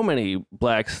so many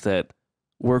blacks that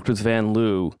worked with Van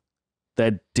Loo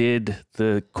that did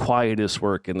the quietest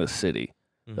work in the city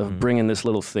of bringing this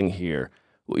little thing here,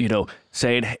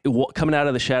 saying, coming out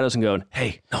of the shadows and going,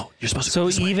 hey, no, you're supposed to go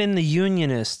this way. Even the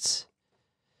Unionists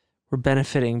were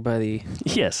benefiting by the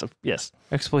Yes.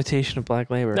 exploitation of black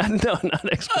labor. No,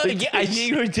 not exploitation. I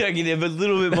think we're talking a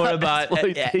little bit more about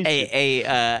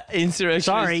a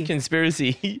insurrectionist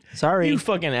conspiracy. Sorry. You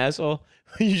fucking asshole.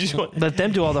 You just want Let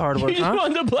them do all the hard work, you just huh?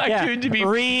 want the black dude to be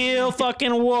real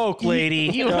fucking woke, lady.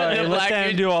 You want Sorry, the let black them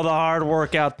dude- do all the hard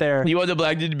work out there. You want the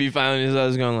black dude to be filing his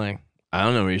eyes going like, I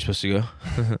don't know where you're supposed to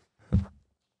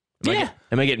go.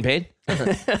 Am I getting paid?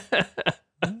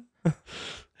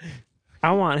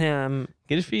 I want him.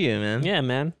 Good for you, man. Yeah,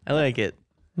 man. I like it.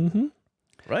 Mm-hmm.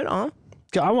 Right on.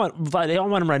 I want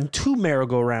him running 2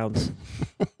 merry-go-rounds,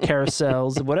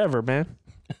 carousels, whatever, man.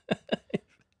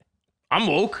 I'm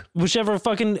woke. Whichever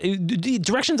fucking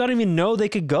directions I don't even know they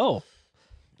could go.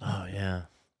 Oh yeah.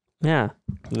 Yeah,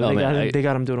 they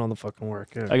got him doing all the fucking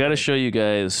work. Yeah. I got to show you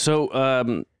guys.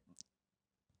 So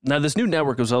now this new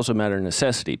network was also a matter of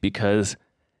necessity because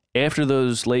after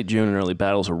those late June and early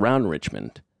battles around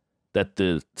Richmond that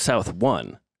the South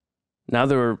won, now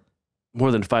there were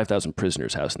more than 5,000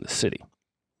 prisoners housed in the city.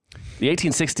 The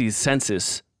 1860s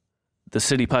census, the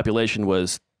city population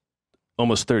was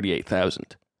almost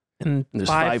 38,000. And there's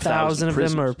 5,000 of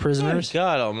them are prisoners.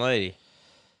 God almighty.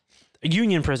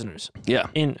 Union prisoners. Yeah.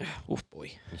 Oh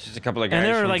boy. It's just a couple of guys. And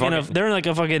they're from like fucking- they're in like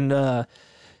a fucking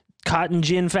cotton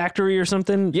gin factory or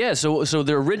something. Yeah, so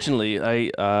they're originally,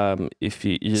 if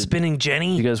you Spinning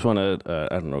Jenny. you guys want to,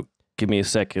 I don't know, give me a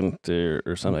second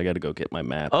or something. I got to go get my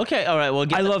map. Okay, all right. Well,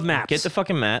 I love maps. Get the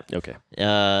fucking map. Okay.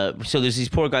 So there's these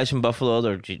poor guys from Buffalo.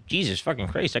 They're Jesus fucking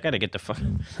Christ. I gotta get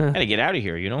gotta get out of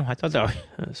here. You know, I thought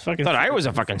I was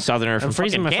a fucking Southerner from I'm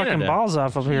freezing fucking my Canada. fucking balls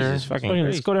off up here. Jesus fucking Let's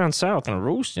Christ. go down south. Fucking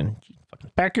roasting.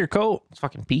 Pack your coat. It's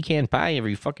fucking pecan pie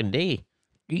every fucking day.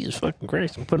 Jesus fucking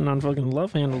Christ. I'm putting on fucking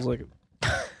love handles like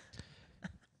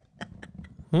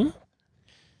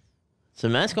So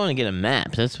Matt's going to get a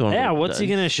map. That's one. Yeah, what's he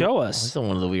gonna show That's us?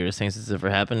 one of the weirdest things that's ever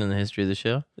happened in the history of the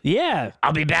show. Yeah.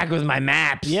 I'll be back with my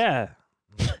maps. Yeah.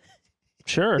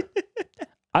 Sure.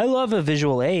 I love a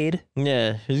visual aid.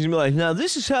 Yeah. He's gonna be like, now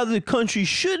this is how the country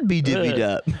should be divvied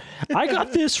up. I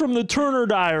got this from the Turner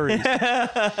Diaries.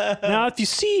 Now, if you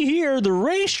see here, the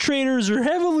race traders are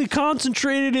heavily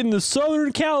concentrated in the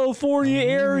Southern California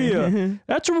area.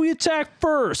 That's where we attack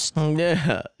first.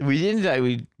 Yeah. We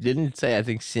didn't say. I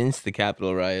think since the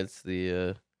Capitol riots,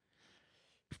 the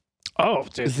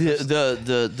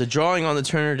the drawing on the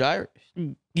Turner Diary,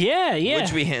 Yeah, yeah.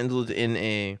 which we handled in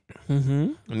a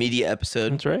media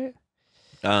episode. That's right.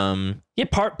 Yeah,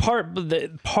 Part of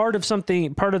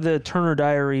the Turner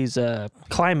Diaries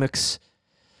climax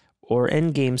or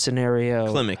endgame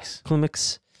scenario. Climax.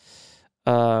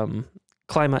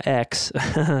 Clima X.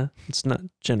 It's not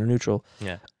gender neutral.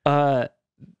 Yeah.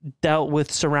 Dealt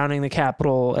with surrounding the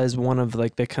Capitol as one of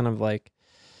like the kind of like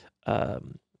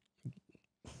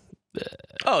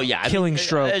Oh yeah, killing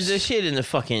strokes. The shit in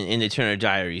the Turner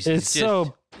Diaries. it's just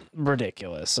so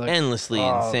ridiculous. Like, endlessly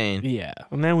insane. Yeah,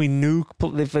 and then we nuke.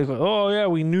 They go, oh yeah,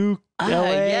 we nuke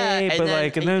L.A. yeah, and but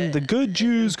then- the good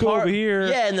Jews go over here.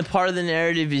 Yeah, and the part of the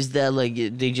narrative is that like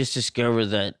they just discover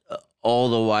that all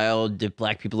the while the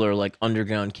black people are like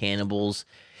underground cannibals.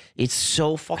 It's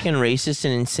so fucking racist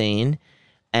and insane,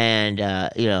 and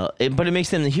but it makes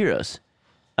them the heroes.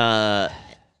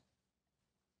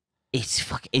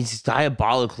 It's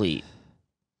diabolically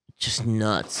just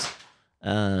nuts,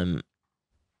 and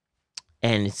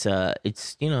it's a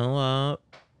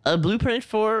blueprint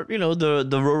for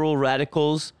the rural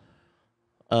radicals.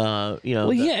 Well,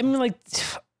 yeah, I mean, like,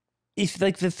 if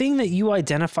like the thing that you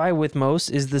identify with most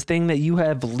is the thing that you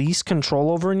have least control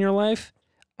over in your life,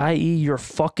 i.e., your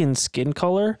fucking skin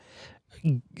color,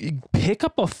 pick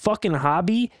up a fucking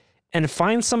hobby and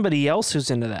find somebody else who's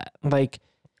into that. Like,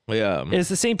 Yeah. it's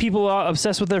the same people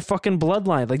obsessed with their fucking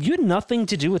bloodline. Like, you had nothing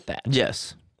to do with that.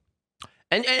 Yes.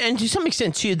 And to some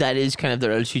extent too, that is kind of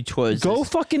their attitude towards Go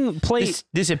fucking play.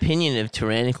 this opinion of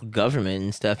tyrannical government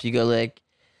and stuff. You go like,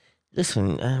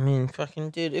 listen, I mean,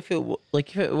 fucking dude, if it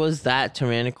was that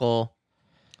tyrannical,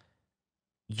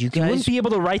 you You wouldn't guys, be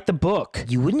able to write the book.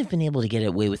 you wouldn't have been able to get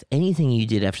away with anything you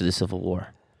did after the Civil War.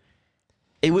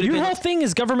 It would have Your been. whole thing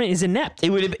is government is inept.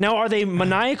 It would have. Now, are they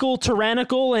maniacal,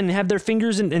 tyrannical, and have their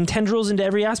fingers and tendrils into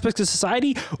every aspect of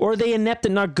society, or are they inept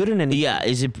and not good in anything? Yeah.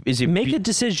 Is it Make a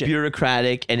decision.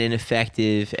 bureaucratic and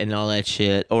ineffective and all that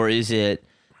shit, or is it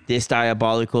this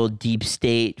diabolical deep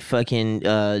state fucking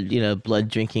blood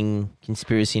drinking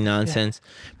conspiracy nonsense?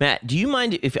 Matt, do you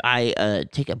mind if I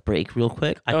take a break real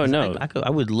quick? Oh, no.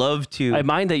 I would love to. I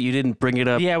mind that you didn't bring it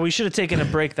up. Yeah, we should have taken a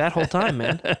break that whole time,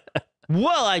 man.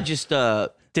 Well, I just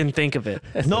Didn't think of it.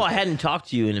 no, I hadn't talked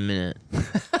to you in a minute.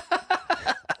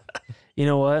 You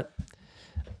know what?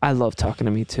 I love talking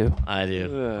to me too. I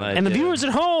do. And the viewers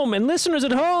at home and listeners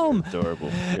at home Adorable.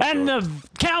 and the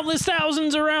countless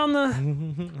thousands around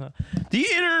the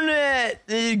internet,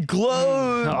 it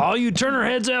glows. all you Turner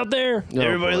heads out there. Oh,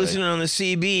 Everybody boy. listening on the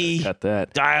CB, Got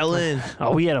that. dial in.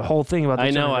 Oh, we had a whole thing about the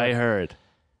I know. Turner I guys. heard.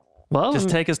 Well, Just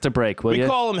take us to break, will We you?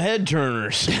 call them head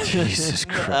turners. Jesus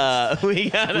Christ. We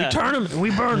gotta. we turn them and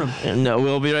we burn them. No,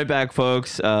 we'll be right back,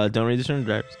 folks. Don't read the Turner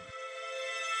Diaries.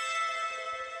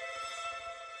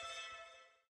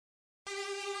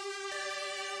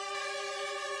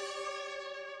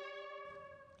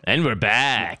 And we're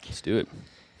back. Let's do it.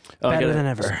 Oh, Better than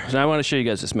ever. So I want to show you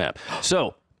guys this map.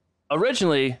 So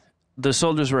originally, the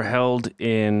soldiers were held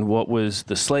in what was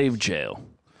the slave jail,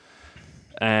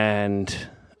 and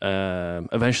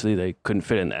eventually they couldn't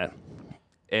fit in that.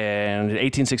 And in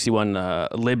 1861,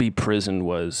 Libby prison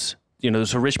was,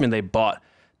 so Richmond, they bought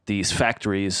these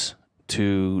factories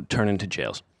to turn into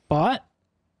jails. But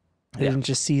they didn't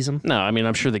just seize them. No, I mean,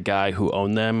 I'm sure the guy who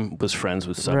owned them was friends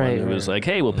with someone Right, who was right. like,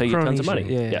 hey, we'll pay you tons of money.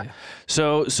 Crony shit. Yeah.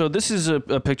 So this is a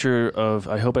picture of,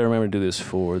 I hope I remember to do this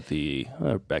for the,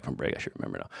 back from break, I should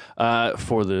remember now,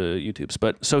 for the YouTubes.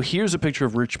 But so here's a picture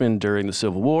of Richmond during the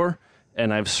Civil War,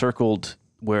 and I've circled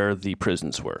where the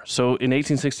prisons were. So in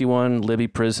 1861, Libby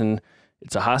Prison,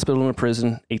 it's a hospital and a prison.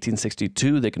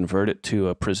 1862, they convert it to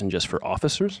a prison just for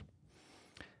officers.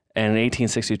 And in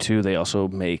 1862, they also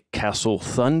make Castle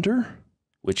Thunder,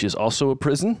 which is also a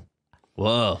prison.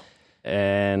 Whoa.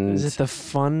 And Is it the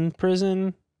fun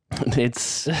prison?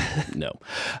 it's no.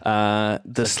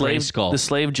 The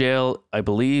slave jail, I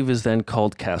believe, is then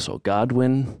called Castle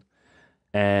Godwin.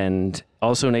 And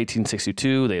also in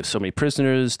 1862, they have so many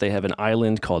prisoners. They have an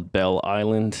island called Bell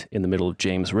Island in the middle of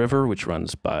James River, which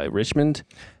runs by Richmond.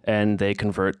 And they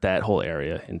convert that whole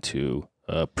area into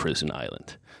a prison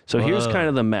island. So here's kind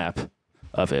of the map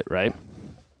of it, right?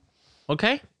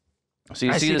 Okay. So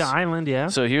you I see this, the island, yeah.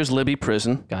 So here's Libby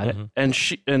Prison. Got it.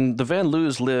 And the Van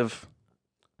Loos live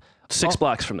 6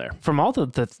 blocks from there. From all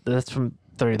that's from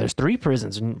there's 3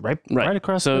 prisons and right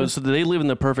across. So they live in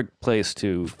the perfect place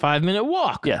to 5-minute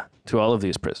walk. Yeah, to all of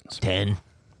these prisons. 10.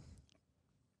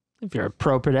 If you're a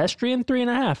pro pedestrian,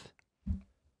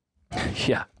 3.5.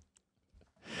 Yeah.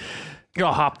 You're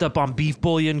all hopped up on beef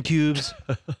bouillon cubes.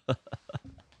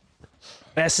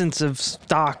 Essence of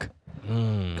stock.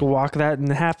 Can walk that in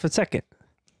half a second.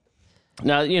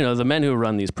 Now, the men who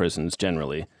run these prisons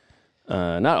generally,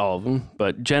 not all of them,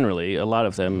 but generally, a lot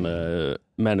of them,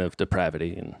 men of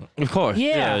depravity. And Of course.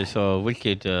 Yeah. So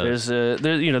wicked. there's a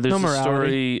morality.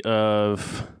 story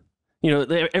of,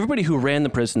 everybody who ran the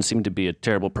prison seemed to be a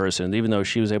terrible person, even though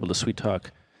she was able to sweet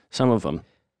talk some of them.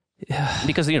 Yeah.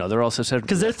 Because, they're all susceptible.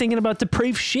 Because they're thinking about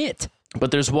depraved shit.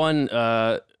 But there's one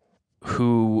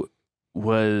who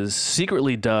was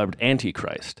secretly dubbed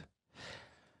Antichrist.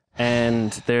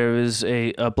 And there was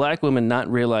a black woman not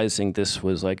realizing this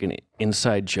was like an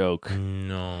inside joke.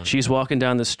 No. She's walking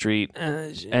down the street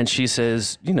and she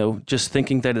says, just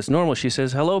thinking that it's normal, she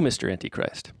says, "Hello, Mr.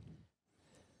 Antichrist."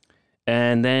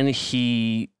 And then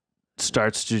he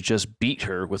starts to just beat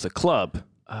her with a club.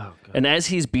 Oh, God. And as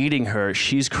he's beating her,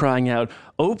 she's crying out,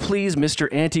 "Oh, please,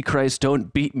 Mr. Antichrist,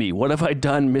 don't beat me. What have I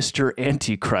done, Mr.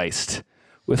 Antichrist?"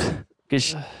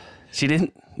 Because she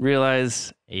didn't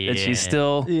realize that she's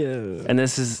still, and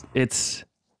it's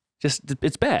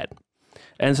bad.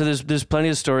 And so there's plenty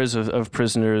of stories of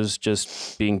prisoners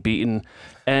just being beaten.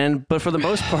 But for the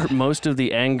most part, most of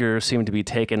the anger seemed to be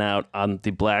taken out on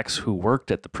the blacks who worked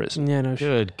at the prison. Yeah, no shit.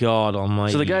 Good God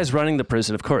Almighty. So the guys running the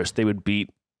prison, of course, they would beat,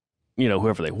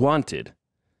 whoever they wanted.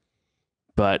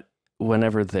 But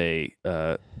whenever they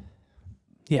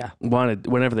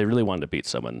whenever they really wanted to beat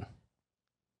someone,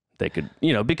 they could,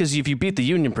 because if you beat the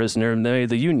Union prisoner, then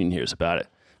the Union hears about it.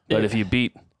 But if you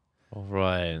beat...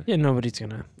 Right. Yeah, nobody's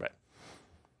gonna. Right.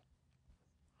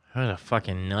 What a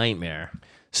fucking nightmare.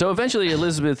 So eventually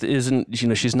Elizabeth isn't,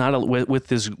 she's not, with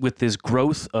this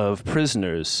growth of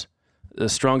prisoners, the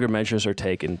stronger measures are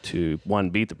taken to, one,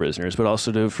 beat the prisoners, but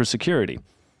also for security.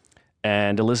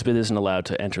 And Elizabeth isn't allowed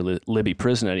to enter Libby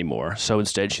Prison anymore. So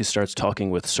instead she starts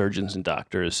talking with surgeons and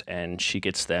doctors, and she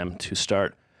gets them to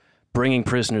start bringing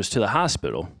prisoners to the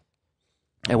hospital.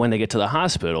 And when they get to the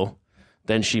hospital,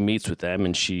 then she meets with them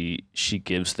and she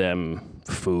gives them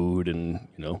food and,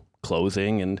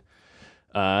 clothing,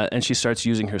 and she starts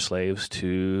using her slaves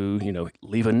to,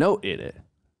 leave a note in it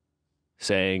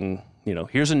saying,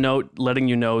 here's a note letting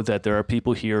you know that there are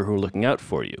people here who are looking out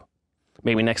for you.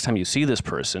 Maybe next time you see this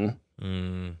person,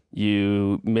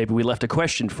 maybe we left a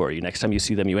question for you. Next time you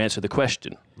see them, you answer the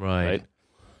question. Right.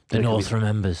 The And it could North be-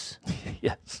 remembers.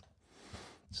 Yes.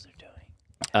 That's what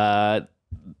they're doing.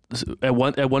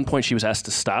 At one point, she was asked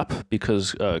to stop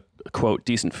because, quote,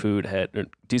 decent food had,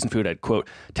 quote,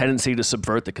 tendency to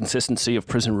subvert the consistency of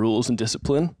prison rules and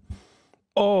discipline.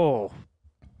 Oh.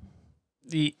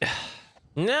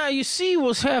 Now you see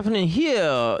what's happening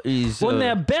here is When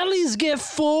their bellies get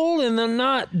full and they're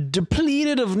not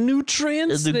depleted of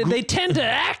nutrients, they tend to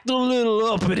act a little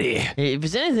uppity. if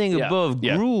it's anything Yeah, above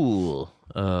yeah. gruel.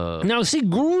 Now, see,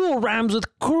 gruel rhymes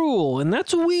with cruel, and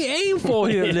that's what we aim for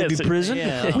here at Libby Yes, Prison.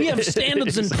 yeah. We have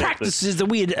standards and practices that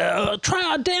we try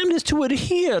our damnedest to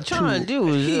adhere to. Trying to do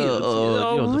is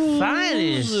rules the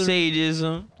finest and-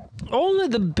 sadism. Only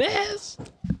the best.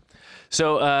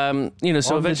 So,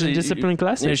 so All eventually, discipline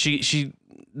classes. she,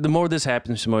 the more this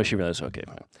happens, the more she realizes, okay,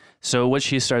 fine. So what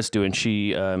she starts doing,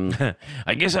 she,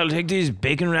 I guess I'll take these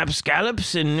bacon wrapped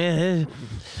scallops and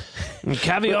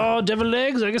Caviar, deviled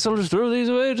eggs. I guess I'll just throw these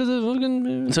away to the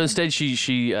fucking. so instead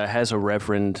she has a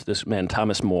reverend, this man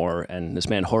Thomas More, and this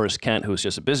man Horace Kent, who's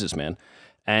just a businessman,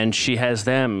 and she has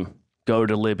them go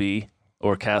to Libby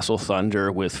or Castle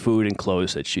Thunder with food and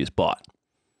clothes that she's bought.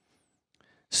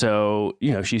 So,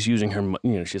 she's using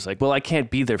her, she's like, well, I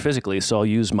can't be there physically, so I'll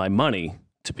use my money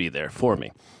to be there for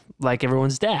me. Like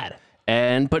everyone's dad.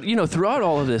 But throughout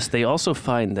all of this, they also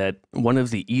find that one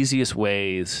of the easiest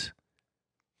ways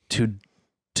to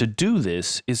do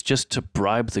this is just to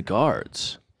bribe the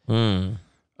guards. A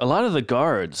lot of the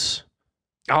guards,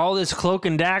 all this cloak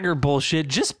and dagger bullshit,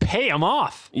 just pay them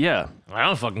off. yeah, I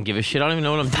don't fucking give a shit. I don't even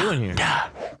know what I'm doing here.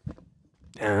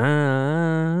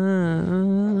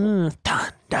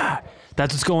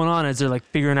 That's what's going on as they're like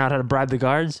figuring out how to bribe the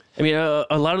guards. I mean, a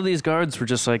lot of these guards were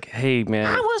just like, "Hey,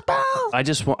 man, I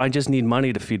just need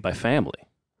money to feed my family,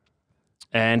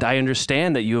 and I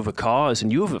understand that you have a cause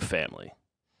and you have a family."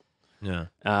 Yeah.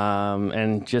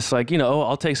 And just like,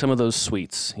 I'll take some of those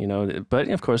sweets, but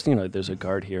of course, there's a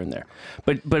guard here and there.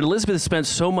 But Elizabeth spent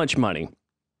so much money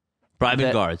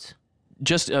Bribing guards.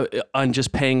 just on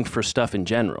just paying for stuff in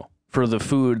general, for the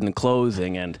food and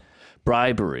clothing and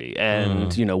bribery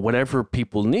and, whatever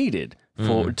people needed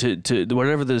for to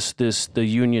whatever the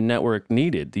union network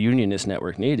needed, the unionist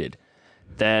network needed.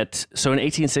 So in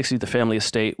 1860, the family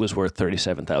estate was worth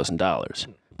 $37,000.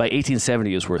 By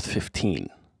 1870, it was worth $15,000.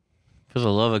 For the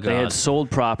love of God. They had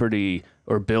sold property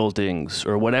or buildings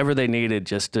or whatever they needed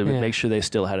just to make sure they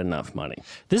still had enough money.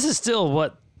 This is still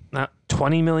what, not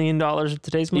 $20 million of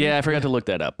today's money? Yeah, I forgot to look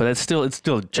that up, but it's still a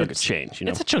chunk of change.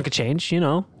 It's a chunk of change,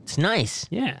 It's nice.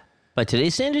 Yeah. By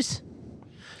today's standards?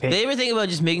 They ever think about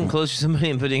just making clothes for somebody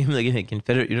and putting him like in a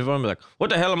Confederate uniform? Like, what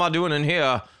the hell am I doing in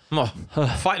here? I'm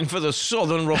fighting for the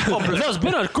Southern Republic. There's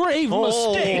been a grave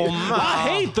mistake. I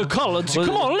hate the colors. Come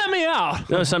on, let me out.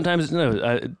 No, sometimes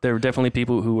there were definitely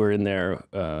people who were in there.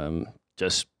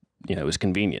 Just it was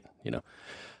convenient.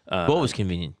 What was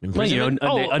convenient?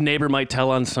 Well, a neighbor might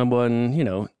tell on someone.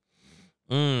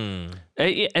 And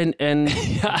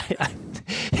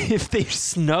If they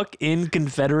snuck in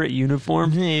Confederate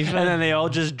uniforms and then they all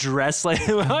just dress like,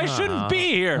 I shouldn't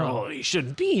be here. Oh, he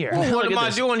shouldn't be here. What am I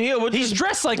doing here? He's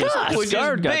dressed like us. This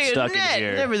guard got stuck in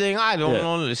here. And everything. I don't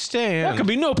understand. There could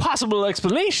be no possible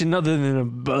explanation other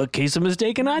than a case of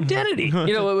mistaken identity.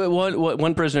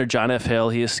 One prisoner, John F. Hill,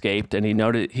 he escaped, and he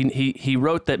noted he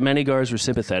wrote that many guards were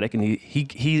sympathetic, and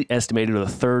he estimated a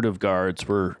third of guards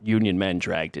were Union men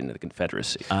dragged into the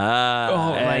Confederacy.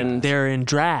 Like they're in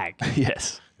drag.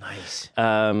 Yes. Nice.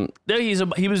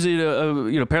 He was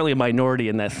apparently a minority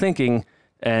in that thinking,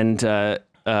 and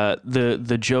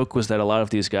the joke was that a lot of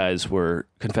these guys were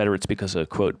Confederates because of,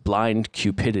 quote, blind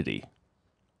cupidity.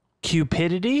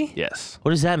 Cupidity? Yes. What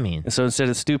does that mean? And so instead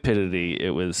of stupidity, it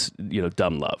was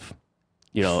dumb love.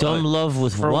 Dumb love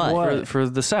with what? For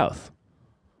the South.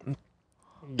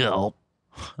 No.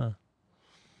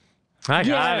 I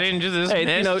got into this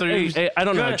I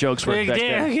don't know how jokes work back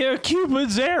then. Yeah,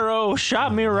 Cupid's arrow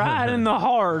shot me right in the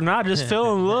heart, and I just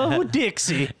fell in love with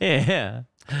Dixie. Yeah.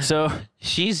 So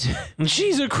she's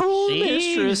a cruel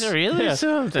mistress. Really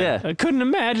something. yeah, I couldn't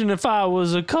imagine if I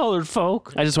was a colored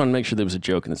folk. I just want to make sure there was a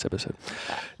joke in this episode.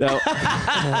 Now,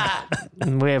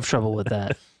 We have trouble with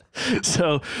that.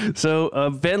 so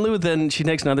Van Loo then she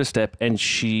takes another step and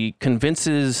she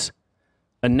convinces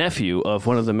a nephew of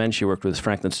one of the men she worked with,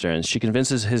 Franklin Stearns. She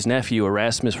convinces his nephew,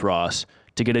 Erasmus Ross,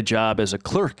 to get a job as a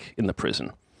clerk in the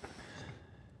prison.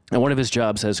 And one of his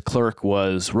jobs as clerk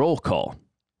was roll call.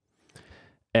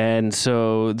 And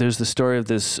so there's the story of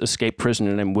this escaped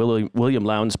prisoner named William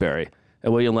Lounsbury.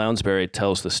 And William Lounsbury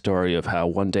tells the story of how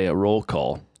one day at roll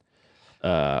call,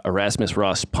 Erasmus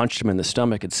Ross punched him in the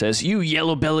stomach and says, "You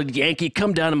yellow-bellied Yankee,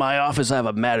 come down to my office. I have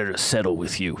a matter to settle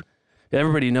with you."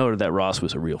 Everybody noted that Ross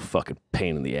was a real fucking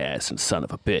pain in the ass and son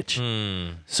of a bitch.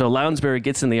 So Lounsbury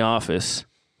gets in the office.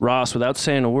 Ross, without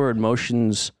saying a word,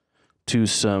 motions to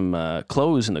some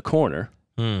clothes in the corner.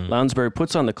 Lounsbury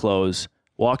puts on the clothes,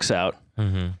 walks out,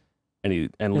 and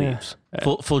leaves.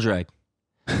 Full drag.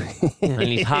 And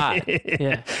he's hot.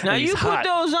 Yeah. Now you put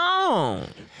those on.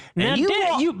 Now,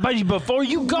 but before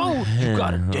you go, you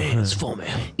gotta dance for me.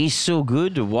 It's so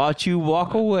good to watch you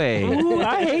walk away. Ooh,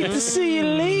 I hate to see you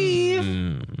leave.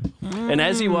 And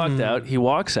as he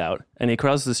walks out, and he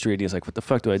crosses the street. And he's like, "What the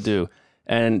fuck do I do?"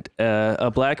 And a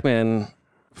black man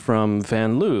from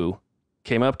Van Loo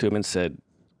came up to him and said,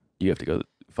 "You have to go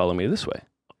follow me this way."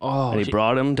 Oh, And he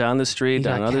brought him down the street,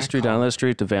 down another street, down another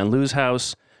street to Van Loo's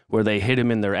house, where they hid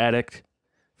him in their attic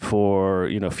for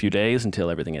a few days until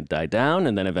everything had died down,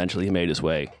 and then eventually he made his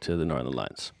way to the Northern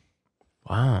Lines.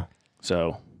 Wow.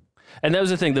 So, and that was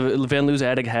the thing. The Van Loo's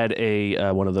attic had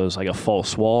a one of those like a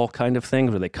false wall kind of thing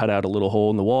where they cut out a little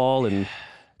hole in the wall, and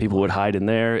people would hide in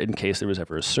there in case there was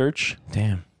ever a search.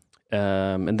 Damn.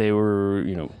 And they were,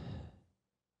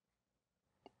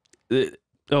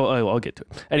 I'll get to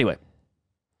it. Anyway.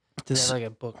 Did they have like a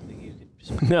book that you could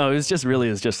just... No, it was just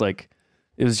like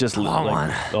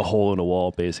a hole in a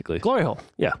wall, basically. Glory hole.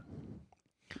 Yeah.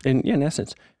 And yeah, in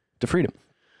essence. to freedom.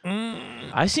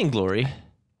 I seen Glory.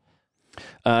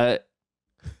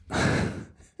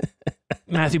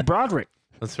 Matthew Broderick,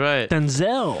 That's right.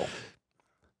 Denzel.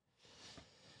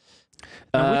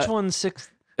 Now, which one's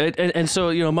sixth? And so,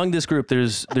 among this group,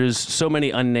 there's so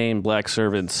many unnamed black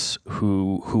servants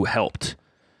who helped.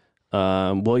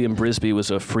 William Brisby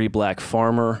was a free black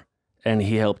farmer, and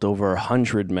he helped over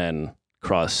 100 men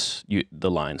cross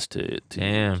the lines to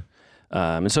Damn.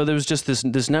 and so there was just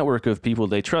this network of people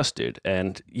they trusted,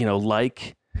 and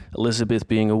like Elizabeth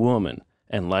being a woman,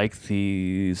 and like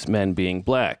these men being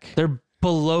black. They're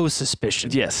below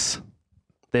suspicion. Yes.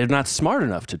 They're not smart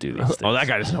enough to do these things. Oh, that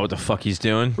guy doesn't know what the fuck he's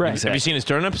doing. Right. Have you seen his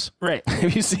turnips? Right.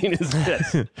 Have you seen his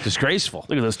yes. Disgraceful.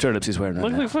 Look at those turnips he's wearing right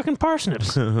Look now. like fucking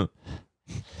parsnips.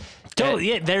 Totally.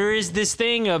 Yeah, there is this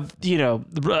thing of,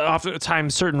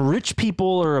 oftentimes certain rich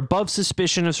people are above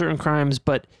suspicion of certain crimes,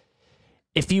 but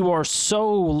if you are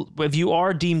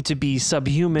deemed to be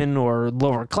subhuman or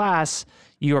lower class,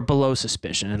 you are below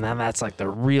suspicion, and then that's like the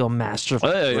real masterful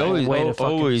way to fucking...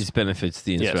 always benefits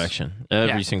the insurrection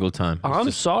every single time. I'm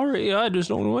sorry, I just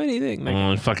don't know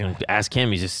anything. Fucking ask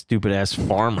him. He's a stupid ass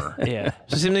farmer. Yeah.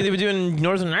 It's the same thing they were doing in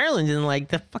Northern Ireland in like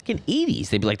the fucking 80s.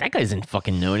 They'd be like, that guy doesn't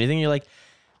fucking know anything. You're like,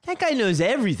 that guy knows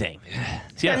everything.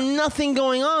 He's got nothing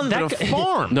going on but a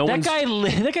farm.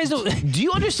 That guy's Do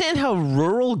you understand how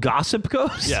rural gossip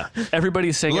goes? Yeah.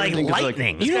 Everybody's saying Like everything 'cause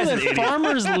lightning. You know that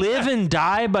farmers live and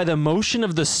die by the motion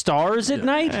of the stars at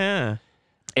night? Yeah.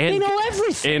 and, They know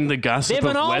everything. And the gossip They have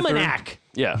an of weather. almanac.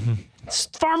 Yeah.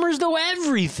 Farmers know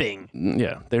everything.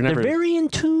 Yeah. They're They're never... very in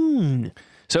tune.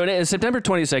 So on September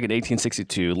 22nd,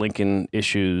 1862, Lincoln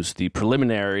issues the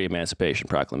preliminary Emancipation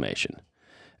Proclamation.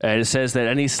 It says that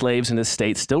any slaves in the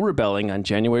state still rebelling on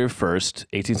January 1st,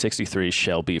 1863,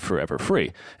 shall be forever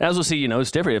free. And as we'll see,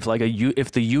 it's different.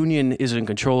 If the Union is in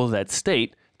control of that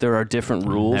state, there are different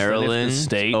rules. Maryland, than if the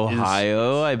state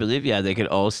Ohio, I believe. Yeah, they could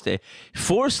all stay.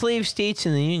 4 slave states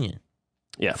in the Union.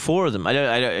 Yeah. 4 of them. I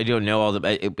don't know all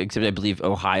the except I believe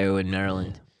Ohio and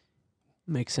Maryland.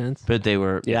 Makes sense. But they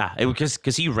were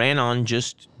because he ran on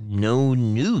just no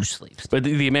new slaves. But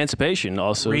the Emancipation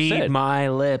also Read said my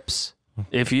lips.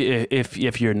 if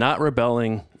you're not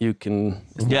rebelling, you can.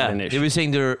 It's not an issue. They were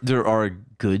saying there are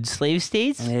good slave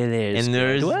states. It is. And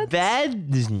there's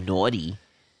bad, there's naughty.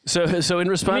 So in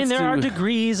response, I mean, there are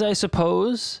degrees, I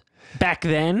suppose. Back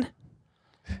then.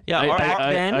 Yeah,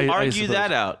 I argue suppose.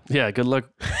 that out. Yeah, good luck.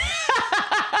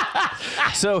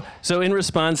 So in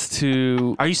response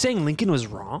to Are you saying Lincoln was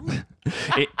wrong?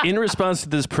 in response to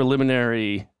this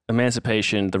preliminary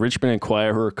emancipation, the Richmond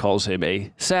Enquirer calls him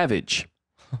a savage,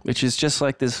 which is just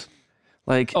like this.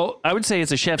 Like, I would say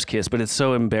it's a chef's kiss, but it's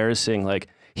so embarrassing. Like,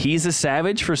 he's a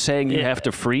savage for saying you have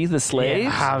to free the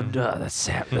slaves. How the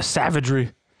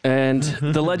savagery. And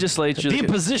the legislature, The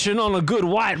imposition on a good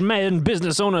white man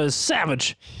business owner is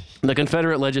savage. the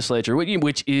Confederate legislature,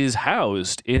 which is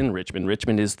housed in Richmond.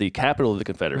 Richmond is the capital of the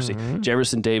Confederacy.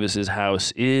 Jefferson Davis's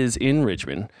house is in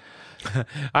Richmond.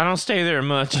 I don't stay there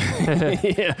much.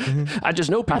 Yeah, I just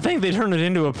know people. I think they turned it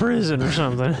into a prison or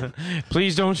something.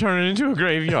 Please don't turn it into a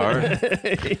graveyard.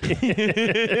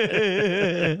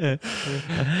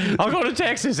 I'll go to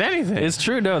Texas, anything. It's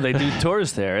true. No, they do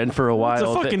tours there, and for a while,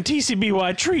 It's a fucking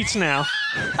TCBY treats now.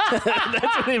 that's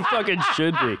what it fucking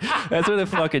should be. That's what it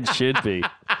fucking should be.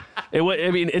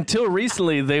 Until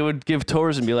recently, they would give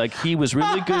tours and be like, he was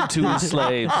really good to his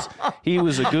slaves.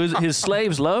 His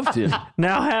slaves loved him.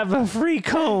 Now have a free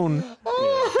cone. Look,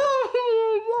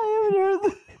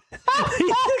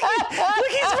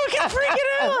 he's fucking freaking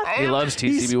out. He loves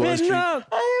He's TCBY spitting Street. out.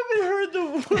 I haven't heard the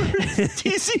word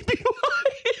TCBY.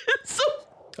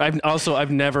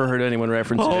 I've never heard anyone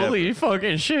reference it. Holy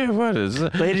fucking shit! What is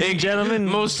it? Ladies and gentlemen,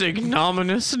 Most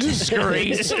ignominious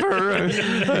disgrace for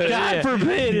God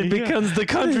forbid it becomes the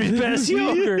country's best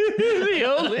yogurt.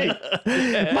 the only.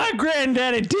 My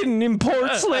granddaddy didn't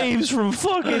import slaves from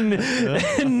fucking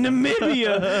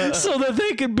Namibia so that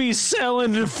they could be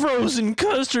selling frozen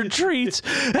custard treats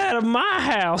out of my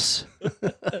house.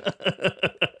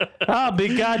 I'll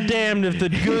be goddamned if the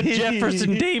good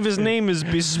Jefferson Davis name is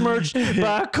besmirched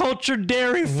by a cultured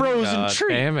dairy frozen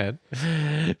treat. Damn it!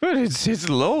 But it's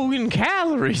low in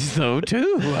calories though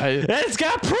too. It's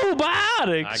got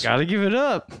probiotics. I gotta give it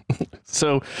up.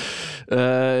 So,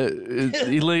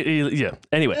 yeah.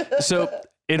 Anyway, so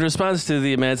in response to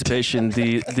the emancipation,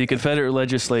 the Confederate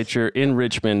legislature in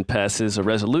Richmond passes a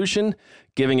resolution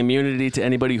giving immunity to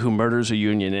anybody who murders a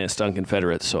Unionist on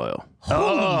Confederate soil.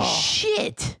 Holy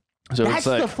shit! So That's it's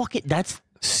like, the fucking. That's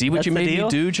see what you the made deal?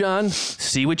 me do, John?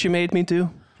 See what you made me do?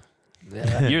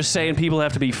 You're saying people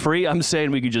have to be free. I'm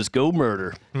saying we could just go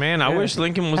murder. Man, I wish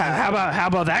Lincoln was. How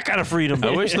about that kind of freedom?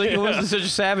 I wish Lincoln wasn't such a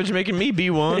savage, making me be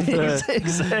one.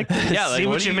 Exactly. Yeah, like, See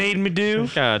what do you made me do?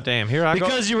 God damn, here I go.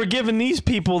 Because you were giving these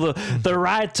people the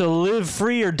right to live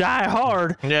free or die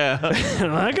hard. Yeah,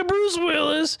 Like a Bruce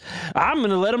Willis, I'm going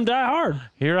to let them die hard.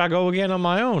 here I go again on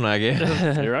my own, I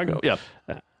guess. Here I go. Yeah.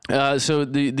 So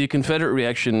the Confederate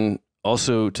reaction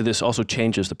also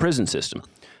changes the prison system.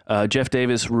 Jeff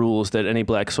Davis rules that any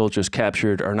black soldiers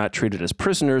captured are not treated as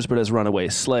prisoners, but as runaway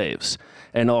slaves.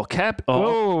 And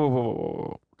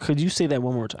Whoa. Could you say that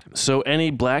one more time? So any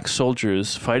black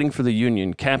soldiers fighting for the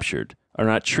Union captured are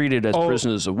not treated as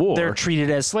prisoners of war. They're treated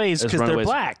as slaves because they're runaways.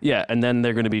 black. Yeah, and then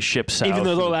they're going to be shipped south. Even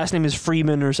though their last name is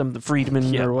Freeman or something,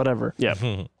 Friedman or whatever. Yeah.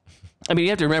 I mean, you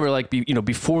have to remember, like,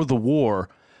 before the war,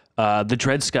 the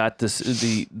Dred Scott,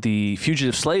 the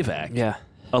Fugitive Slave Act,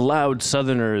 allowed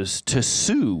Southerners to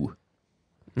sue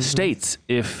states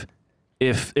if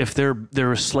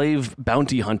their slave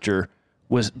bounty hunter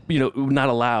was not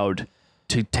allowed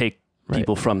to take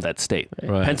people from that state.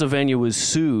 Right. Pennsylvania was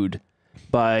sued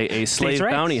by a slave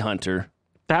bounty hunter.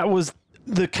 That was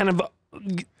the kind of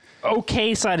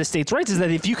okay side of states' rights, is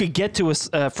that if you could get to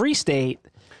a free state.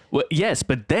 Well, yes,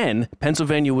 but then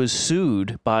Pennsylvania was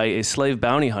sued by a slave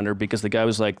bounty hunter because the guy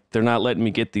was like, they're not letting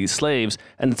me get these slaves,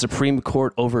 and the Supreme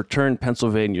Court overturned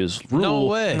Pennsylvania's rule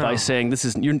by saying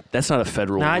that's not a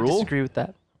federal rule. I disagree with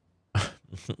that.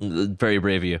 Very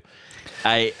brave of you.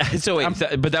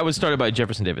 But that was started by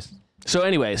Jefferson Davis. So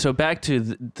anyway, back to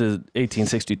the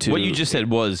 1862. What you just said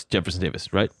was Jefferson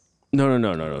Davis, right?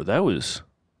 No. That was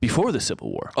before the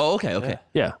Civil War. Oh, okay.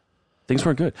 Yeah. Things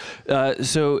weren't good.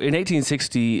 So in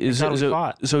 1860,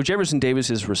 so Jefferson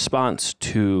Davis's response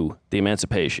to the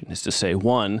emancipation is to say,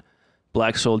 one,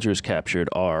 black soldiers captured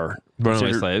are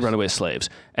runaway slaves,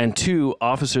 and two,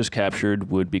 officers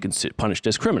captured would be punished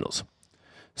as criminals.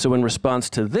 So in response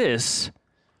to this,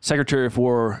 Secretary of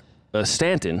War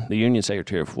Stanton, the Union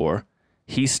Secretary of War,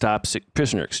 he stops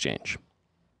prisoner exchange.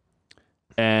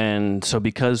 And so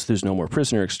because there's no more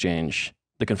prisoner exchange,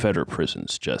 the Confederate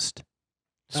prisons just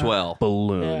swell,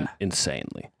 balloon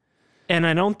insanely. And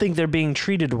I don't think they're being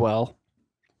treated well.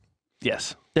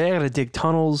 Yes. They got to dig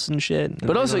tunnels and shit.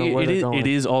 But also, it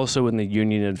is also in the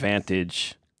Union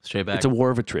advantage. Straight back. It's a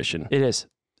war of attrition. It is.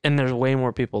 And there's way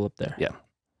more people up there. Yeah.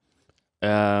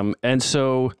 And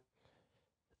so...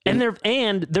 And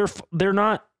they're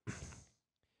not...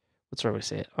 What's the right way to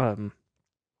say it?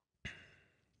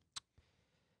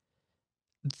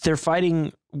 They're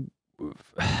fighting...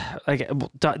 like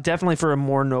definitely for a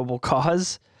more noble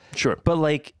cause. Sure. But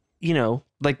like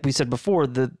we said before,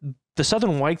 the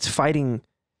Southern whites fighting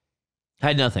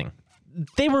had nothing.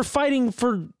 They were fighting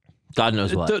for God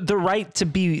knows what. The right to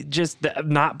be just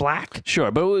not black. Sure,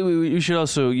 but we should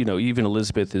also, even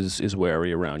Elizabeth is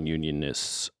wary around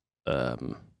Unionists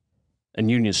and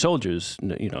Union soldiers,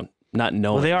 not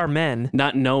knowing. Well, they are men.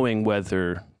 Not knowing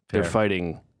whether they're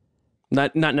fighting,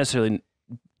 not necessarily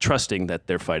trusting that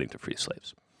they're fighting to free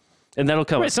slaves. And that'll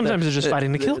come up. Sometimes they're just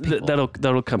fighting to kill people.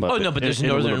 That'll come up. Oh, no, but there's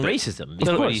northern racism.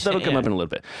 That'll come up in a little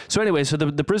bit. So anyway,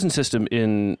 the prison system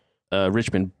in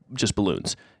Richmond just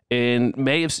balloons. In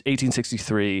May of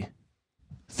 1863,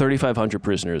 3,500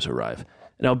 prisoners arrive.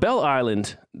 Now, Belle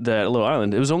Island, that little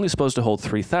island, it was only supposed to hold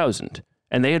 3,000.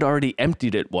 And they had already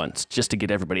emptied it once just to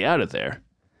get everybody out of there.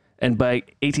 And by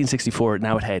 1864,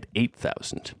 now it had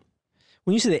 8,000.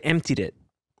 When you say they emptied it,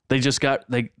 they just got,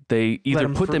 they either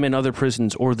put them in other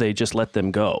prisons or they just let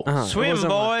them go. Swim,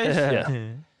 boys!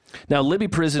 Yeah. Now, Libby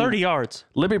Prison... 30 yards.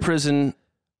 Libby Prison,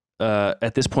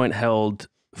 at this point, held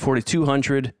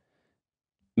 4,200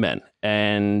 men.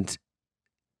 And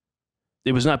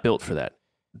it was not built for that.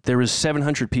 There was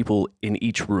 700 people in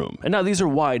each room. And now these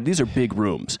are big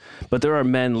rooms. But there are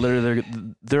men,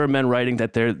 there are men writing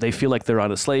that they feel like they're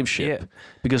on a slave ship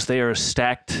because they are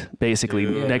stacked basically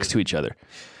next to each other.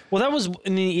 Well, that was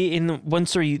in one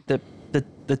story,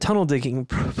 the tunnel digging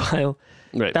profile.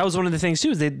 Right. That was one of the things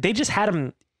too. Is they just had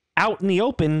them out in the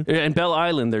open. And Belle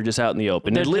Island, they're just out in the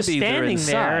open. They're and just Libby, standing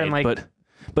they're there inside, and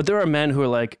but there are men who are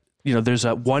like, there's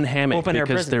one hammock open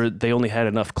because they only had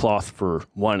enough cloth for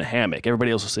one hammock.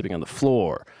 Everybody else was sleeping on the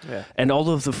floor. Yeah. And all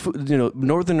of the food,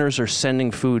 Northerners are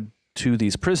sending food to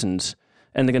these prisons,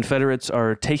 and the Confederates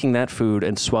are taking that food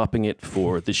and swapping it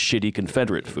for the shitty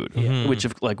Confederate food, which,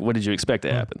 what did you expect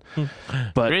to happen?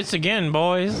 But Grits again,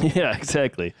 boys. Yeah,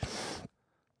 exactly.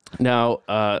 Now,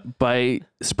 by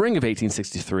spring of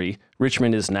 1863,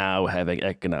 Richmond is now having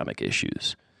economic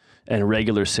issues, and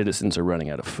regular citizens are running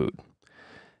out of food.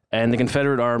 And the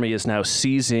Confederate Army is now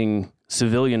seizing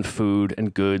civilian food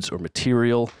and goods or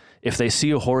material. If they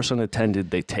see a horse unattended,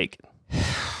 they take it.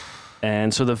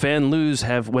 And so the Van Loos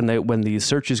have, when these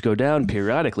searches go down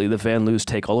periodically, the Van Loos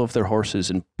take all of their horses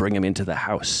and bring them into the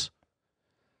house.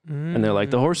 And they're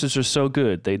like, the horses are so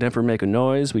good. They never make a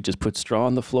noise. We just put straw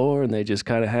on the floor and they just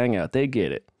kind of hang out. They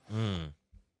get it.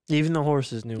 Even the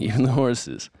horses knew. Even the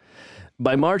horses.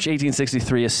 By March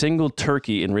 1863, a single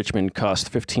turkey in Richmond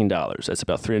cost $15. That's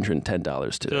about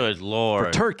 $310 today. Good Lord.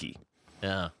 For turkey.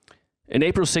 Yeah. In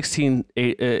April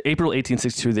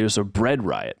 1862, there's a bread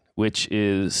riot, which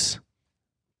is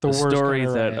The a worst story kind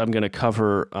of that riot. I'm going to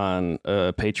cover on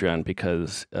Patreon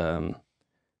because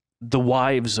the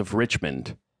wives of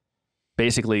Richmond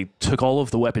basically took all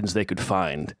of the weapons they could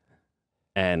find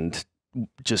and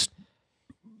just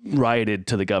rioted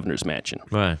to the governor's mansion.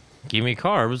 Right. Give me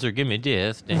carbs or give me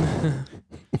death. Near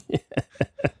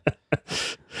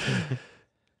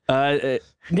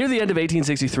the end of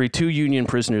 1863, 2 Union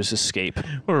prisoners escape.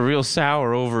 We're real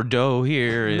sour over dough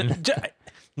here. And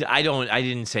I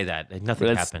didn't say that.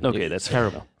 Nothing happened. Okay, that's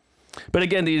terrible. But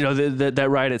again, that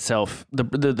riot itself, the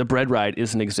bread riot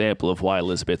is an example of why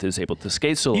Elizabeth is able to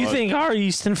skate so long. You think our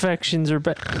yeast infections are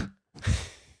bad?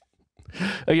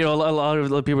 A lot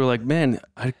of people are like, man,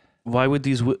 why would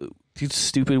these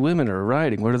stupid women are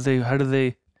rioting? How do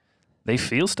they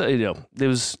feel stuff? There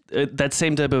was that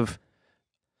same type of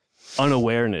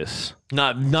unawareness.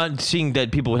 Not seeing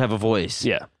that people would have a voice.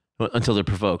 Yeah. Until they're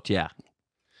provoked. Yeah.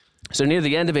 So near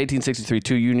the end of 1863,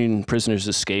 2 Union prisoners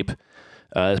escape.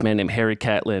 A man named Harry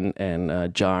Catlin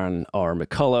and John R.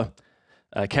 McCullough.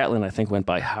 Catlin, I think, went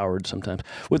by Howard sometimes.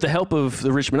 With the help of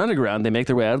the Richmond Underground, they make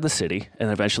their way out of the city and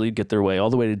eventually get their way all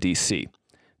the way to D.C.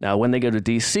 Now, when they go to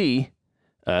D.C.,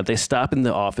 they stop in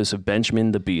the office of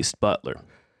Benjamin the Beast Butler.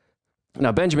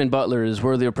 Now, Benjamin Butler is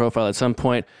worthy of profile at some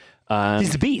point.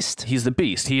 He's the beast. He's the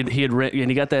Beast. He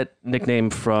got that nickname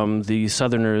from the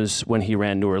Southerners when he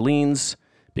ran New Orleans,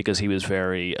 because he was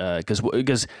very because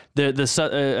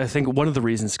I think one of the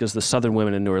reasons because the Southern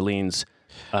women in New Orleans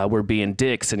were being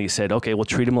dicks, and he said, okay, we'll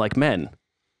treat them like men.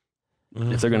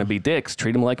 If they're going to be dicks,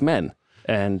 treat them like men.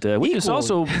 And which is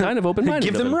also kind of open-minded.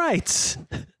 Give them rights.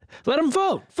 Let them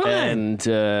vote. Fine. And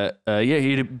he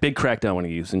had a big crackdown when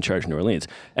he was in charge of New Orleans.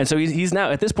 And so he's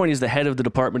now, at this point, he's the head of the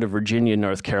Department of Virginia and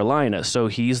North Carolina. So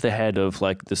he's the head of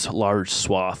like this large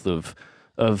swath of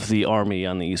the army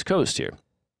on the East Coast here.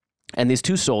 And these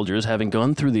 2 soldiers, having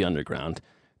gone through the underground,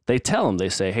 they tell him, they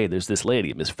say, hey, there's this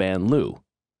lady, Miss Van Loo.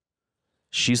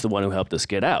 She's the one who helped us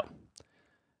get out.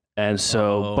 And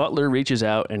so Butler reaches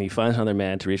out and he finds another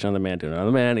man to reach another man to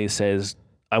another man. And he says,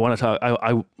 I want to talk.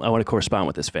 I want to correspond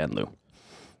with this Van Loo.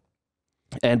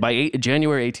 And by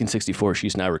January 1864,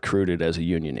 she's now recruited as a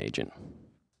Union agent.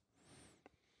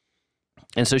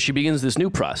 And so she begins this new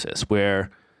process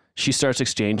where she starts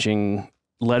exchanging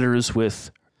letters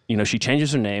with, she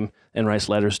changes her name and writes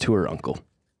letters to her uncle.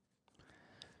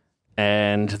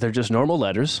 And they're just normal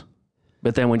letters.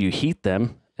 But then when you heat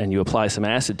them and you apply some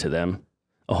acid to them,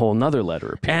 a whole nother letter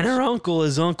appears. And her uncle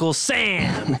is Uncle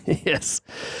Sam. Yes.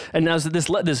 And now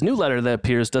this new letter that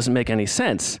appears doesn't make any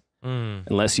sense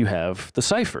unless you have the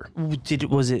cipher.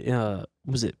 Was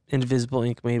it invisible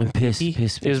ink made with Piss. pee?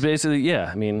 It was basically,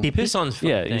 yeah, I mean... He pissed on the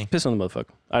Yeah, thing. he pissed on the motherfucker.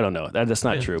 I don't know. That's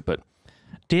not true, but...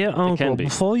 Dear uncle, be.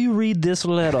 before you read this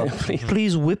letter,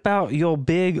 please whip out your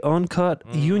big uncut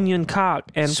Union cock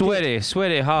and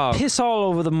Sweaty hog. piss all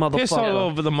over the motherfucker. Piss all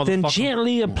over the motherfucker. Then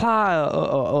gently apply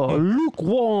a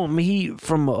lukewarm heat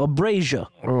from a brazier.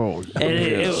 Oh,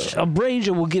 And a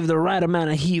brazier will give the right amount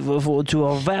of heat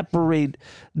to evaporate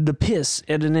the piss,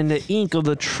 and then the ink of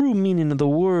the true meaning of the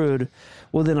word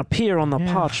will then appear on the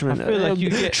parchment. I feel like you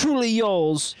get- Truly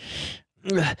yours,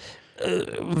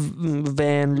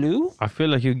 Van Loo. I feel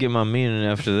like you get my meaning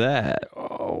after that.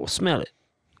 Oh, smell it.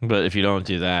 But if you don't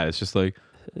do that, it's just like,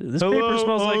 This paper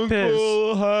smells like piss.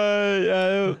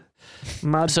 Hi.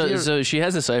 My dear, So she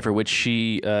has a cipher which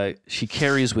she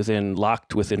carries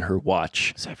locked within her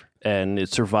watch. Cipher. And it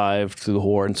survived through the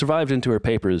war and survived into her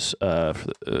papers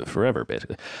forever,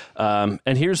 basically.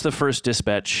 And here's the first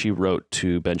dispatch she wrote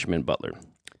to Benjamin Butler.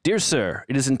 Dear sir,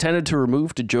 it is intended to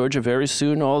remove to Georgia very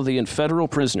soon all the federal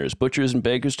prisoners, butchers and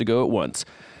bakers to go at once.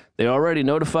 They are already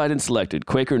notified and selected.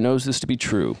 Quaker knows this to be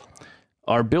true.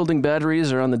 Our building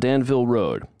batteries are on the Danville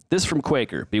Road. This from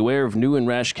Quaker. Beware of new and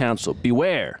rash counsel.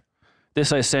 Beware.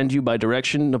 This I send you by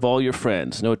direction of all your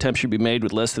friends. No attempt should be made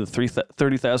with less than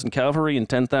 30,000 cavalry and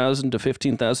 10,000 to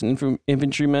 15,000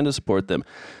 infantrymen to support them,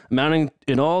 amounting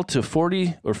in all to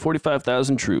 40 or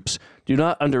 45,000 troops. Do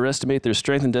not underestimate their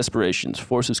strength and desperations.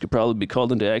 Forces could probably be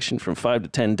called into action from 5 to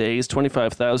 10 days,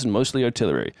 25,000, mostly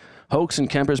artillery. Hoke's and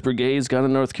Kemper's brigades gone to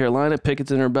North Carolina,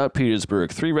 Pickett's in or about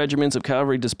Petersburg. 3 regiments of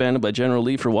cavalry disbanded by General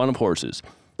Lee for want of horses.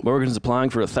 Morgan's applying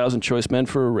for 1,000 choice men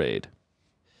for a raid.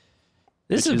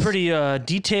 This is pretty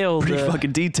detailed. Pretty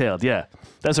fucking detailed, yeah.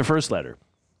 That's her first letter.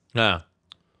 Yeah.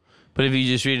 But if you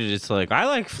just read it, it's like, I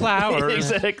like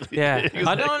flowers. Exactly. Yeah.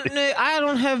 I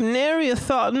don't have nary a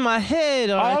thought in my head.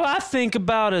 All I think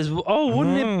about is,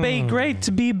 wouldn't it be great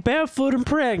to be barefoot and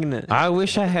pregnant? I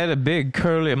wish I had a big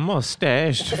curly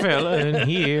mustached fella in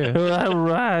here All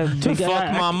right. to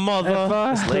fuck my mother.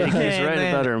 This lady keeps writing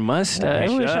about her mustache.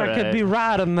 I wish I could be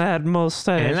riding that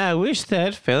mustache. And I wish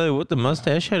that fella with the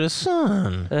mustache had a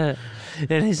son.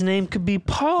 And his name could be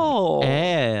Paul.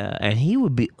 Yeah, and he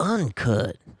would be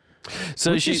uncut.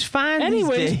 So Which is fine.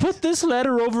 Anyways, these days. put this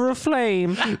letter over a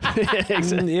flame.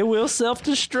 It will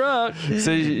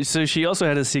self-destruct. So she also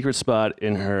had a secret spot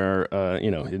in her,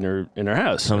 in her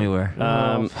house. Tell me where.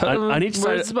 On each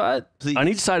side, spot? on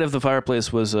each side of the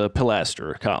fireplace was a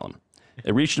pilaster, a column.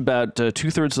 It reached about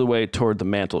 2/3 of the way toward the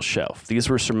mantel shelf. These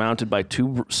were surmounted by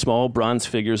two small bronze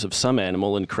figures of some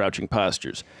animal in crouching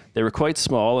postures. They were quite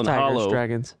small and Tigers, hollow,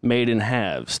 dragons. made in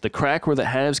halves. The crack where the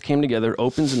halves came together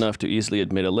opens enough to easily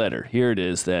admit a letter. Here it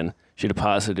is, then. She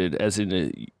deposited, as in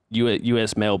a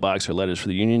U.S. mailbox, her letters for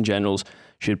the Union generals.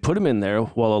 She had put them in there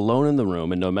while alone in the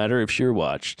room, and no matter if she were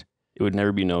watched, it would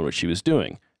never be known what she was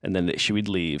doing. And then she would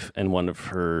leave, and one of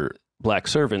her black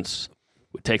servants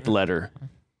would take the letter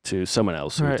to someone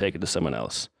else, who would take it to someone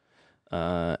else,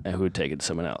 and who would take it to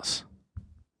someone else.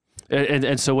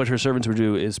 And so what her servants would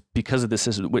do is, because of this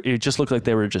system, it just looked like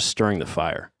they were just stirring the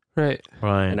fire. Right.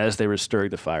 And as they were stirring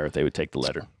the fire, they would take the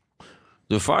letter.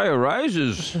 The fire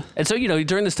rises. And so,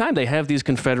 during this time, they have these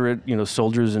Confederate,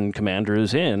 soldiers and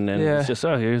commanders in, and it's just,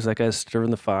 here's that guy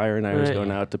stirring the fire, and I was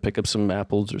going out to pick up some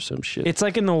apples or some shit. It's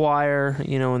like in The Wire,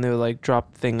 when they like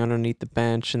drop the thing underneath the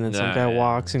bench, and then some guy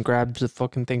walks and grabs the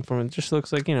fucking thing from it. It just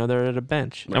looks like, they're at a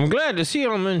bench. I'm glad to see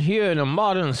them in here in a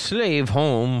modern slave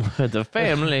home. The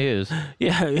family is.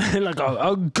 Yeah, like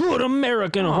a good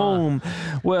American home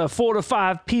where 4 to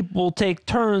 5 people take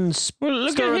turns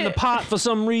stirring the pot for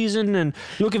some reason, and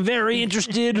looking very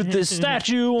interested with this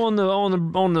statue on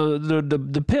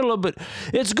the pillar. But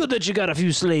it's good that you got a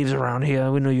few slaves around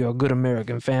here. We know you're a good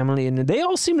American family, and they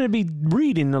all seem to be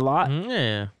reading a lot.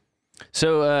 Yeah.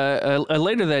 So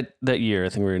later that year, I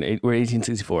think we're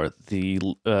 1864.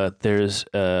 There's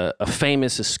a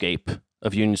famous escape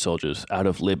of Union soldiers out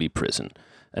of Libby prison,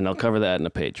 and I'll cover that in a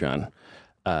Patreon.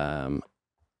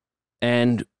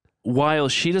 And while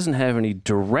she doesn't have any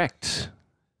direct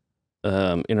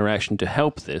interaction to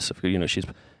help this,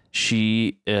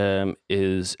 she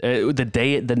is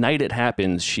the night it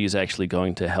happens, she's actually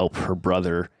going to help her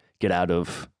brother get out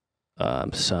of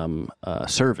some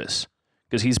service,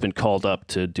 because he's been called up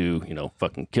to do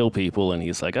fucking kill people, and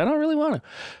he's like, I don't really want to.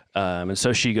 And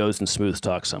so she goes and smooth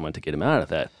talks someone to get him out of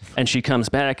that. And she comes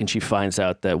back and she finds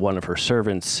out that one of her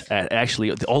servants,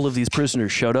 actually all of these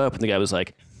prisoners showed up, and the guy was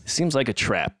like, seems like a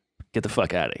trap. Get the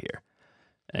fuck out of here.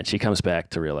 And she comes back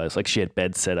to realize, she had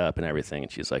beds set up and everything.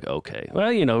 And she's like, okay, well,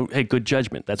 hey, good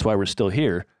judgment. That's why we're still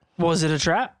here. Was it a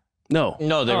trap? No.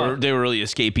 No, they were really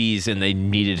escapees, and they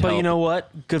needed help. But you know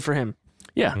what? Good for him.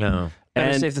 Yeah. No.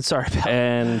 Better safe than sorry, pal.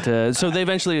 And so they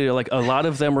eventually, a lot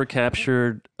of them were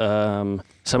captured. Some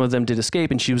of them did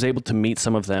escape, and she was able to meet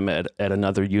some of them at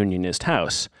another Unionist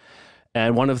house.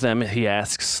 And one of them, he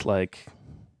asks,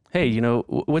 hey,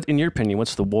 what, in your opinion,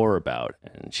 what's the war about?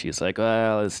 And she's like,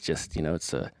 well, it's just,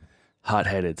 it's a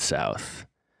hot-headed South.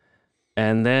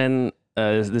 And then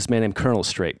this man named Colonel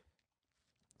Straight.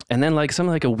 And then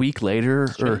something like a week later,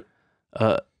 or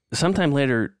sometime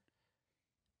later,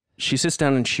 she sits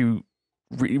down and she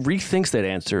rethinks that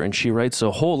answer, and she writes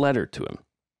a whole letter to him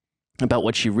about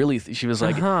what she really, she was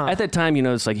like, at that time,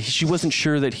 it's like, she wasn't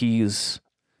sure that he's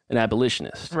an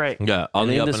abolitionist. Right. Yeah.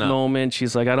 And in this moment,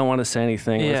 she's like, I don't want to say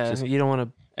anything. Yeah, you don't want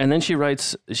to. And then she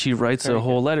writes a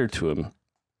whole letter to him.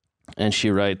 And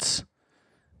she writes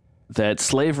that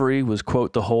slavery was,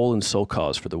 quote, the whole and sole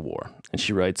cause for the war. And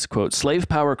she writes, quote, slave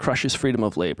power crushes freedom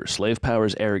of labor. Slave power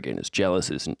is arrogant, is jealous,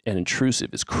 and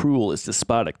intrusive, is cruel, is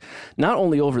despotic, not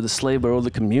only over the slave, but over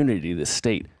the community, the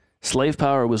state. Slave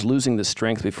power was losing the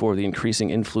strength before the increasing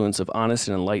influence of honest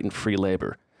and enlightened free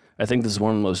labor. I think this is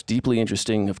one of the most deeply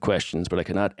interesting of questions, but I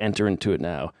cannot enter into it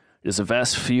now. It is a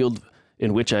vast field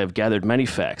in which I have gathered many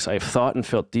facts. I have thought and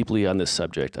felt deeply on this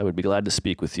subject. I would be glad to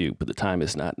speak with you, but the time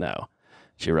is not now.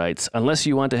 She writes, unless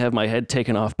you want to have my head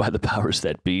taken off by the powers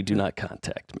that be, do not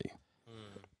contact me.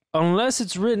 Unless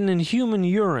it's written in human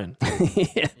urine.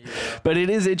 Yeah. But it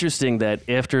is interesting that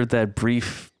after that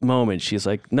brief moment, she's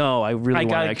like, no, I really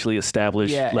want to actually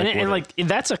establish. Yeah, and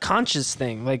that's a conscious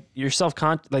thing. Like, you're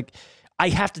self-conscious. Like, I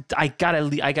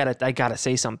gotta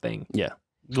say something. Yeah.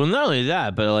 Well, not only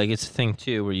that, but like it's a thing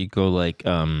too where you go like,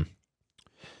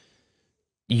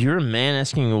 you're a man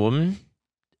asking a woman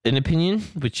an opinion,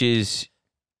 which is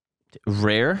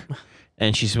rare.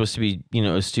 And she's supposed to be,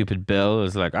 a stupid belle.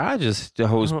 It's like, I just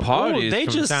host parties. They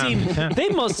from just time to time. they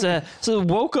must have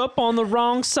woke up on the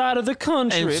wrong side of the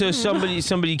country. And so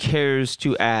somebody cares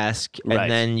to ask, and Right.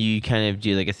 then you kind of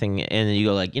do like a thing, and then you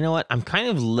go like, you know what? I'm kind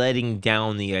of letting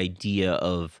down the idea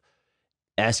of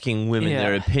asking women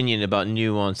their opinion about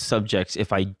nuanced subjects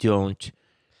if I don't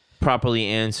properly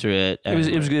answer it. It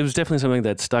was definitely something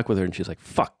that stuck with her, and she was like,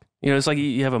 "Fuck." It's like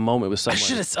you have a moment with I someone.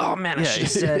 should have. Oh man, I Yeah, should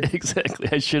have said. exactly.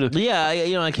 I should have. Yeah,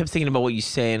 I kept thinking about what you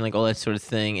say and like all that sort of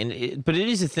thing, but it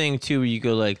is a thing too where you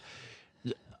go like,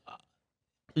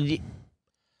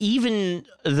 even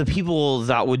the people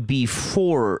that would be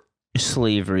for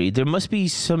slavery, there must be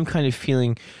some kind of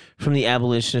feeling from the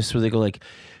abolitionists where they go like,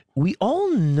 we all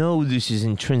know this is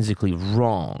intrinsically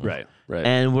wrong, Right.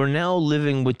 and we're now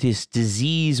living with this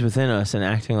disease within us and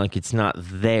acting like it's not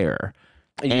there.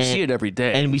 And you see it every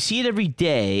day. And we see it every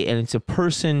day, and it's a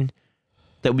person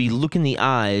that we look in the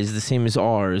eyes, the same as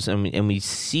ours, and we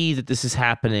see that this is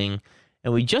happening,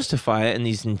 and we justify it in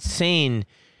these insane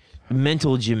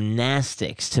mental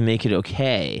gymnastics to make it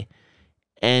okay.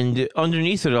 And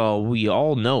underneath it all, we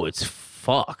all know it's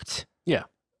fucked. Yeah.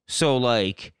 So,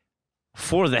 like,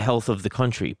 for the health of the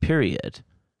country, period,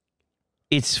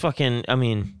 it's fucking,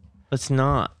 let's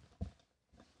not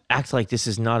act like this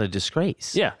is not a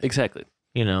disgrace. Yeah, exactly.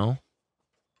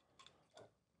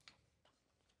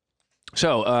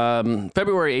 So,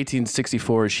 February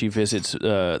 1864, she visits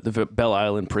the Belle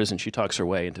Island prison. She talks her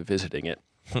way into visiting it.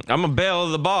 I'm a belle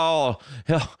of the ball.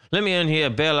 Hell, let me in here,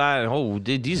 Belle Island. Oh,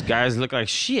 these guys look like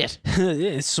shit.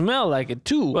 It smelled like it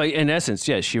too. Well, in essence,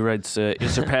 yes, she writes, it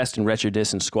surpassed in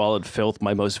wretchedness and squalid filth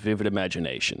my most vivid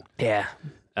imagination. Yeah.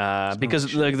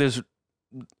 Because like there's,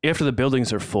 after the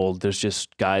buildings are full, there's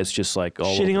just guys just like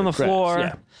all Shitting over on the cracks. floor.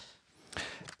 Yeah.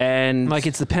 And Like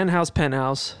it's the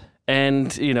penthouse.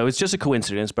 And, it's just a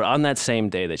coincidence, but on that same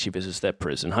day that she visits that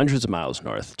prison, hundreds of miles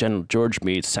north, General George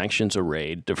Meade sanctions a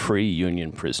raid to free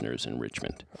Union prisoners in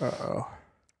Richmond. Uh-oh.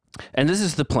 And this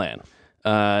is the plan.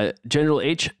 General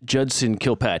H. Judson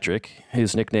Kilpatrick,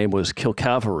 his nickname was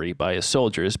Kilcavalry by his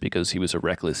soldiers because he was a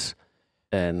reckless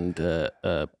and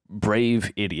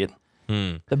brave idiot.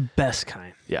 The best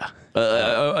kind. Yeah.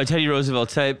 A Teddy Roosevelt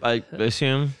type, I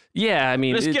assume. Yeah,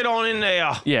 Let's get on in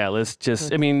there. Yeah, let's just,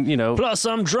 Plus,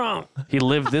 I'm drunk. he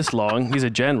lived this long. He's a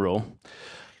general.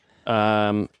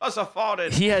 Us a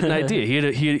farted. He had an idea.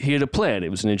 He had a plan. It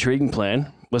was an intriguing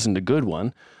plan. Wasn't a good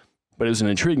one, but it was an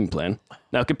intriguing plan.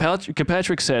 Now,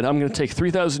 Kilpatrick said, I'm going to take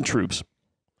 3,000 troops.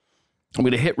 I'm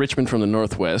going to hit Richmond from the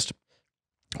northwest.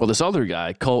 Well, this other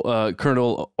guy,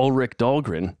 Colonel Ulrich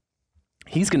Dahlgren,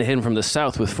 he's going to hit him from the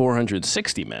south with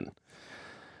 460 men.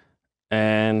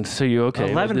 And so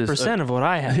 11% of what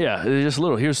I have. Yeah, just a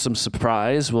little. Here's some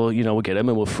surprise. Well, we'll get him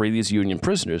and we'll free these Union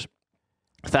prisoners.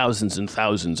 Thousands and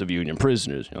thousands of Union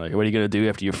prisoners. What are you going to do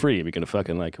after you're free? Are you going to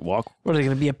fucking walk? What are they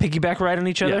going to be, a piggyback ride on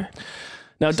each other? Yeah.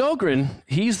 Now, Dahlgren,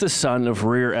 he's the son of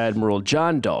Rear Admiral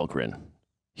John Dahlgren.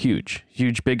 Huge,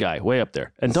 big guy, way up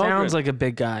there. And Sounds like a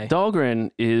big guy.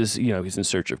 Dahlgren is, he's in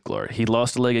search of glory. He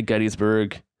lost a leg at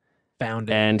Gettysburg. Found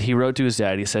it. And he wrote to his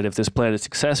dad, he said, if this plan is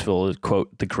successful, it's,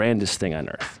 quote, the grandest thing on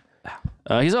earth.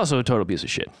 He's also a total piece of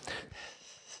shit.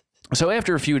 So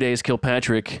after a few days,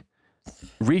 Kilpatrick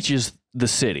reaches the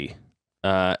city,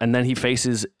 and then he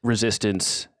faces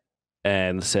resistance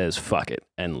and says, fuck it,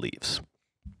 and leaves.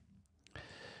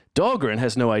 Dahlgren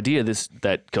has no idea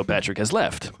that Kilpatrick has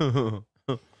left.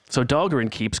 So Dahlgren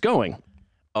keeps going.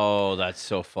 Oh, that's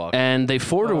so fucked. And they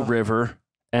ford a river,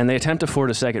 and they attempt to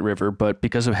ford a second river, but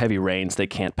because of heavy rains, they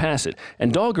can't pass it.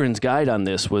 And Dahlgren's guide on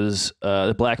this was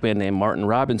a black man named Martin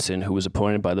Robinson, who was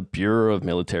appointed by the Bureau of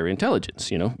Military Intelligence.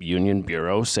 Union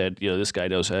Bureau said, this guy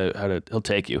knows he'll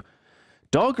take you.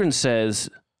 Dahlgren says,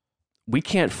 we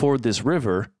can't ford this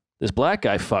river. This black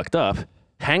guy fucked up.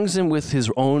 Hangs him with his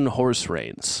own horse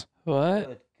reins. What?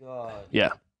 Good God. Yeah.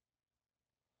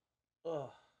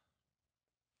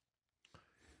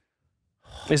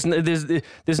 There's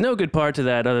no good part to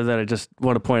that other than I just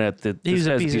want to point out that He's this a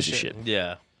guy's piece of shit.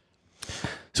 Yeah.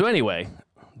 So anyway,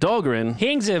 Dahlgren,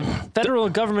 He's a federal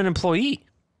government employee.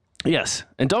 yes,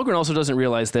 and Dahlgren also doesn't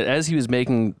realize that as he was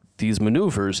making these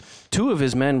maneuvers, 2 of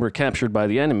his men were captured by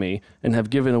the enemy and have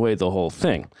given away the whole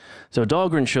thing. So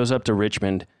Dahlgren shows up to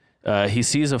Richmond. He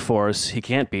sees a force. He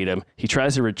can't beat him. He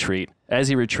tries to retreat. As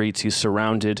he retreats, he's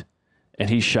surrounded, and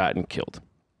he's shot and killed.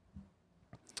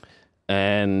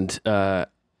 And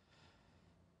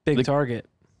Big target.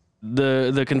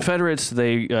 the Confederates,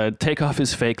 they take off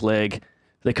his fake leg,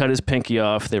 They cut his pinky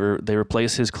off. They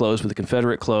replace his clothes with the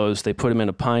Confederate clothes. They put him in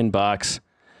a pine box.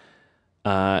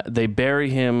 They bury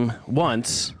him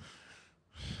once,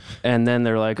 and then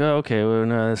they're like, "Oh, okay." Well,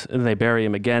 no. And they bury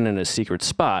him again in a secret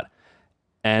spot.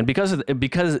 And because of the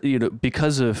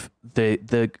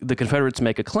Confederates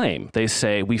make a claim. They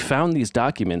say, "We found these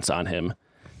documents on him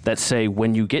that say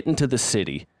when you get into the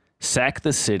city, sack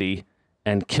the city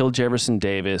and kill Jefferson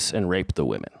Davis and rape the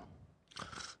women."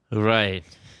 Right.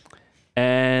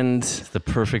 And It's the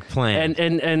perfect plan.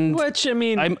 and Which, I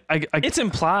mean, it's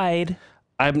implied.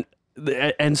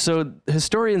 and so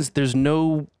historians, there's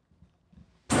no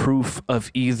proof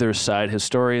of either side.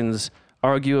 Historians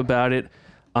argue about it.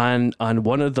 On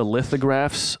one of the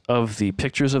lithographs of the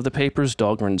pictures of the papers,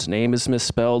 Dahlgren's name is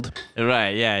misspelled.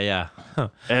 Right, yeah.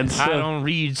 And so, I don't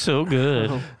read so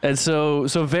good. and so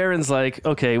Varen's like,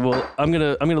 okay, well, I'm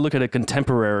gonna look at a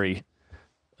contemporary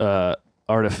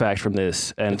artifact from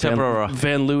this. And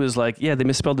Van Loo is like, yeah, they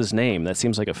misspelled his name. That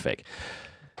seems like a fake.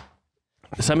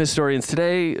 Some historians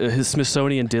today, his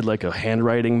Smithsonian did like a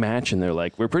handwriting match, and they're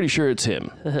like, we're pretty sure it's him.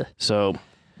 So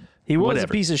He was whatever. a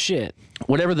piece of shit.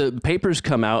 Whatever, the papers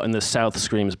come out and the South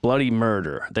screams bloody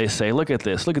murder. They say, look at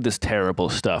this terrible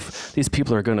stuff. These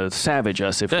people are going to savage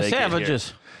us if The they savages.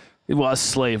 get here. Well, us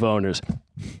slave owners.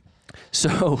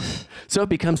 So it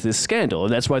becomes this scandal,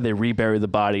 and that's why they rebury the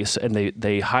bodies and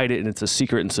they hide it, and it's a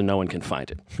secret, and so no one can find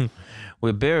it.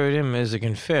 We buried him as a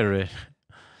Confederate.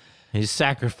 His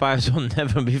sacrifice will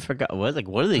never be forgotten. What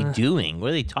are they doing? What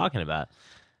are they talking about?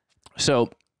 So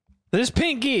There's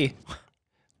Pinky.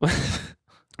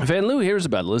 Van Loo hears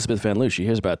about Elizabeth Van Loo. She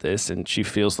hears about this, and she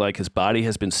feels like his body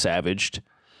has been savaged,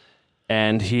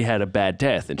 and he had a bad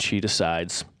death, and she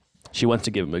decides she wants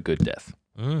to give him a good death.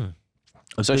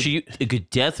 So a good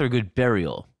death or a good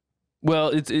burial?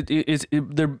 Well,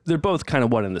 they're both kind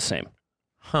of one and the same.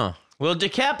 Huh. We'll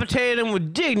decapitate him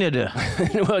with dignity.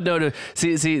 Well, no.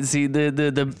 See.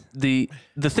 The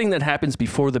thing that happens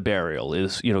before the burial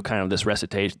is, kind of this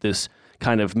recitation, this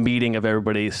kind of meeting of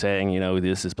everybody saying,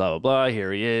 this is blah blah blah.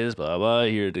 Here he is, blah blah.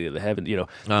 Here to the heaven.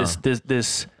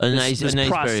 This nice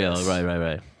process. burial.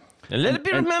 Right. And let it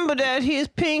be remembered that his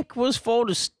pink was for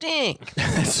the stink.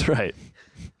 That's right.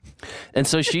 And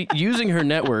so she, using her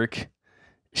network,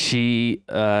 she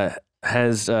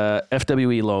has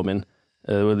FWE Lohman,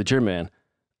 with the German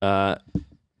man,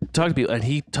 talk to people, and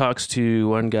he talks to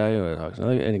one guy,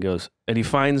 and he goes, and he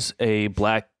finds a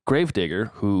black gravedigger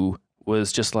who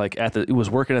was just like was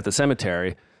working at the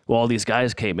cemetery while all these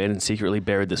guys came in and secretly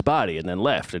buried this body and then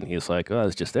left, and he's like, oh,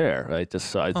 it's just there. I just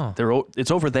saw it.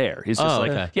 It's over there. He's just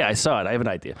like, yeah, I saw it. I have an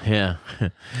idea. Yeah.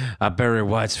 I bury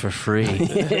whites for free.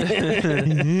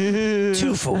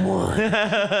 2 for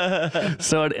 1.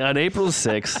 So on April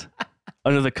 6th,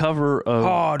 under the cover of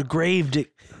Hard graved.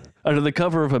 Under the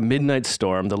cover of a midnight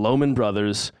storm, the Lohman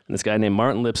brothers and this guy named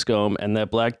Martin Lipscomb and that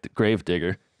black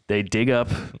gravedigger, they dig up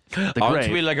the Aren't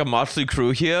grave. we like a motley crew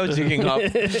here, digging up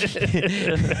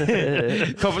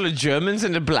a couple of Germans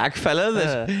and a black fella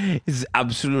that is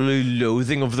absolutely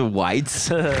loathing of the whites?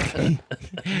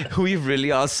 We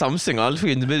really are something, aren't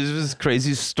we, in the middle of this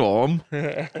crazy storm?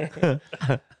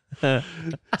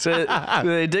 So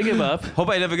they dig him up. Hope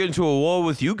I never get into a war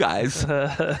with you guys.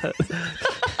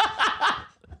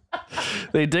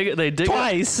 They dig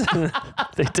Twice.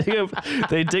 they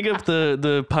dig up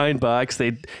the pine box.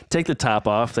 They take the top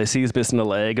off. They see he's missing a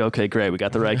leg. Okay, great, we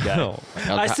got the right guy.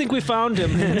 I think we found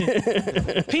him.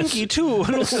 Pinky, too.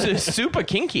 Super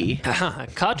kinky.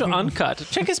 Cut or uncut?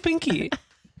 Check his pinky.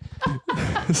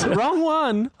 Wrong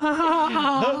one.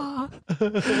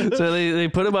 So they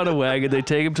put him on a wagon. They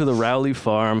take him to the Rowley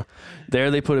farm. There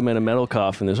they put him in a metal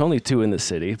coffin. There's only 2 in the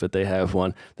city, but they have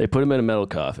one. They put him in a metal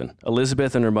coffin.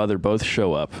 Elizabeth and her mother both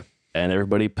show up, and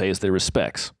everybody pays their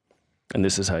respects. And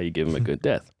this is how you give him a good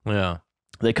death. Yeah.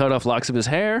 They cut off locks of his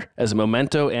hair as a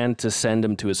memento and to send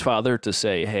him to his father to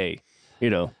say, hey,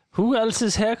 Who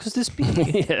else's hair could this be?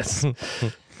 yes.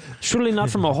 Surely not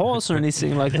from a horse or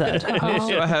anything like that.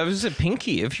 So I have a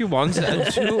pinky if you want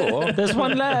that too. There's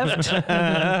one left.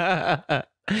 I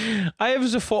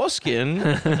have the foreskin.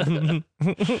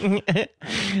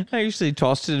 I actually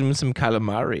tossed it in some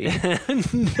calamari.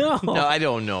 No. No, I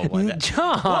don't know what that.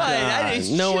 John. What? It's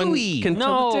No one chewy. can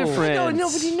tell the No. difference. No,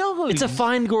 nobody knows. It's a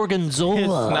fine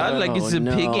gorgonzola. It's not like it's a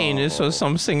pig anus or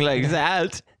something like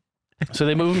that. So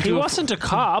they move him He to wasn't a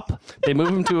cop. they move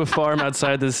him to a farm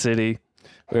outside the city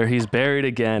where he's buried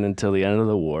again until the end of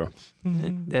the war.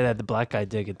 They had the black guy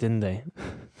dig it, didn't they?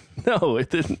 No, it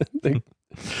didn't.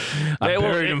 I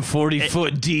buried him 40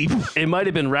 foot deep. It might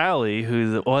have been Rowley,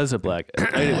 who was a black.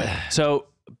 Anyway, so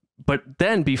but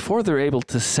then before they're able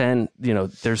to send,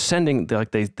 they're sending,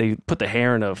 like they put the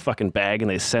hair in a fucking bag and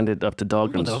they send it up to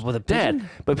Dahlgren's With a dad. pigeon?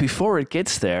 But before it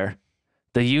gets there,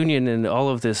 the Union and all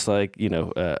of this noise,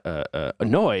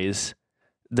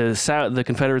 the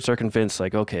Confederates are convinced,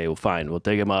 like, okay, well, fine, we'll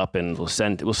dig him up and we'll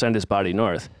send his body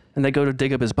north. And they go to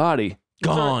dig up his body.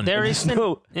 Gone. There is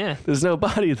There's no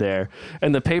body there.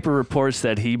 And the paper reports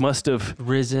that he must have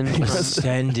risen.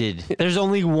 Ascended. There's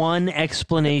only one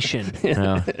explanation.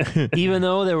 Even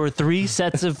though there were 3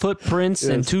 sets of footprints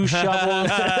and 2 shovels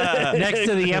next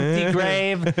to the empty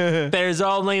grave, there's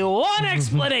only one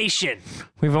explanation.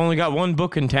 We've only got one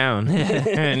book in town,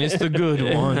 and it's the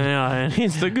good one. Yeah,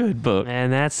 It's the good book.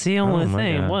 and that's the only my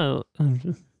thing. God. Well,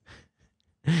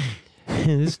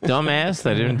 This dumbass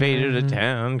that invaded a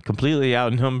town, completely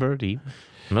outnumbered. He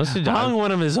must have hung died.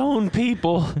 one of his own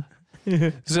people.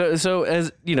 so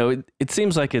as it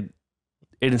seems like an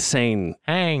insane,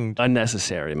 Hanged.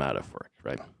 unnecessary amount of work,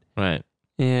 right? Right.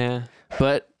 Yeah.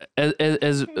 But and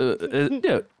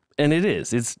it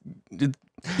is. It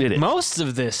is. Most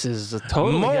of this is a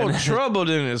total. More trouble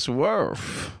than it's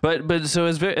worth. But so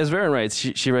as Varen writes,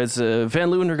 she writes, Van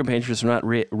Loo and her compatriots are not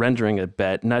rendering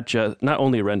not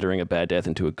only rendering a bad death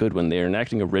into a good one, they are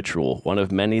enacting a ritual, one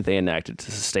of many they enacted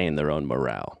to sustain their own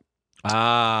morale.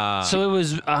 So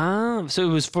it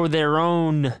was for their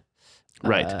own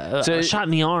Right. So shot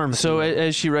in the arm. So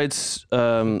as she writes,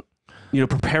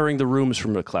 preparing the rooms for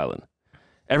McClellan.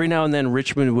 Every now and then,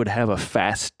 Richmond would have a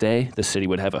fast day. The city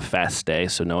would have a fast day,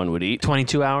 so no one would eat.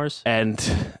 22 hours. And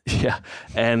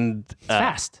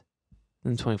Fast.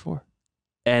 And 24.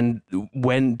 And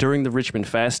during the Richmond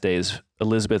fast days,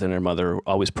 Elizabeth and her mother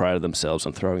always prided themselves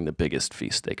on throwing the biggest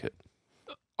feast they could.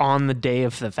 On the day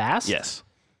of the fast? Yes.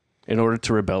 In order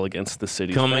to rebel against the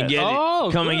city's Come and fast. get Oh,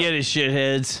 it. Come and good. get it,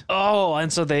 shitheads. Oh,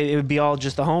 and so it would be all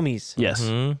just the homies. Yes.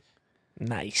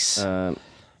 Nice.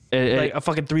 Like a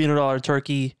fucking $300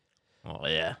 turkey, Oh,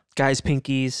 yeah. guys'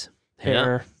 pinkies,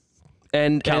 hair.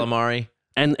 and Calamari.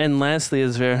 And lastly,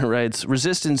 as Varen writes,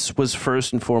 resistance was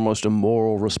first and foremost a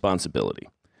moral responsibility.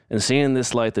 And seen in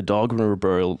this light, the Dahlgren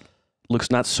rebellion looks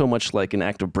not so much like an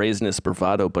act of brazenness,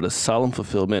 bravado, but a solemn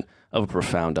fulfillment of a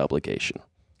profound obligation.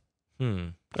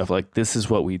 Of like, this is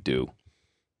what we do.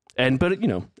 But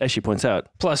as she points out,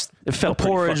 Plus, it felt the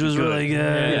porridge pretty was fucking really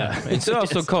good. Yeah. It's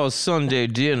also called Sunday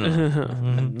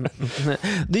dinner.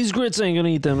 These grits ain't gonna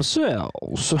eat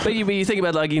themselves. But you think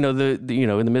about, like, in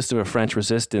the midst of a French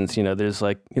resistance, there's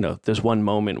there's one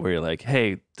moment where you're like,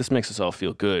 hey, this makes us all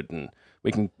feel good, and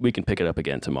we can pick it up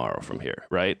again tomorrow from here,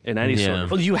 right? In any sort of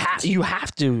Well, you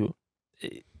have to,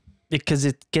 because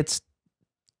it gets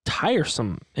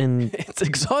tiresome and it's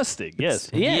exhausting.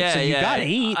 Yes. so you gotta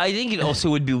eat. I think it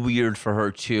also would be weird for her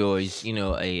too, as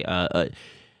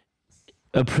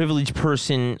a privileged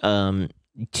person,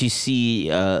 to see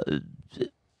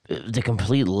the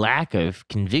complete lack of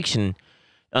conviction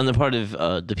on the part of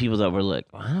the people that were like,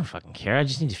 well, I don't fucking care. I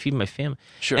just need to feed my family.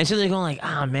 Sure. And so they're going like,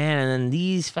 oh man, and then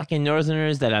these fucking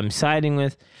Northerners that I'm siding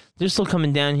with, they're still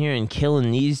coming down here and killing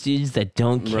these dudes that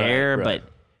don't care, right. but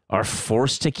are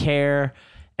forced to care.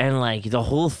 And like the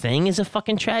whole thing is a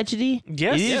fucking tragedy.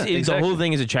 Yes. It is, Yeah, the whole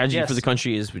thing is a tragedy Yes. for the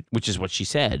country, which is what she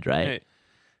said, right?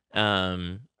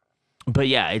 But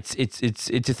yeah, it's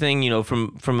a thing,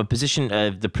 from a position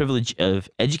of the privilege of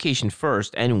education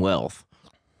first and wealth,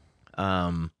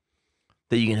 that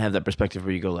you can have that perspective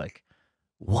where you go like,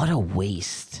 what a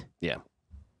waste. Yeah.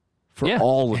 For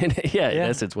all of it. In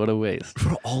essence, what a waste.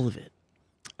 For all of it.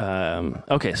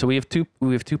 Okay, so we have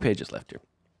two pages left here.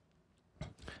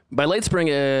 By late spring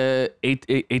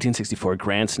 1864,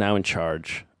 Grant's now in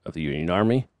charge of the Union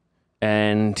Army,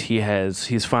 and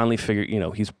he's finally figured,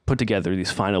 he's put together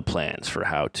these final plans for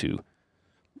how to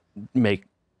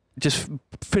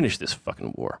finish this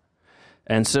fucking war.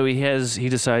 And so he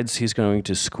decides he's going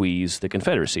to squeeze the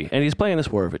Confederacy, and he's playing this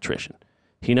war of attrition.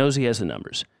 He knows he has the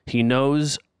numbers. He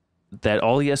knows that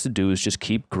all he has to do is just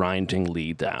keep grinding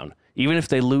Lee down, even if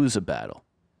they lose a battle.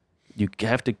 You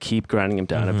have to keep grinding him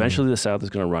down. Eventually, the South is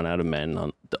going to run out of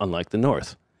men, unlike the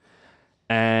North.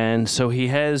 And so he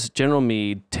has General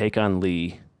Meade take on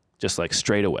Lee just like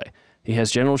straight away. He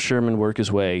has General Sherman work his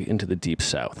way into the deep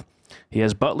South. He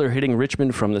has Butler hitting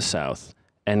Richmond from the South,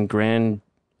 and then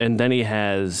he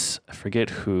has, I forget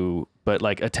who, but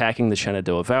like attacking the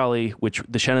Shenandoah Valley, which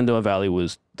the Shenandoah Valley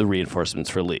was the reinforcements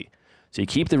for Lee. So you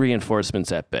keep the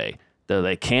reinforcements at bay, though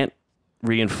they can't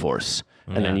reinforce.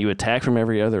 And then you attack from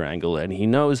every other angle. And he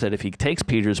knows that if he takes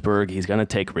Petersburg, he's going to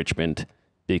take Richmond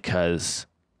because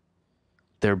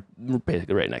they're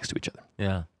basically right next to each other.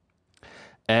 Yeah.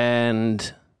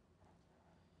 And,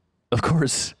 of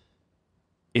course,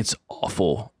 it's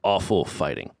awful, awful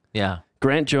fighting. Yeah.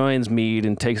 Grant joins Meade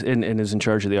and takes and is in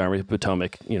charge of the Army of the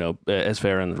Potomac. As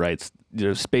Farron writes,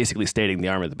 basically stating the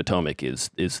Army of the Potomac is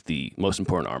the most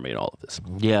important army in all of this.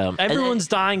 Yeah. Everyone's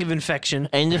dying of infection.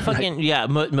 And the fucking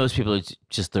most people it's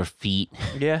just their feet.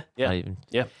 Yeah. Not even-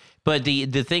 Yeah. But the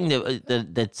thing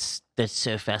that's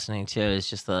so fascinating too is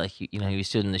just like he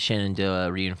stood in the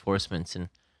Shenandoah reinforcements and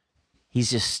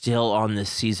he's just still on the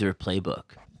Caesar playbook.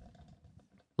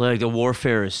 Like the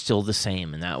warfare is still the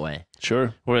same in that way.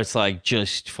 Sure. Where it's like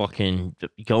just fucking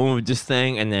going with this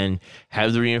thing and then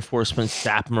have the reinforcements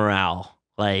sap morale.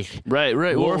 Like Right.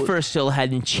 warfare still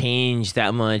hadn't changed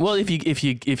that much. Well, if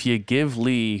you give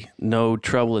Lee no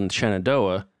trouble in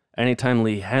Shenandoah, anytime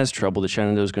Lee has trouble, the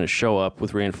Shenandoah is going to show up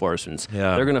with reinforcements.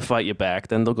 Yeah. They're going to fight you back.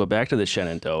 Then they'll go back to the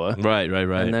Shenandoah. right.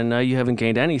 And then now you haven't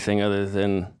gained anything other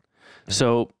than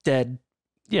Dead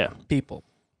yeah. people.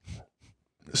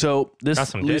 So this Got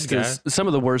some list dead is some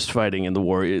of the worst fighting in the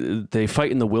war. They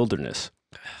fight in the wilderness,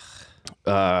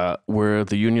 where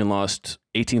the Union lost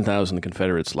 18,000, the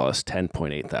Confederates lost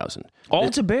 10.8 thousand. All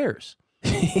to bears.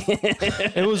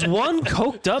 It was one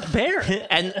coked up bear.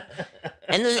 and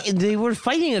they were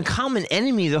fighting a common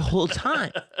enemy the whole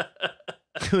time.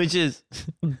 Which is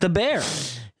The bear.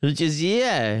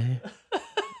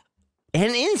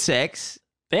 and insects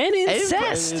And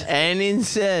incest. and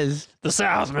incest. The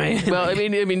South, man. Well, I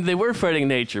mean, they were fighting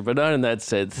nature, but not in that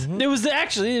sense. It was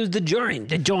the joim.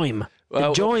 The joim. Well,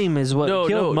 The joim is what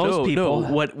killed most people.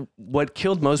 No. What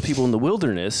killed most people in the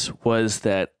wilderness was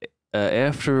that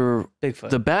after Bigfoot.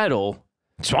 the battle,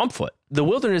 Swampfoot. the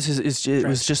wilderness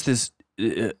was just this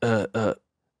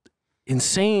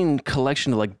insane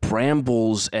collection of like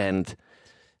brambles and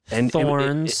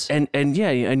Thorns. and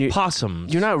you're,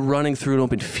 Possums. you're not running through an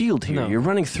open field here. No. You're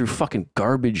running through fucking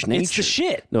garbage nature. It's the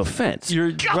shit. No offense.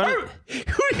 You're running,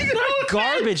 not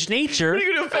garbage nature. Are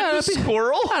you going to offend the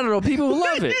squirrel? I don't know. People love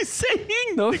What are it. you saying?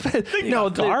 No offense. No,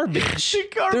 Garbage.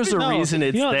 there's a No, reason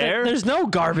it's there. There's no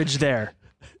garbage there.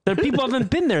 People haven't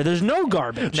been there. There's no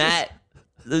garbage. Matt,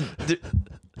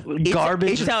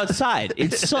 Garbage. It's outside.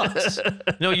 It sucks.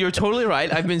 No, you're totally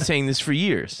right. I've been saying this for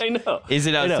years. I know. Is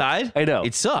it outside? I know.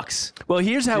 It sucks. Well,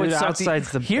 here's how Dude, it sucked.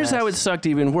 outside's the Here's how it best. sucked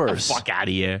even worse. Fuck out of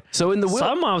here. So in the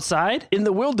Some outside. in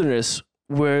the wilderness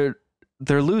where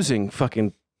they're losing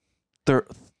fucking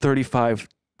 35,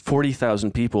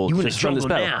 40,000 people You in the just from this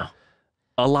jungle battle. now.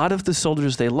 A lot of the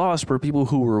soldiers they lost were people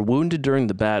who were wounded during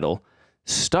the battle,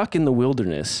 stuck in the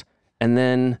wilderness, and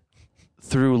then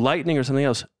through lightning or something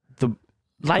else,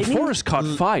 the forest caught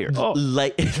fire.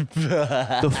 Like,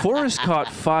 The forest caught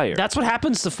fire. That's what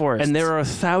happens to forests. And there are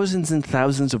thousands and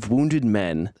thousands of wounded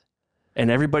men, and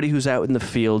everybody who's out in the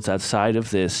fields outside of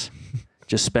this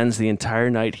just spends the entire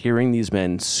night hearing these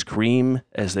men scream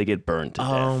as they get burned to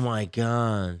oh death. my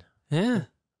God. Yeah.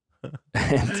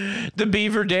 The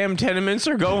beaver dam tenements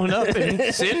are going up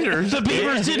in cinders. The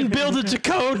beavers didn't build it to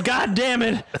code. God damn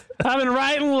it. I've been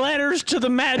writing letters to the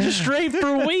magistrate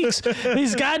for weeks.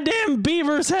 These goddamn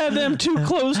beavers had them too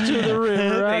close to the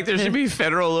river. I think there should be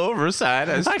federal oversight.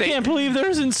 I can't believe there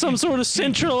isn't some sort of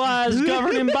centralized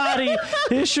governing body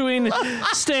issuing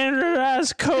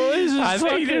standardized codes. I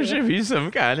think there should be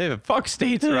some kind of fuck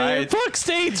states' rights. Fuck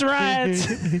states' rights.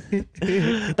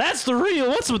 That's the real.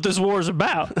 That's what this war's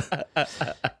about.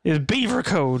 Is beaver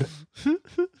code.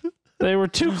 They were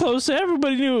too close.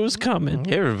 Everybody knew it was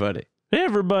coming. Everybody.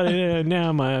 Everybody.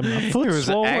 Now my There foot's was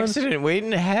an swollen. accident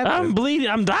waiting to happen. I'm bleeding.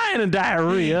 I'm dying of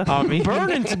diarrhea. I'm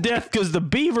burning to death because the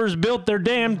beavers built their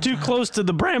dam too close to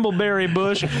the brambleberry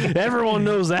bush. Everyone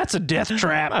knows that's a death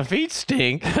trap. My feet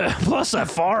stink. Plus, I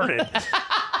farted.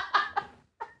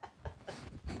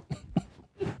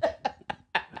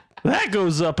 That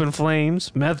goes up in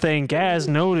flames. Methane gas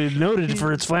noted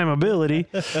for its flammability.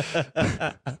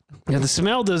 If the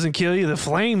smell doesn't kill you, the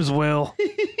flames will.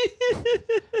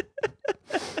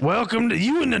 Welcome to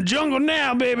you in the jungle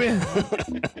now, baby.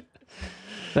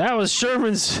 That was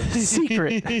Sherman's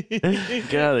secret. Get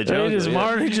out of the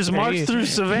jungle. He just marched through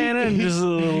Savannah and just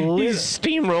He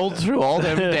steamrolled through all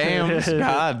them dams.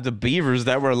 God, the beavers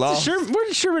that were lost. Where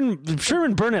did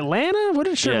Sherman burn Atlanta? What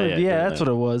did Sherman? yeah, That's what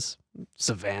it was.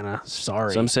 Savannah.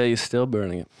 Sorry. Some say he's still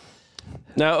burning it.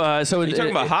 Now, so You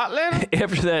talking about Hotland?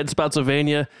 after that,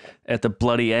 Spotsylvania, at the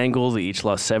Bloody Angle, they each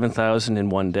lost 7,000 in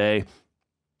one day.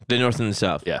 The North and the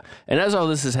South. Yeah, and as all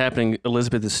this is happening,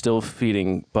 Elizabeth is still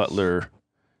feeding Butler,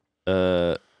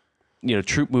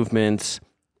 troop movements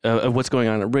of what's going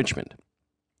on at Richmond.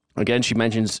 Again, she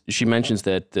mentions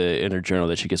that in her journal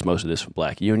that she gets most of this from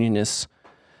Black Unionists.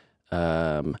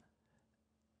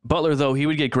 Butler, though, he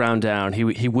would get ground down.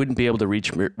 He wouldn't be able to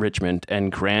reach Richmond,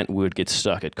 and Grant would get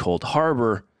stuck at Cold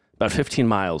Harbor, about 15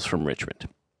 miles from Richmond.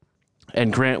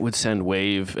 And Grant would send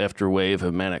wave after wave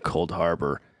of men at Cold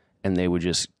Harbor, and they would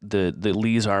just the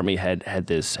Lee's army had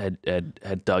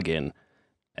dug in,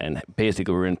 and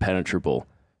basically were impenetrable.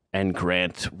 And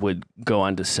Grant would go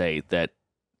on to say that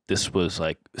this was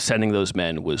like sending those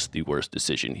men was the worst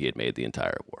decision he had made the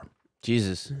entire war.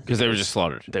 Jesus. Because they were just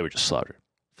slaughtered. They were just slaughtered.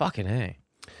 Fucking hey.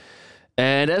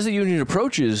 And as the Union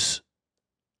approaches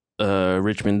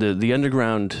Richmond, the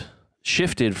underground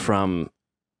shifted from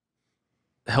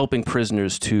helping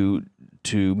prisoners to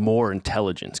more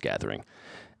intelligence gathering.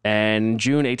 And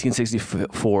June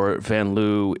 1864, Van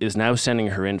Loo is now sending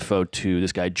her info to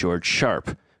this guy George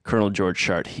Sharp, Colonel George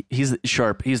Sharp. He's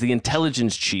the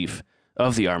intelligence chief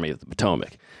of the Army of the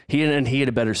Potomac. He had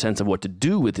a better sense of what to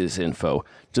do with his info,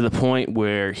 to the point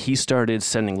where he started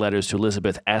sending letters to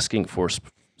Elizabeth asking for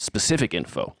specific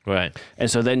info. Right. And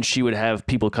so then she would have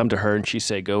people come to her and she'd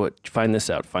say, go find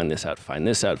this out, find this out, find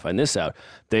this out, find this out.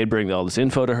 They'd bring all this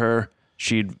info to her.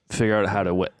 She'd figure out how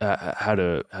to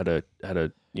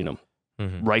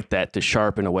write that to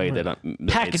Sharp in a way that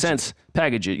made sense.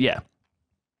 Package it, yeah.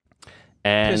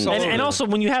 And also,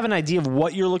 when you have an idea of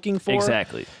what you're looking for,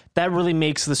 exactly, that really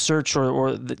makes the search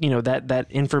or that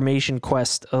information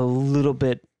quest a little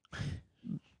bit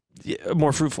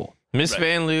more fruitful. Miss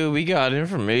Van Loo, we got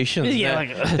information.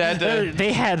 Yeah,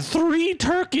 they had 3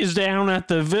 turkeys down at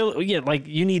the village. Yeah, like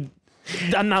you need.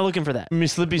 I'm not looking for that.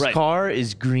 Miss Libby's car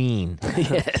is green.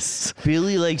 Yes.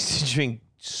 Billy likes to drink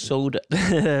soda.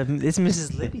 It's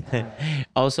Mrs. Libby.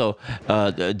 Also,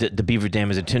 the beaver dam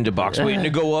is a tinderbox waiting to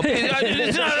go up.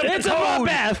 It's a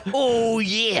bath. Oh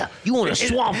yeah, you want a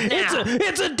swamp now?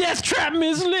 It's a death trap,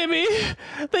 Miss Libby.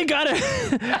 They got it.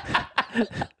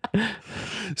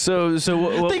 So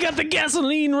they got the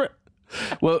gasoline.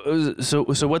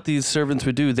 So what these servants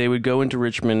would do, they would go into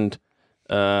Richmond,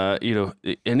 and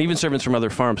even servants from other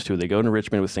farms too. They go into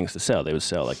Richmond with things to sell. They would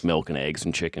sell like milk and eggs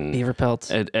and chicken, beaver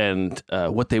pelts, and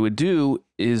what they would do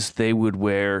is they would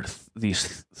wear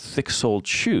these thick-soled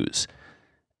shoes,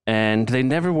 and they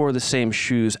never wore the same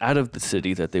shoes out of the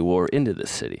city that they wore into the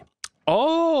city.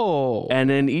 Oh,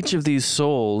 and in each of these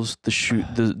soles,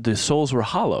 the soles were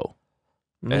hollow.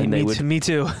 And me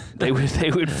too. They would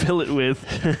fill it with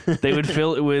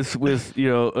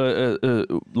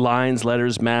lines,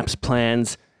 letters, maps,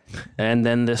 plans, and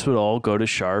then this would all go to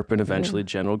Sharp and eventually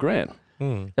General Grant.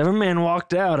 Every man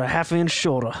walked out a half inch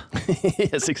shorter.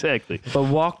 Yes, exactly. But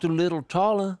walked a little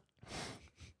taller.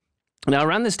 Now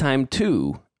around this time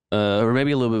too, or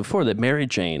maybe a little bit before that, Mary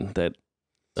Jane, that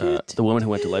the woman who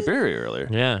went to Liberia earlier,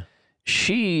 Yeah.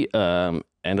 she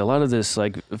and a lot of this,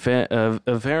 like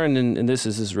Varon, and this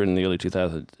is written in the early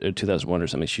 2001 or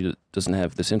something. She doesn't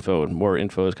have this info, and more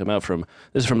info has come out from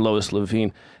this is from Lois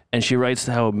Levine, and she writes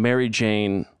how Mary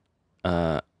Jane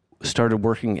started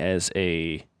working as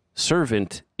a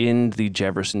servant in the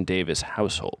Jefferson Davis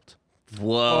household.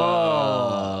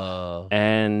 Whoa!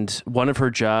 And one of her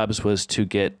jobs was to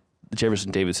get Jefferson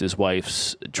Davis's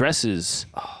wife's dresses,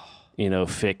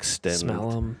 fixed and Smell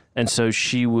them. And so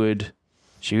she would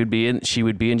be in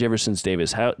Jefferson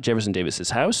Davis's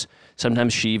house.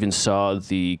 Sometimes she even saw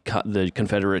the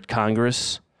Confederate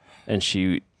Congress, and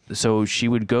she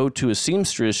would go to a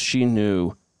seamstress she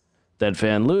knew that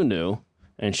Van Loo knew,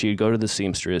 and she would go to the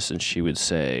seamstress and she would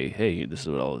say, "Hey, this is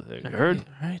what all I heard."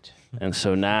 Right. And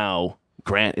so now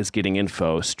Grant is getting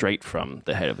info straight from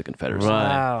the head of the Confederacy.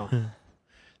 Wow.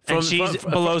 And she's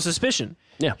below suspicion.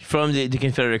 Yeah. From the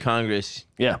Confederate Congress.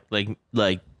 Yeah. Like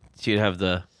she'd have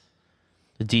the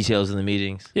details in the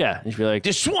meetings. Yeah. And she'd be like,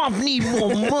 The swamp need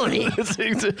more money.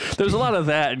 there's a lot of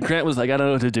that. And Grant was like, I don't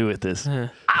know what to do with this. I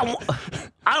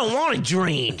don't want it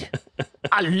drained.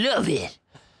 I love it.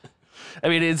 I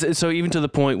mean, it's so even to the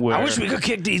point where I wish we could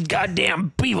kick these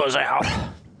goddamn beavers out.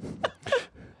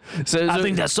 I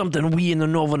think that's something we and the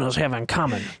Northerners have in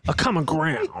common. A common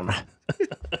ground.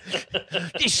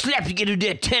 They slap together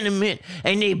their tenement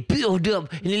and they build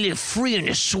up and they live free in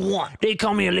the swamp. They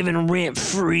come here living rent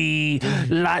free,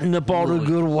 lighting up all the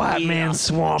good white man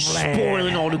swampland.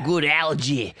 Spoiling all the good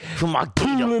algae from our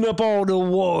gator. Pulling up all the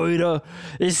water,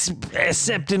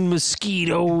 accepting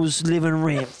mosquitoes, living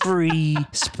rent free,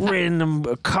 spreading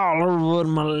them cholera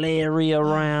and malaria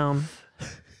around.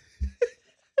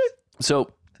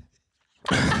 So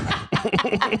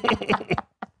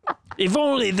if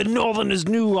only the Northerners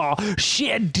knew our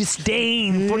shared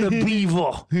disdain for the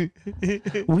beaver,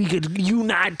 we could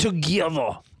unite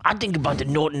together. I think about the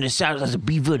North and the South as a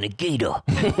beaver and a gator.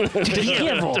 do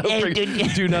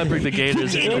not bring the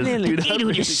gators into this. The gator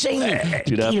was just saying.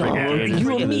 Do not bring the gators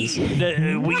You into and this.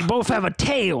 me, we both have a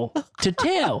tale to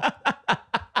tell.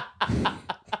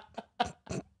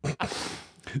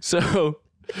 So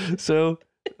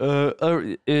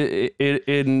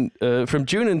from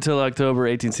June until October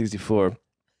 1864.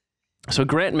 So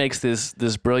Grant makes this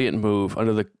brilliant move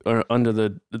under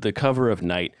the cover of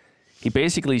night. He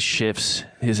basically shifts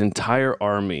his entire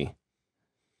army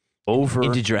over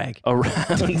Into drag.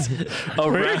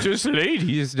 around Just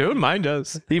ladies, don't mind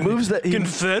us. He moves that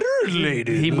Confederate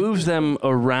lady. he moves them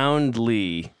around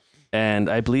Lee, and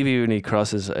I believe he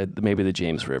crosses maybe the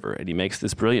James River, and he makes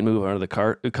this brilliant move under the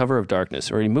cover of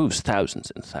darkness, where he moves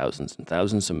thousands and thousands and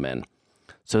thousands of men,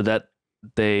 so that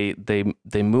they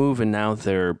move, and now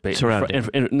they're Surrounded.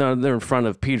 they're in front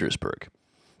of Petersburg.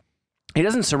 He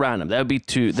doesn't surround them; that'd be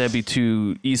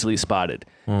too easily spotted.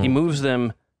 He moves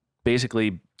them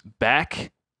basically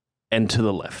back and to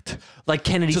the left. Like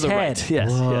Kennedy's To the head. right,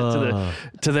 yes,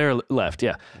 to their left,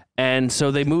 yeah. And so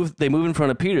they move in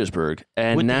front of Petersburg,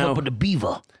 and With the now help of the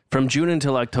beaver. from June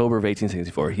until October of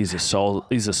 1864, he's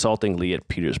assaulting Lee at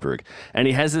Petersburg, and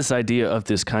he has this idea of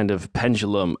this kind of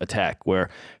pendulum attack where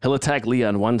he'll attack Lee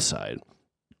on one side,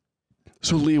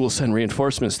 so Lee will send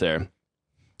reinforcements there,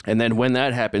 and then when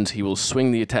that happens, he will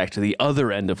swing the attack to the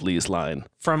other end of Lee's line.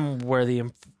 From where the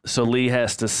So Lee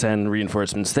has to send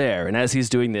reinforcements there, and as he's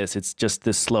doing this, it's just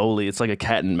this slowly. It's like a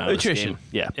cat and mouse Attrition.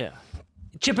 game. Yeah.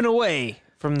 chipping away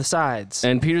from the sides.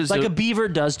 And Peter's like a beaver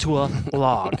does to a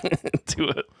log. to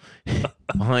it.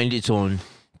 Behind its own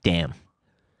dam.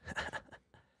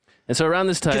 And so around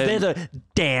this Because time, they're the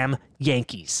damn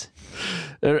Yankees.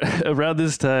 around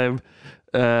this time,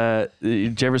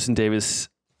 Jefferson Davis.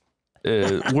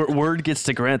 Word gets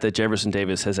to Grant that Jefferson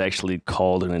Davis has actually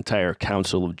called an entire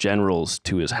council of generals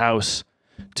to his house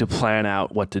to plan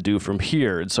out what to do from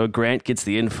here. And so Grant gets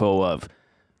the info of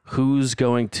who's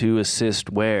going to assist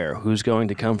where, who's going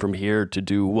to come from here to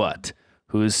do what,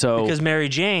 Because Mary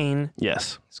Jane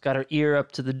yes, has got her ear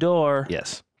up to the door.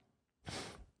 yes.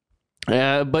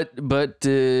 But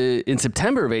in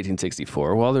September of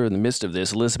 1864, while they're in the midst of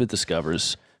this, Elizabeth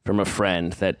discovers from a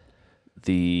friend that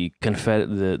the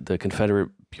Confederate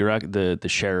the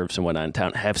sheriffs and whatnot in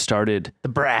town have started The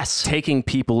brass. taking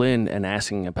people in and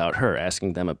asking them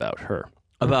about her.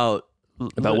 About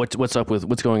What's up with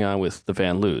what's going on with the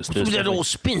Van Loos. There's that old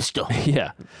spinster.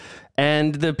 yeah,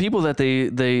 and the people that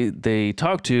they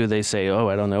talk to, they say, "Oh,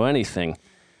 I don't know anything."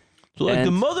 Like And-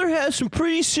 the mother has some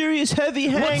pretty serious heavy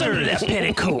What's under hangers. that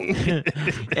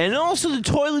petticoat? And also the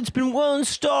toilet's been well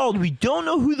installed. We don't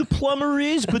know who the plumber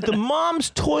is, but the mom's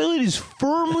toilet is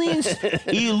firmly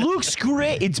it looks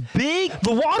great. It's big.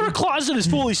 The water closet is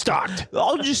fully stocked.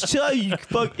 I'll just tell you,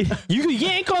 fuck. You can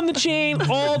yank on the chain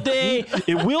all day.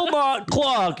 It will not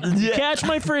clog. Yeah. Catch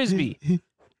my frisbee.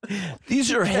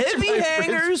 These are heavy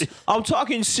hangers. I'm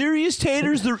talking serious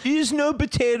taters. There is no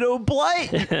potato blight.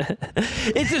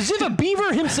 It's as if a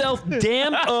beaver himself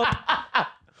dammed up.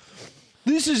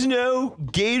 This is no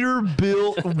gator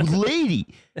built lady.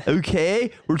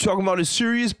 Okay? We're talking about a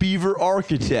serious beaver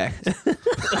architect.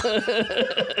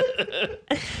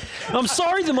 I'm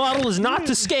sorry the model is not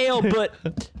to scale, but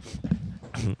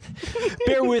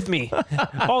bear with me.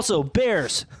 Also,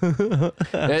 bears.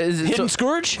 Hidden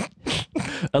Scourge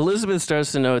Elizabeth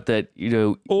starts to note that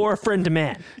or a friend to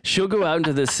man. she'll go out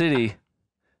into the city,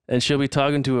 and she'll be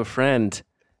talking to a friend,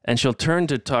 and she'll turn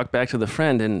to talk back to the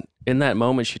friend, and in that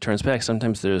moment she turns back.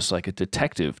 Sometimes there's like a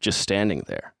detective just standing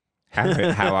there.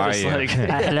 How are It's you? like-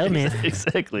 Hello, miss.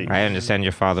 Exactly. I understand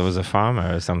your father was a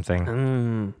farmer or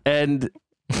something. And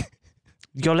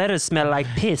Your letters smell like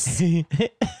piss.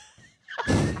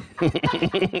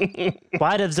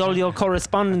 Why does all your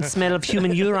correspondence smell of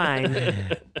human urine?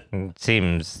 It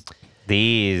seems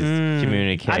these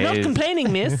communiques. I'm not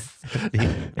complaining, miss.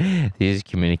 These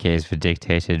communiques were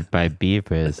dictated by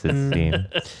beavers, it seems.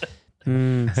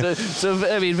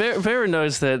 so I mean, Vera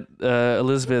knows that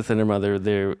Elizabeth and her mother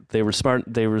they were smart.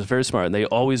 They were very smart, and they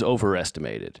always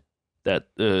overestimated that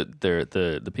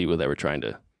the people that were trying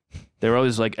to. They were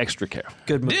always like extra careful.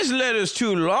 Good move. This letter's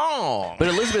too long. But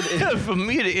Elizabeth, For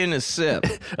me to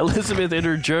intercept. Elizabeth in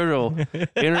her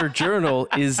journal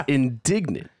is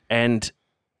indignant, and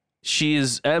she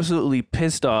is absolutely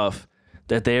pissed off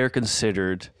that they are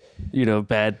considered,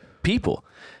 bad people,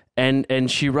 and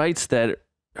she writes that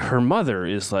her mother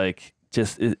is like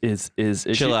just is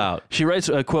Chill out. She writes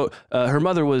a quote. Her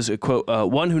mother was a quote,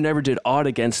 one who never did aught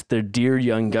against their dear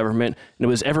young government, and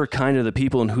was ever kind to the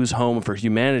people in whose home, for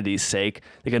humanity's sake,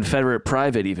 the Confederate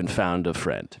private even found a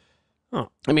friend. Oh.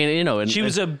 I mean, and She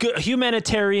was a good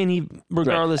humanitarian,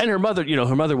 regardless. Right. And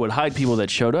her mother would hide people that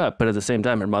showed up, but at the same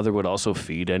time, her mother would also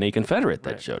feed any Confederate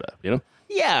that showed up.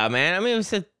 Yeah, man. I mean, it was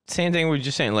the same thing we were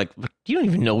just saying. Like, you don't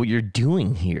even know what you're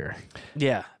doing here.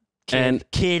 Yeah. And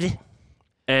Kid.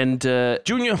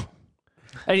 Junior,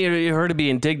 And her to be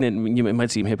indignant, it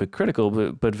might seem hypocritical,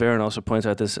 but Varen also points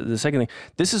out this. The second thing,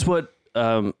 this is what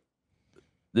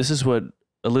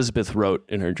Elizabeth wrote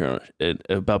in her journal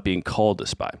about being called a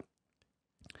spy.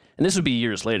 And this would be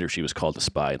years later. She was called a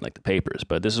spy in like the papers,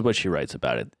 but this is what she writes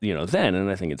about it, then, and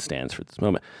I think it stands for this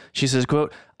moment. She says,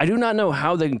 quote, "I do not know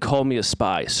how they can call me a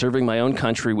spy, serving my own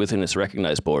country within its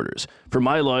recognized borders. For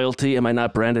my loyalty, am I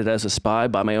not branded as a spy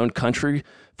by my own country,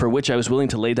 for which I was willing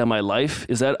to lay down my life?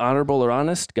 Is that honorable or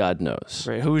honest? God knows."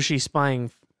 Right. Who is she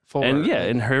spying for? And yeah,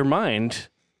 in her mind,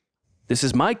 this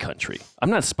is my country.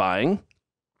 I'm not spying.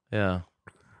 Yeah.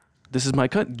 This is my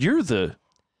country. You're the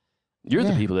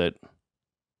people that.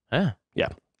 Yeah. Yeah.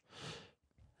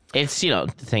 It's, the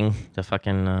thing, the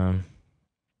fucking,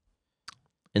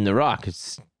 in The Rock,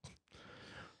 it's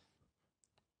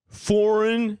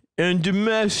foreign and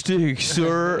domestic,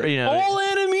 sir. All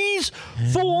enemies,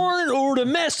 foreign or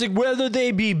domestic, whether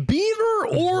they be beaver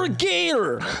or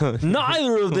gator.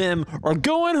 Neither of them are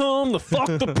going home to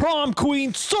fuck the prom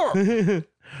queen, sir.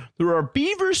 There are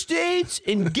beaver states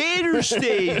and gator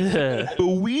states, but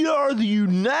we are the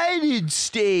United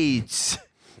States.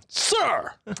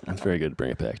 Sir. That's very good to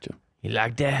bring it back to. You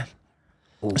like that?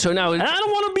 So now, And I don't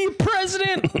want to be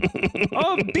president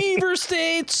of beaver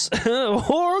states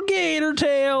or gator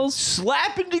tails.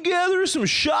 Slapping together some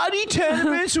shoddy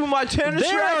tenements with my tennis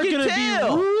There are racket going to be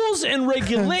tail. rules and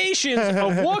regulations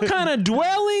of what kind of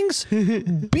dwellings,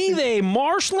 be they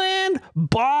marshland,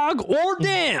 bog, or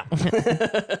dam.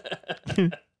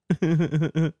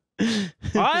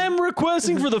 I am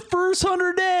requesting for the first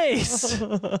 100 days.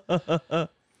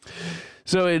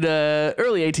 So in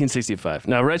early 1865,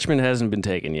 now Richmond hasn't been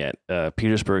taken yet.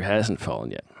 Petersburg hasn't fallen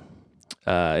yet.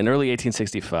 In early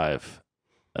 1865,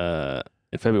 in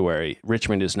February,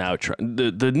 Richmond is now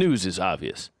the news is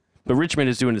obvious, but Richmond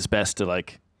is doing its best to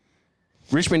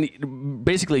Richmond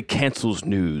basically cancels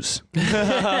news.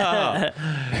 No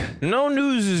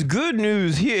news is good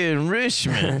news here in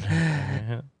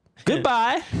Richmond.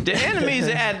 Goodbye. The enemies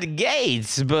are at the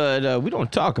gates, but we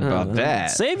don't talk about that.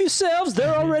 Save yourselves.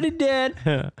 They're already dead.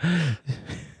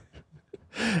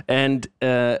 And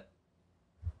a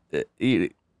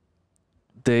suit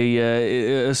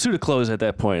of clothes at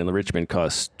that point in the Richmond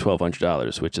costs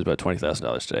 $1,200, which is about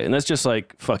 $20,000 today, and that's just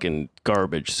like fucking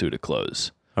garbage suit of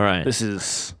clothes. All right. This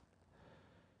is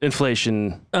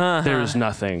inflation. There's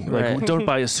nothing. Like, don't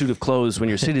buy a suit of clothes when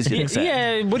your city's getting sad.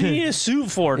 Yeah, what do you need a suit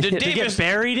for? To get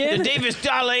buried in? The Davis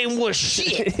dollar ain't worth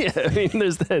shit. Yeah, I mean,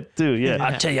 there's that too. Yeah.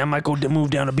 I tell you, I might go move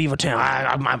down to Beaver Town.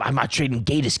 I might trade in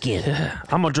gator skin.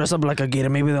 I'm gonna dress up like a gator.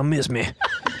 Maybe they'll miss me.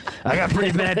 I got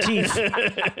pretty bad teeth.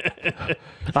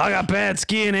 I got bad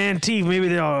skin and teeth.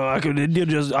 Maybe I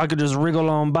could just wriggle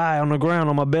on by on the ground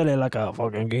on my belly like a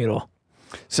fucking gator.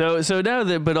 So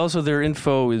now but also their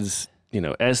info is,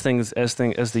 as the Confederacy.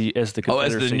 As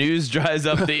the news dries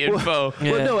up the info.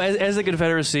 Well, no, as the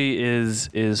Confederacy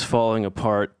is falling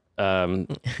apart, the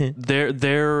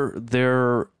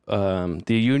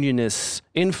Unionists'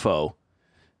 info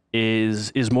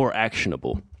is more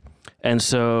actionable. And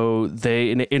so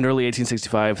they in early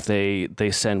 1865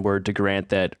 they send word to Grant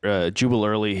that Jubal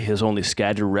Early has only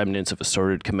scattered remnants of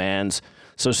assorted commands.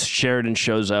 So Sheridan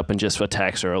shows up and just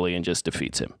attacks Early and just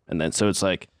defeats him. And then so it's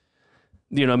like,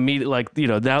 now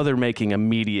they're making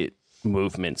immediate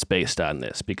movements based on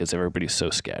this because everybody's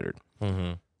so scattered.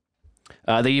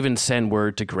 Mm-hmm. They even send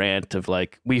word to Grant of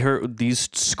like, we heard these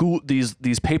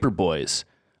paper boys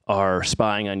are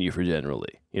spying on you for General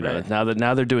Lee. Right.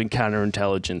 Now they're doing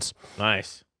counterintelligence.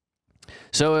 Nice.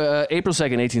 So April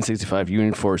 2nd, 1865,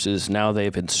 Union forces, now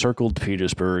they've encircled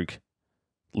Petersburg.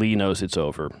 Lee knows it's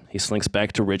over. He slinks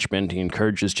back to Richmond. He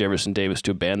encourages Jefferson Davis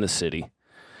to abandon the city.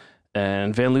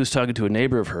 And Van Loo's talking to a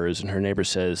neighbor of hers, and her neighbor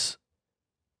says,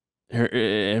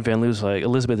 and Van Loo's like,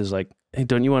 Elizabeth is like, hey,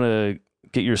 don't you want to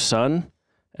get your son?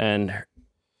 And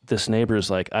this neighbor is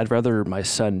like, I'd rather my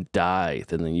son die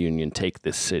than the Union take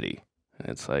this city. And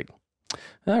it's like,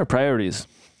 our priorities.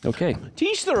 Okay.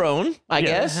 Teach their own, I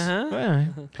guess. Uh-huh.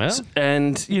 Well,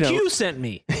 and, Q sent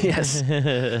me. Yes.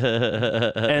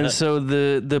 And so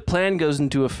the plan goes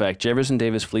into effect. Jefferson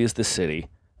Davis flees the city,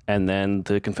 and then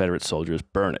the Confederate soldiers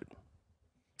burn it.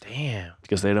 damn.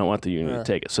 Because they don't want the Union to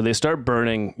take it. So they start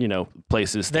burning,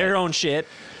 places. Their own shit.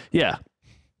 Yeah.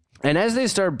 And as they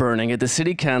start burning it, the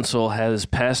city council has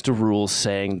passed a rule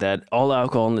saying that all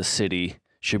alcohol in the city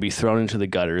should be thrown into the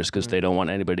gutters because they don't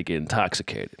want anybody to get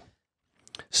intoxicated.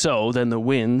 So then the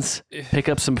winds pick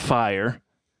up some fire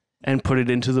and put it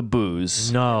into the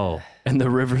booze. No. And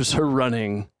the rivers are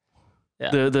running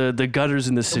The gutters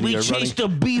in the city We are running. chased the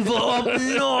beaver up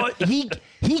north.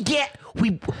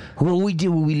 What we did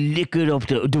was we liquored up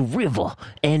the river,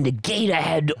 and the gator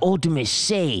had the ultimate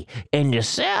say. In the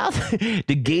south,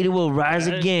 the gator will rise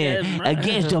again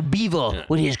against the beaver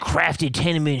with his crafted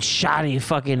tenement shoddy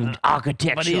fucking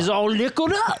architecture. But he's all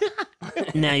liquored up.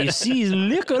 Now you see he's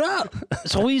liquored up.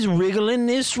 So he's wriggling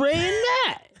this way and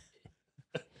that.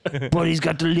 But he's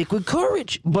got the liquid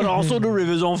courage. But also the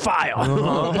river's on fire.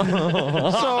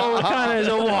 So it kind of is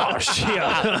a wash.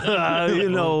 Yeah.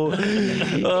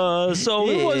 So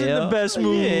it wasn't the best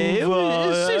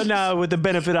move. Now with the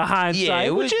benefit of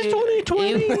hindsight, which is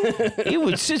 2020. It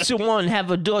would sit someone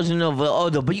have a dozen of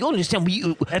other, but you understand,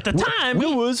 At the time,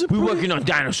 we're working on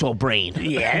dinosaur brain.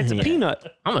 Yeah, it's a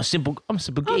peanut. I'm a simple gator.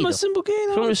 I'm a simple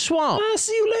gator. From the swamp. I'll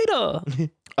see you later.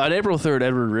 On April 3rd,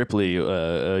 Edward Ripley,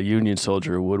 a Union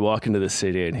soldier, would walk into the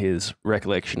city, and his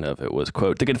recollection of it was,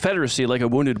 quote, "The Confederacy, like a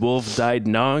wounded wolf, died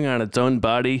gnawing on its own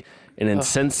body in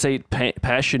insensate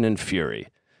passion and fury."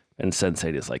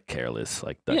 Insensate is like careless,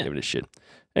 like not giving a shit.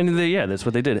 And that's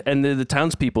what they did. And the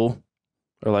townspeople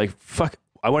are like, fuck,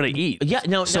 I want to eat. Yeah,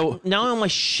 now my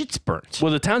shit's burnt.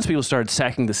 Well, the townspeople started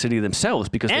sacking the city themselves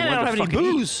because And they I don't wanted have to any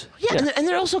fucking booze. Yeah, and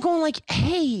they're also going like,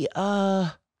 hey,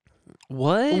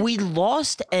 What? we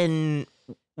lost and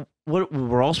what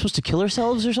we're all supposed to kill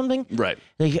ourselves or something? eat. Right.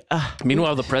 Like,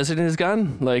 Meanwhile, the president is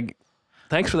gone. Like,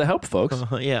 thanks for the help, folks.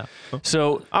 yeah.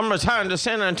 So I'm retiring to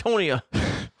San Antonio.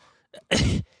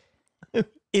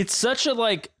 It's such a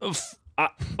like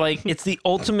it's the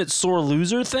ultimate sore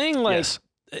loser thing. Like, Yes.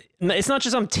 it's not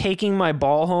just I'm taking my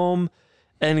ball home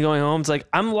and going home. It's like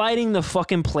I'm lighting the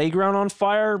fucking playground on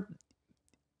fire.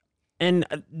 And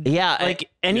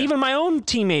even my own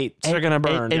teammates are gonna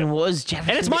burn. And was Jefferson?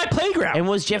 And it's my playground. And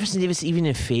was Jefferson Davis even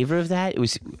in favor of that? It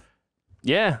was.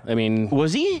 yeah, I mean,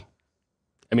 Was he?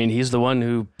 he's the one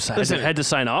who had to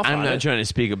sign off on it. trying to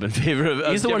speak up in favor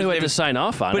of. He's the one who had to sign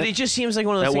off on But it. it just seems like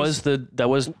one of those. That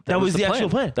was the actual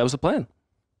plan. That was the plan.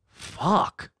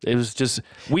 Fuck. It was just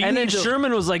we. And then need to-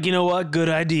 Sherman was like, you know what? Good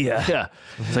idea. Yeah,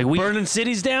 it's like we Burning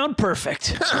cities down?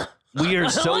 Perfect. we are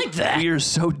so like that. we are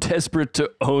so desperate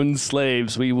to own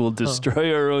slaves. We will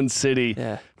destroy our own city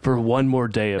for one more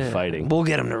day of fighting. We'll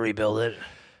get him to rebuild it.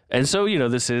 And so,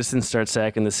 the citizens start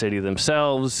sacking the city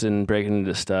themselves and breaking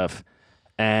into stuff.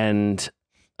 And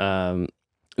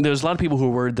there's a lot of people who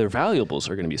are worried their valuables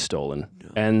are going to be stolen.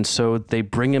 And so they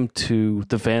bring him to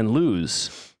the Van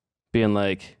Loos, being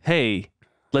like, hey,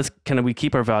 can we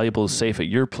keep our valuables safe at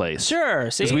your place? Sure.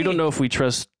 Because we don't know if we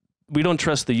don't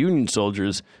trust the Union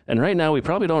soldiers. And right now we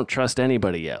probably don't trust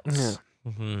anybody else.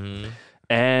 Yeah.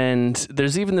 And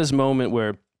there's even this moment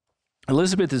where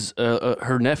Elizabeth is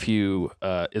her nephew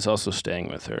is also staying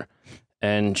with her,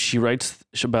 and she writes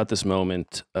about this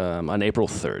moment on April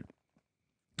 3rd,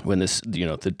 when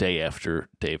the day after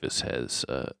Davis has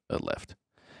left,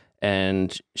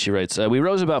 and she writes, "We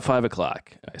rose about 5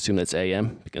 o'clock. I assume that's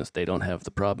a.m. because they don't have the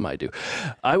problem I do.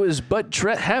 I was but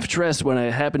half dressed when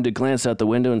I happened to glance out the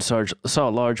window and saw a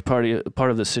large part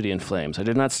of the city in flames. I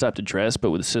did not stop to dress, but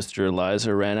with Sister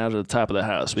Eliza ran out of the top of the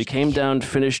house. We came down,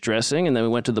 finished dressing, and then we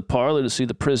went to the parlor to see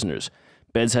the prisoners.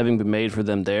 Beds having been made for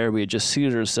them there, we had just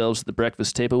seated ourselves at the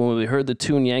breakfast table when we heard the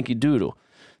tune Yankee Doodle.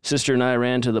 Sister and I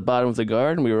ran to the bottom of the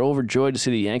guard, and we were overjoyed to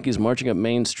see the Yankees marching up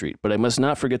Main Street. But I must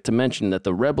not forget to mention that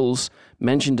the rebels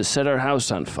mentioned to set our house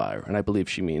on fire." And I believe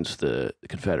she means the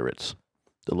Confederates,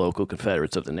 the local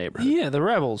Confederates of the neighborhood. Yeah, the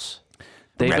rebels.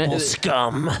 Rebel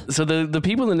scum. So the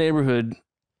people in the neighborhood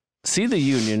see the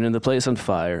Union and the place on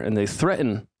fire, and they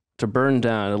threaten to burn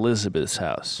down Elizabeth's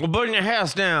house. We'll burn your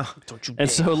house down. And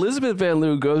so Elizabeth Van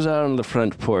Loo goes out on the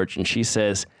front porch, and she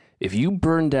says, "If you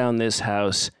burn down this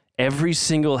house, every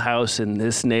single house in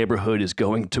this neighborhood is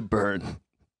going to burn."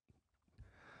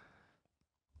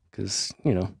 Because,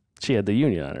 she had the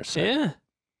Union on her side. Yeah.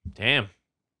 Damn.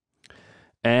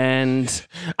 And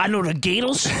I know the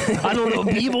Gators. I know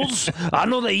the Beavers. I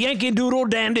know the Yankee Doodle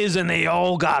Dandies, and they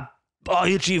all got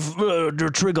itchy their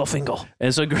trigger finger.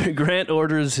 and so Grant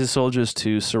orders his soldiers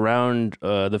to surround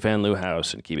the Van Loo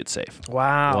house and keep it safe.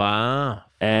 Wow. Wow.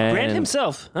 And Grant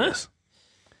himself, huh? Yes.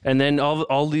 And then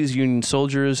all these Union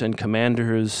soldiers and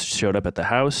commanders showed up at the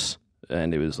house,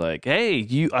 and it was like, "Hey,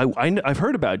 I've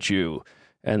heard about you."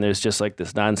 And there's just like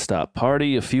this nonstop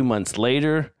party. A few months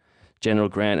later, General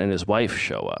Grant and his wife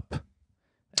show up.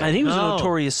 And he was a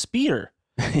notorious speeder.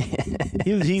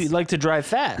 he liked to drive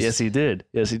fast. Yes, he did.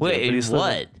 Yes, he did. But Wait, he's still-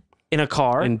 what? In a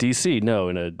car? In D.C., no,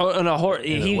 in a horse.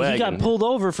 He got wagon. pulled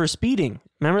over for speeding.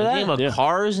 Remember Think that? about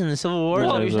cars in the Civil War.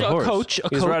 Well, it was a horse. coach.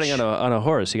 He was riding on a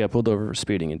horse. He got pulled over for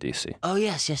speeding in D.C. Oh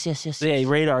yes. Yeah, he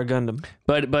radar gunned him.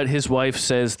 But his wife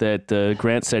says that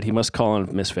Grant said he must call on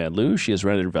Miss Van Loo. She has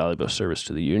rendered valuable service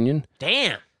to the Union.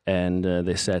 Damn. And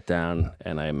they sat down,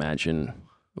 and I imagine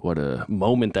what a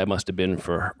moment that must have been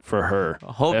for her.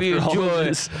 Hope you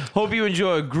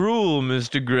enjoy gruel,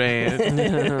 Mr. Grant.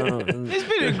 It's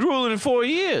been a grueling 4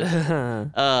 years.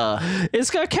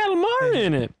 It's got calamari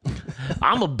in it.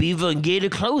 I'm a beaver and gator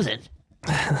clothing.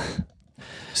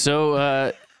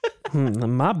 So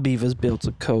My beaver's built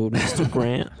a code, Mr.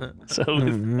 Grant.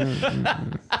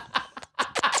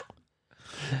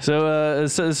 So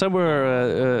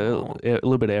somewhere a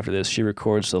little bit after this, she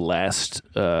records the last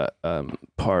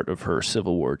part of her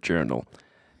Civil War journal,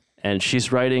 and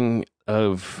she's writing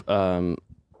of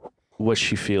what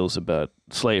she feels about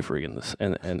slavery and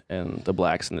the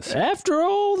blacks in the South. After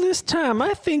all this time,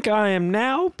 I think I am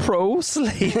now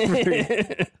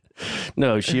pro-slavery.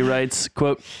 No, she writes,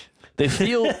 quote, "They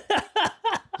feel."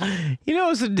 You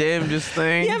know, it's the damnedest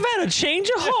thing. Yeah, I've had a change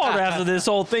of heart after this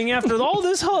whole thing, after all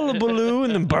this hullabaloo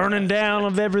and the burning down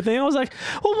of everything. I was like,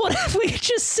 well, what if we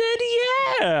just said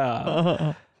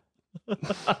yeah?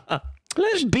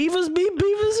 Let beavers be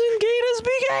beavers and gators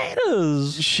be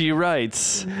gators. She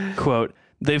writes, quote,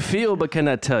 "They feel but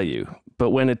cannot tell you, but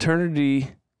when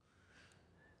eternity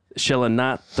shall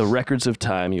unknot the records of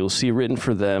time, you will see written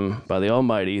for them by the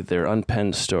Almighty their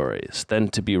unpenned stories, then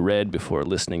to be read before a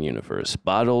listening universe.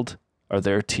 Bottled are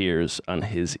their tears on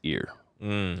his ear."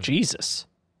 Jesus.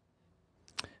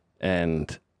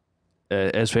 And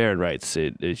as Varen writes,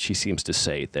 she seems to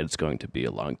say that it's going to be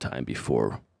a long time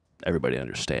before everybody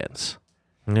understands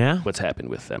Yeah. what's happened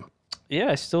with them. Yeah,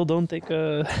 I still don't think,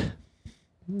 I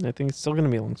think it's still going to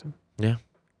be a long time. Yeah.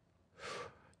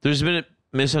 There's been a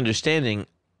misunderstanding.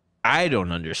 I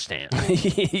don't understand.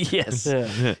 Yes.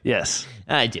 Yeah. Yes.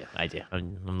 I do.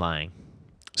 I'm lying.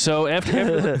 So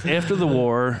after the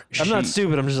war, I'm not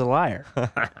stupid, I'm just a liar.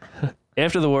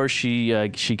 After the war, she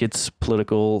gets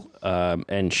political,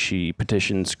 and she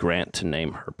petitions Grant to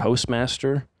name her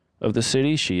postmaster of the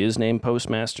city. She is named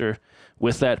postmaster.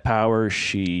 With that power,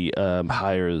 she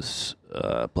hires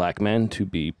black men to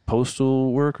be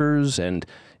postal workers and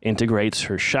integrates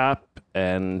her shop.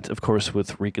 And of course,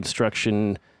 with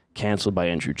Reconstruction canceled by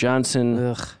Andrew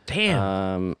Johnson,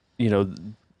 Damn.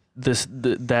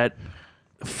 that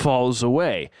falls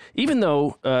away. Even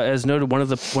though, as noted, one of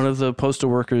the postal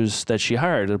workers that she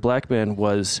hired, a black man,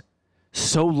 was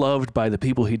so loved by the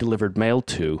people he delivered mail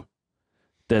to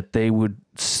that they would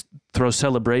throw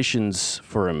celebrations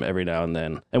for him every now and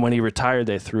then. And when he retired,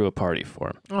 they threw a party for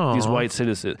him. Aww. These white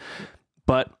citizens.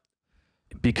 But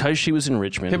because she was in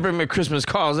Richmond, They bring me Christmas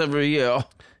cards every year.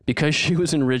 because she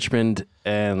was in Richmond,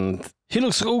 and He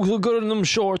looks so good in them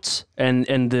shorts. and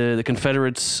the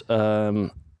Confederates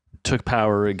took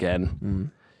power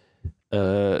again,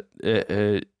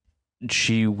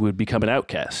 she would become an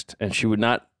outcast, and she would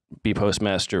not be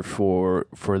postmaster for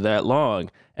that long.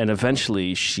 And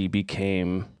eventually she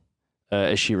became,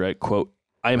 as she wrote, quote,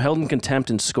 "I am held in contempt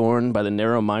and scorn by the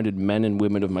narrow-minded men and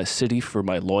women of my city for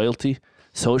my loyalty,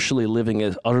 socially living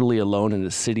as utterly alone in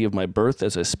the city of my birth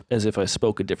as if I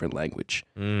spoke a different language."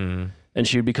 And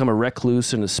she would become a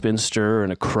recluse and a spinster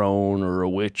and a crone or a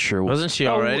witch or Wasn't she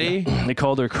already? They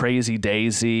called her Crazy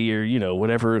Daisy or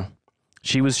whatever.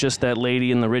 She was just that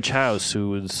lady in the rich house who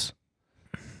was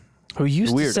Who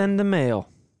used Weird. to send the mail.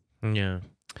 Yeah.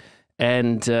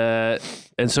 and so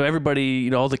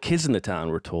everybody, all the kids in the town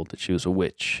were told that she was a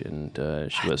witch, and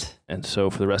she was, and so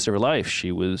for the rest of her life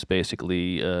she was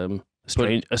basically a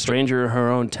stranger in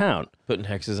her own town. Putting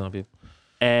hexes on people.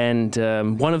 And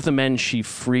one of the men she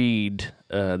freed,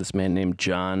 this man named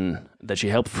John, that she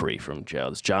helped free from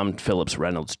jail, this John Phillips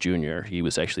Reynolds Jr. He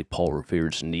was actually Paul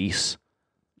Revere's niece.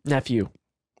 Nephew.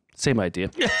 Same idea.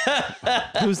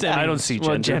 Who's that? I don't see What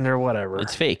gender. gender, whatever.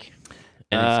 It's fake.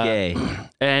 And it's gay.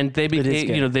 And they is became,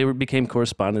 gay. they became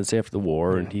correspondents after the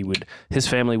war, and his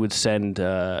family would send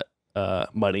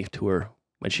money to her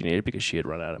when she needed it because she had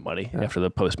run out of money after the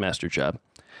postmaster job.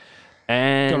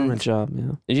 And Government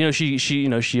job, yeah.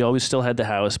 she always still had the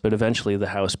house, but eventually the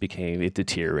house it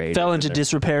deteriorated. Fell into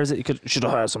disrepairs that you should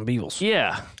have had some beavers.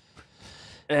 Yeah.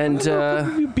 And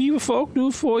You beaver folk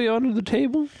do for you under the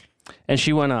table? and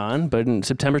she went on, but in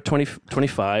September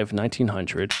 25,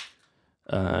 1900,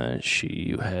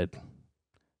 she had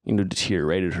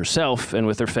deteriorated herself, and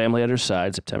with her family at her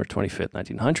side, September 25th,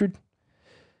 1900,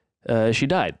 she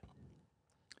died.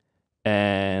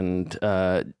 And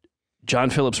John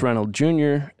Phillips Reynolds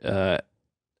Jr.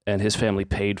 And his family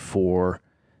paid for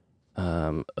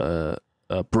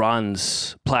a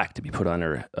bronze plaque to be put on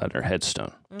her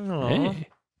headstone. Hey.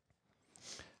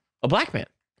 A black man.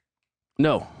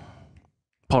 No,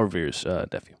 Paul Revere's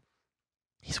nephew.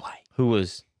 He's white. Who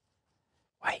was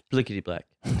White. blickety black.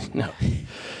 No.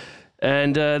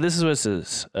 And this is what it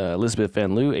says. Elizabeth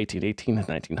Van Loo, 1818 to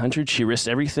 1900. She risked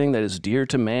everything that is dear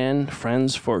to man,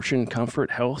 friends, fortune,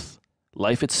 comfort, health,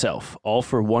 life itself, all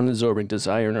for one absorbing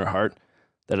desire in her heart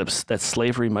that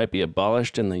slavery might be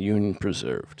abolished and the Union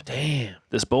preserved. Damn.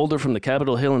 This boulder from the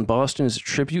Capitol Hill in Boston is a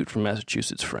tribute from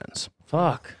Massachusetts friends.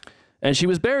 Fuck. And she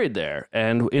was buried there.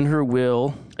 And in her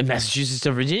will... And Massachusetts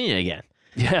to Virginia again.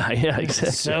 Yeah,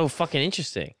 exactly. So fucking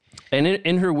interesting. And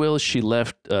in her will, she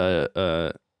left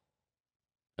John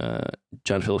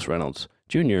Phillips Reynolds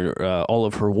Jr. All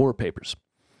of her war papers.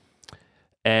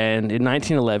 And in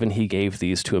 1911, he gave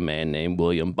these to a man named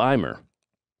William Beimer,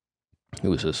 who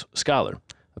was a scholar,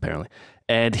 apparently.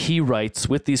 And he writes,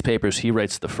 with these papers, he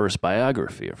writes the first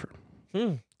biography of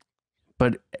her.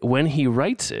 But when he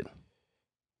writes it,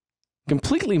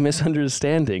 completely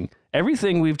misunderstanding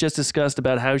everything we've just discussed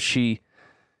about how she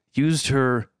used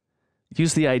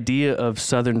the idea of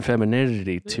Southern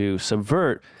femininity to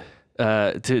subvert,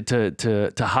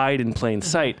 to hide in plain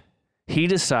sight. He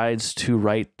decides to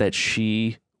write that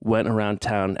she went around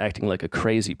town acting like a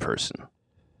crazy person.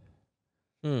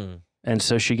 And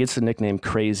so she gets the nickname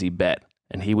Crazy Bet.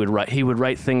 And he would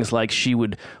write things like she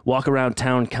would walk around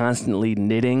town constantly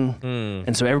knitting.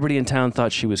 And so everybody in town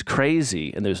thought she was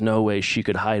crazy, and there's no way she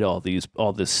could hide all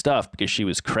this stuff because she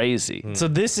was crazy. So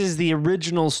this is the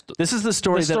original. This is the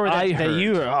story, that I heard. That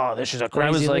you. Oh, this is a crazy.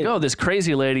 And I was like, lady. oh, this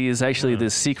crazy lady is actually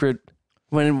this secret.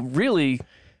 When really,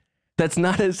 that's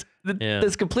not as.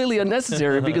 That's completely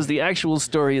unnecessary because the actual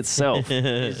story itself.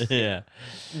 Yeah.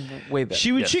 way better.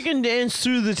 She would chicken dance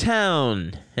through the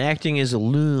town, acting as a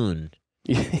loon.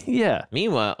 Yeah.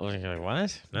 Meanwhile,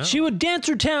 what? No. She would dance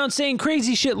her town saying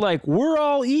crazy shit like, we're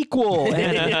all equal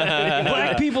and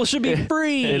black people should be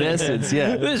free. In essence,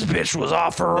 yeah. This bitch was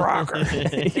off her rocker.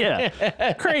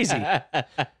 Yeah. Crazy.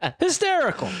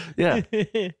 Hysterical. Yeah.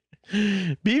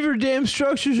 Beaver dam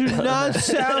structures are not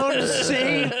sound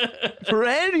safe for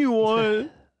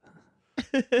anyone.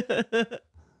 It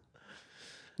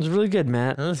was really good,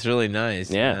 Matt. That's really nice.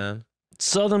 Yeah.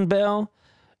 Southern Belle,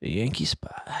 Yankee Spy.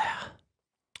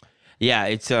 Yeah,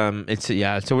 it's a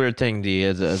weird thing.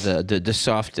 The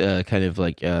soft kind of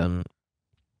like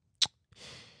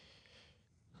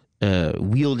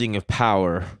wielding of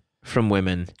power from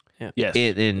women. Yeah.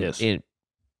 Yes. In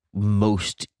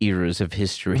most eras of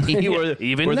history,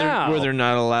 Even now, where they're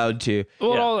not allowed to.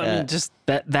 Well, I mean, just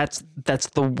that's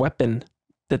the weapon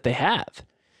that they have.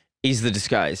 Is the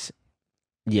disguise.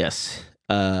 Yes.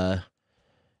 But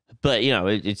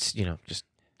it's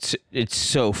it's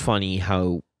so funny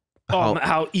how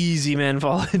easy men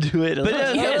fall into it.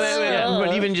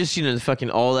 But even just the fucking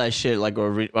all that shit. Like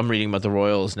I'm reading about the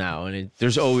Royals now, and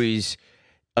there's always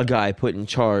a guy put in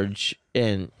charge,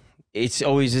 and it's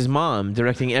always his mom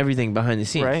directing everything behind the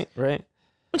scenes. Right.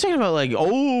 I'm talking about like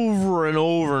over and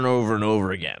over and over and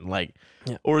over again, like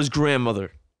or his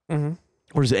grandmother, or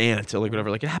his aunt, or like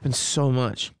whatever. Like it happens so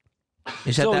much.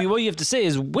 So what you have to say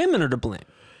is women are to blame.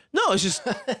 No, it's just.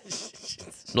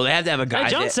 No, they have to have a guy. Hey,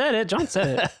 John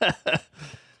said it.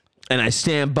 And I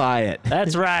stand by it.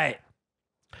 That's right.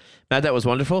 Matt, that was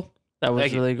wonderful. That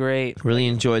was really great. Really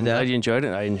enjoyed that. You enjoyed it.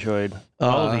 I enjoyed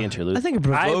all of the interludes. I think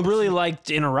it I provoked. really liked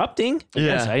interrupting.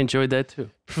 Yes, I enjoyed that too.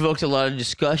 Provoked a lot of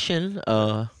discussion.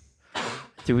 I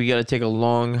think we got to take a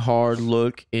long, hard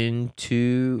look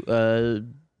into,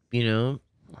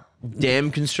 dam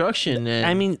construction. And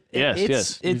I mean,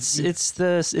 Yes, it's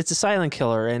a silent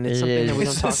killer, and it's something that we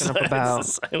don't talk enough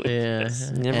about. yeah,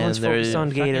 Everyone's focused on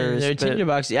gators. They're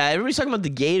tinderbox. Yeah, everybody's talking about the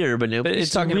gator, but But nobody's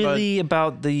it's talking really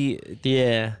about the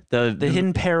the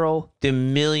hidden peril. the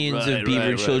millions of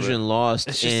beaver children lost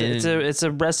It's in just it's a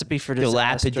recipe for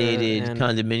disaster. dilapidated and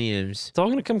condominiums. It's all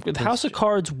going to come. The House of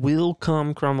Cards will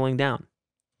come crumbling down.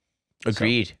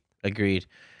 Agreed.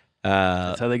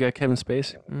 That's how they got Kevin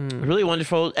Spacey. Really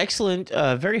wonderful, excellent,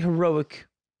 very heroic,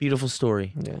 beautiful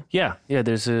story. Yeah.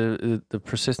 There's the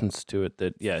persistence to it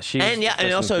that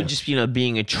And also just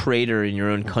being a traitor in your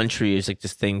own country is like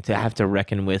this thing to have to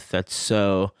reckon with. That's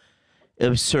so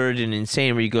absurd and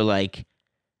insane. Where you go like,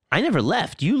 I never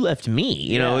left. You left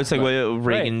me. It's like what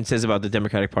Reagan says about the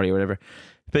Democratic Party or whatever.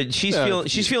 But she's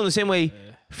feeling the same way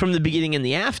from the beginning and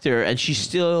the after, and she's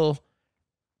still.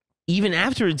 Even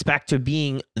after it's back to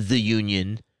being the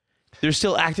Union, they're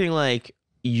still acting like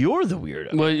you're the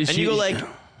weirdo. Well, and you go like,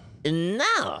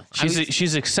 no.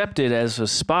 She's accepted as a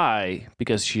spy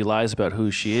because she lies about who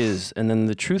she is, and then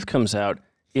the truth comes out,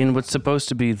 in what's supposed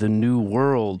to be the new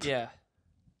world. Yeah.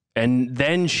 And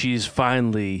then she's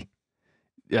finally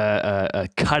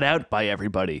cut out by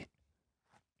everybody.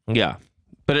 Yeah.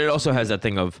 But it also has that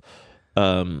thing of,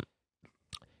 the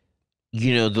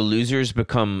losers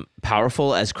become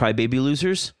powerful as crybaby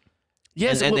losers.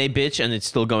 Yes, And they bitch, and it's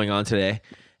still going on today.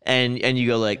 And you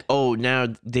go like, oh, now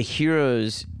the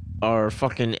heroes are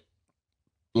fucking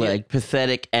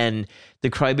pathetic, and the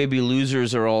crybaby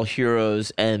losers are all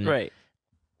heroes. And Right.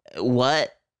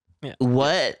 what? Yeah.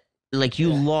 What? Like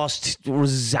you lost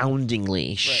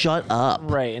resoundingly. Shut up.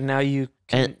 Right. And now you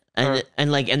can, And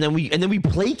then we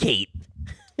placate.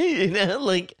 yeah,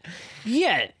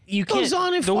 you can't. Goes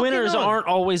on and the fucking winners on. aren't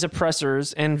always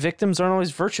oppressors, and victims aren't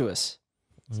always virtuous.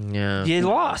 Yeah. You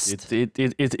lost.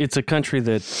 It's a country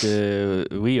that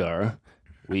we are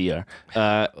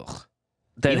that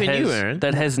Even has you, Aaron.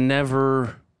 that has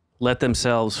never let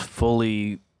themselves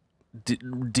fully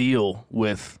deal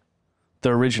with the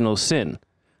original sin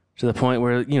to the point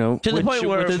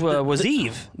where Was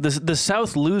Eve. the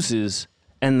South loses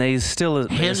and they still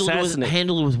assassinate.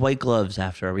 Handled with white gloves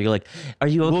after. Are you like, are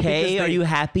you okay? because Are you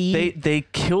happy? They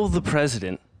kill the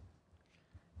president.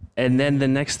 And then the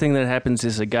next thing that happens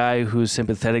is a guy who's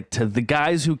sympathetic to the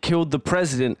guys who killed the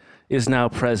president is now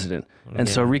president. And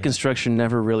so Reconstruction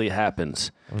never really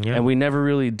happens. Yeah. And we never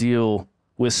really deal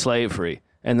with slavery.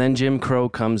 And then Jim Crow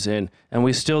comes in, and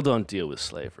we still don't deal with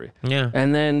slavery. Yeah.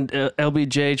 And then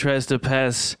LBJ tries to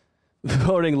pass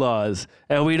voting laws,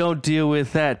 and we don't deal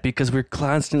with that because we're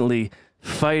constantly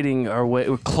fighting our way,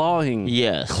 we're clawing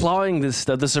this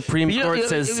stuff. The Supreme Court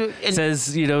says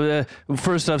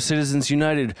first off, Citizens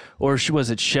United, or was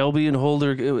it Shelby and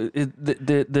Holder?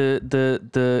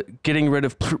 The getting rid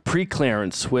of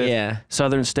pre-clearance with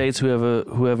southern states who have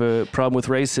a problem with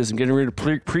racism, getting rid of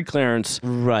pre-clearance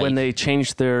when they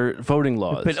changed their voting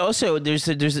laws. But also, there's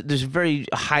a very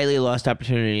highly lost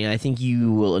opportunity, and I think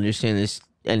you will understand this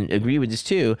and agree with this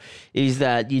too, is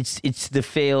that it's the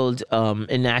failed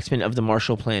enactment of the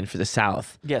Marshall Plan for the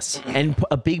South. Yes. And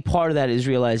a big part of that is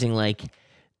realizing, like,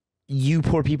 you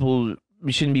poor people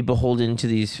shouldn't be beholden to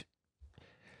these.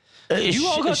 You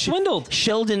all got swindled.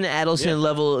 Sheldon Adelson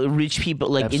level rich people,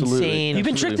 like Absolutely. insane. You've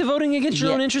been tricked to voting against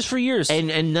your own interests for years.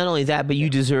 And not only that, but you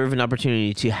deserve an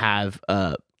opportunity to have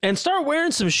And start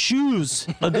wearing some shoes.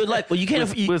 a good life. Well, you can't.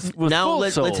 with Now full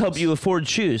let's soles. help you afford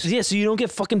shoes. Yeah, so you don't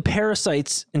get fucking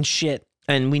parasites and shit.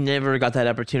 And we never got that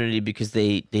opportunity because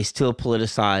they still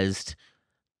politicized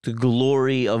the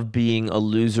glory of being a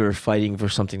loser fighting for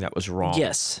something that was wrong.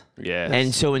 Yes. Yeah.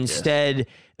 And so instead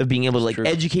of being able to like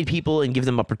educate people and give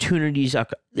them opportunities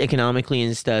economically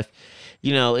and stuff,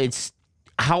 it's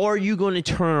how are you going to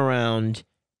turn around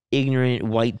ignorant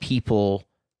white people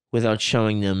without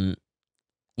showing them,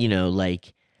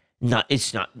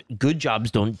 it's not good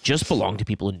jobs don't just belong to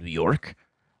people in New York.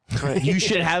 Right. You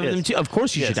should have them too. Of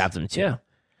course you should have them too. Yeah.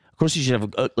 Of course you should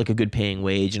have a good paying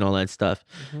wage and all that stuff.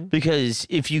 Mm-hmm. Because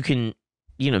if you can,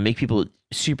 make people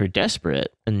super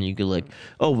desperate and you go like,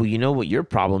 oh, well, what your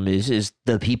problem is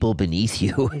the people beneath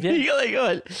you. Yeah.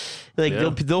 You're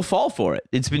like, they'll fall for it.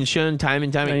 It's been shown time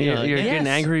and time again. You're getting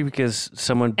angry because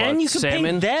someone bought And you can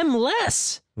salmon. pay them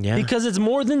less. Yeah. Because it's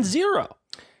more than zero.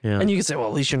 Yeah. And you can say, well,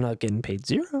 at least you're not getting paid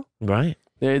zero. Right.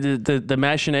 The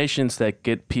machinations that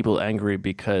get people angry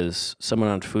because someone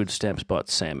on food stamps bought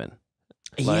salmon.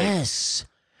 Yes.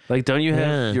 Like, don't you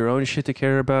have your own shit to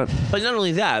care about? But not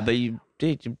only that, but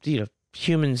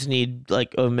humans need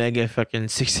like omega fucking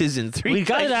 6s and 3s. We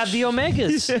gotta have the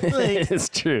omegas. It's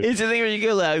true. It's the thing where you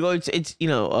go like,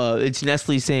 it's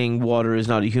Nestle saying water is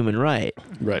not a human right.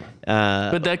 Right.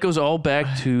 But that goes all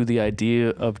back to the idea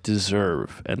of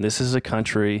deserve. And this is a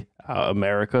country,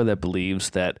 America, that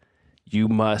believes that you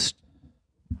must,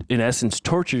 in essence,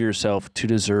 torture yourself to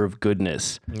deserve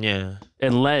goodness. Yeah.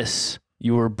 Unless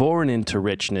you were born into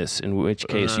richness, in which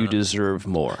case you deserve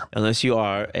more. Unless you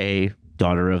are a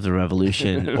daughter of the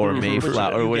revolution or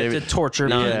Mayflower or whatever. To torture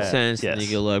nonsense. Yeah. And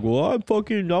you go like, well, I'm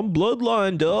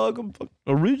bloodline, dog. I'm fucking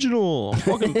original.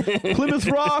 Fucking Plymouth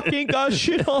Rock ain't got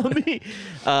shit on me.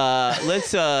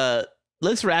 Let's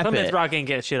wrap Plymouth it. Rock ain't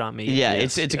get shit on me. Yeah,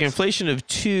 it's a conflation of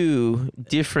two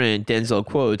different Denzel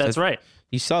quotes. That's right.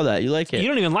 You saw that. You like it. You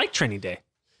don't even like Training Day.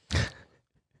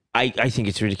 I think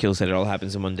it's ridiculous that it all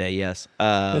happens in one day. Yes.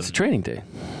 It's a training day.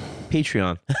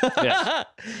 Patreon. Yes.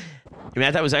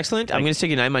 Matt, that was excellent. I'm going to say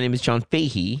goodnight. My name is John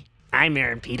Fahey. I'm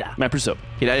Aaron Pita. Matt Brousseau.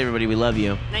 Good night, everybody. We love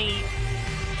you. Night.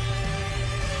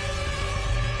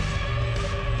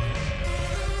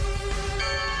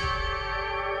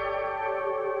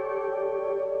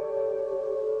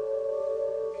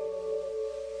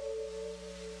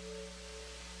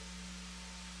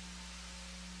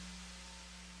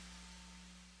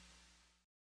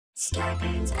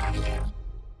 Scarpins Avenue.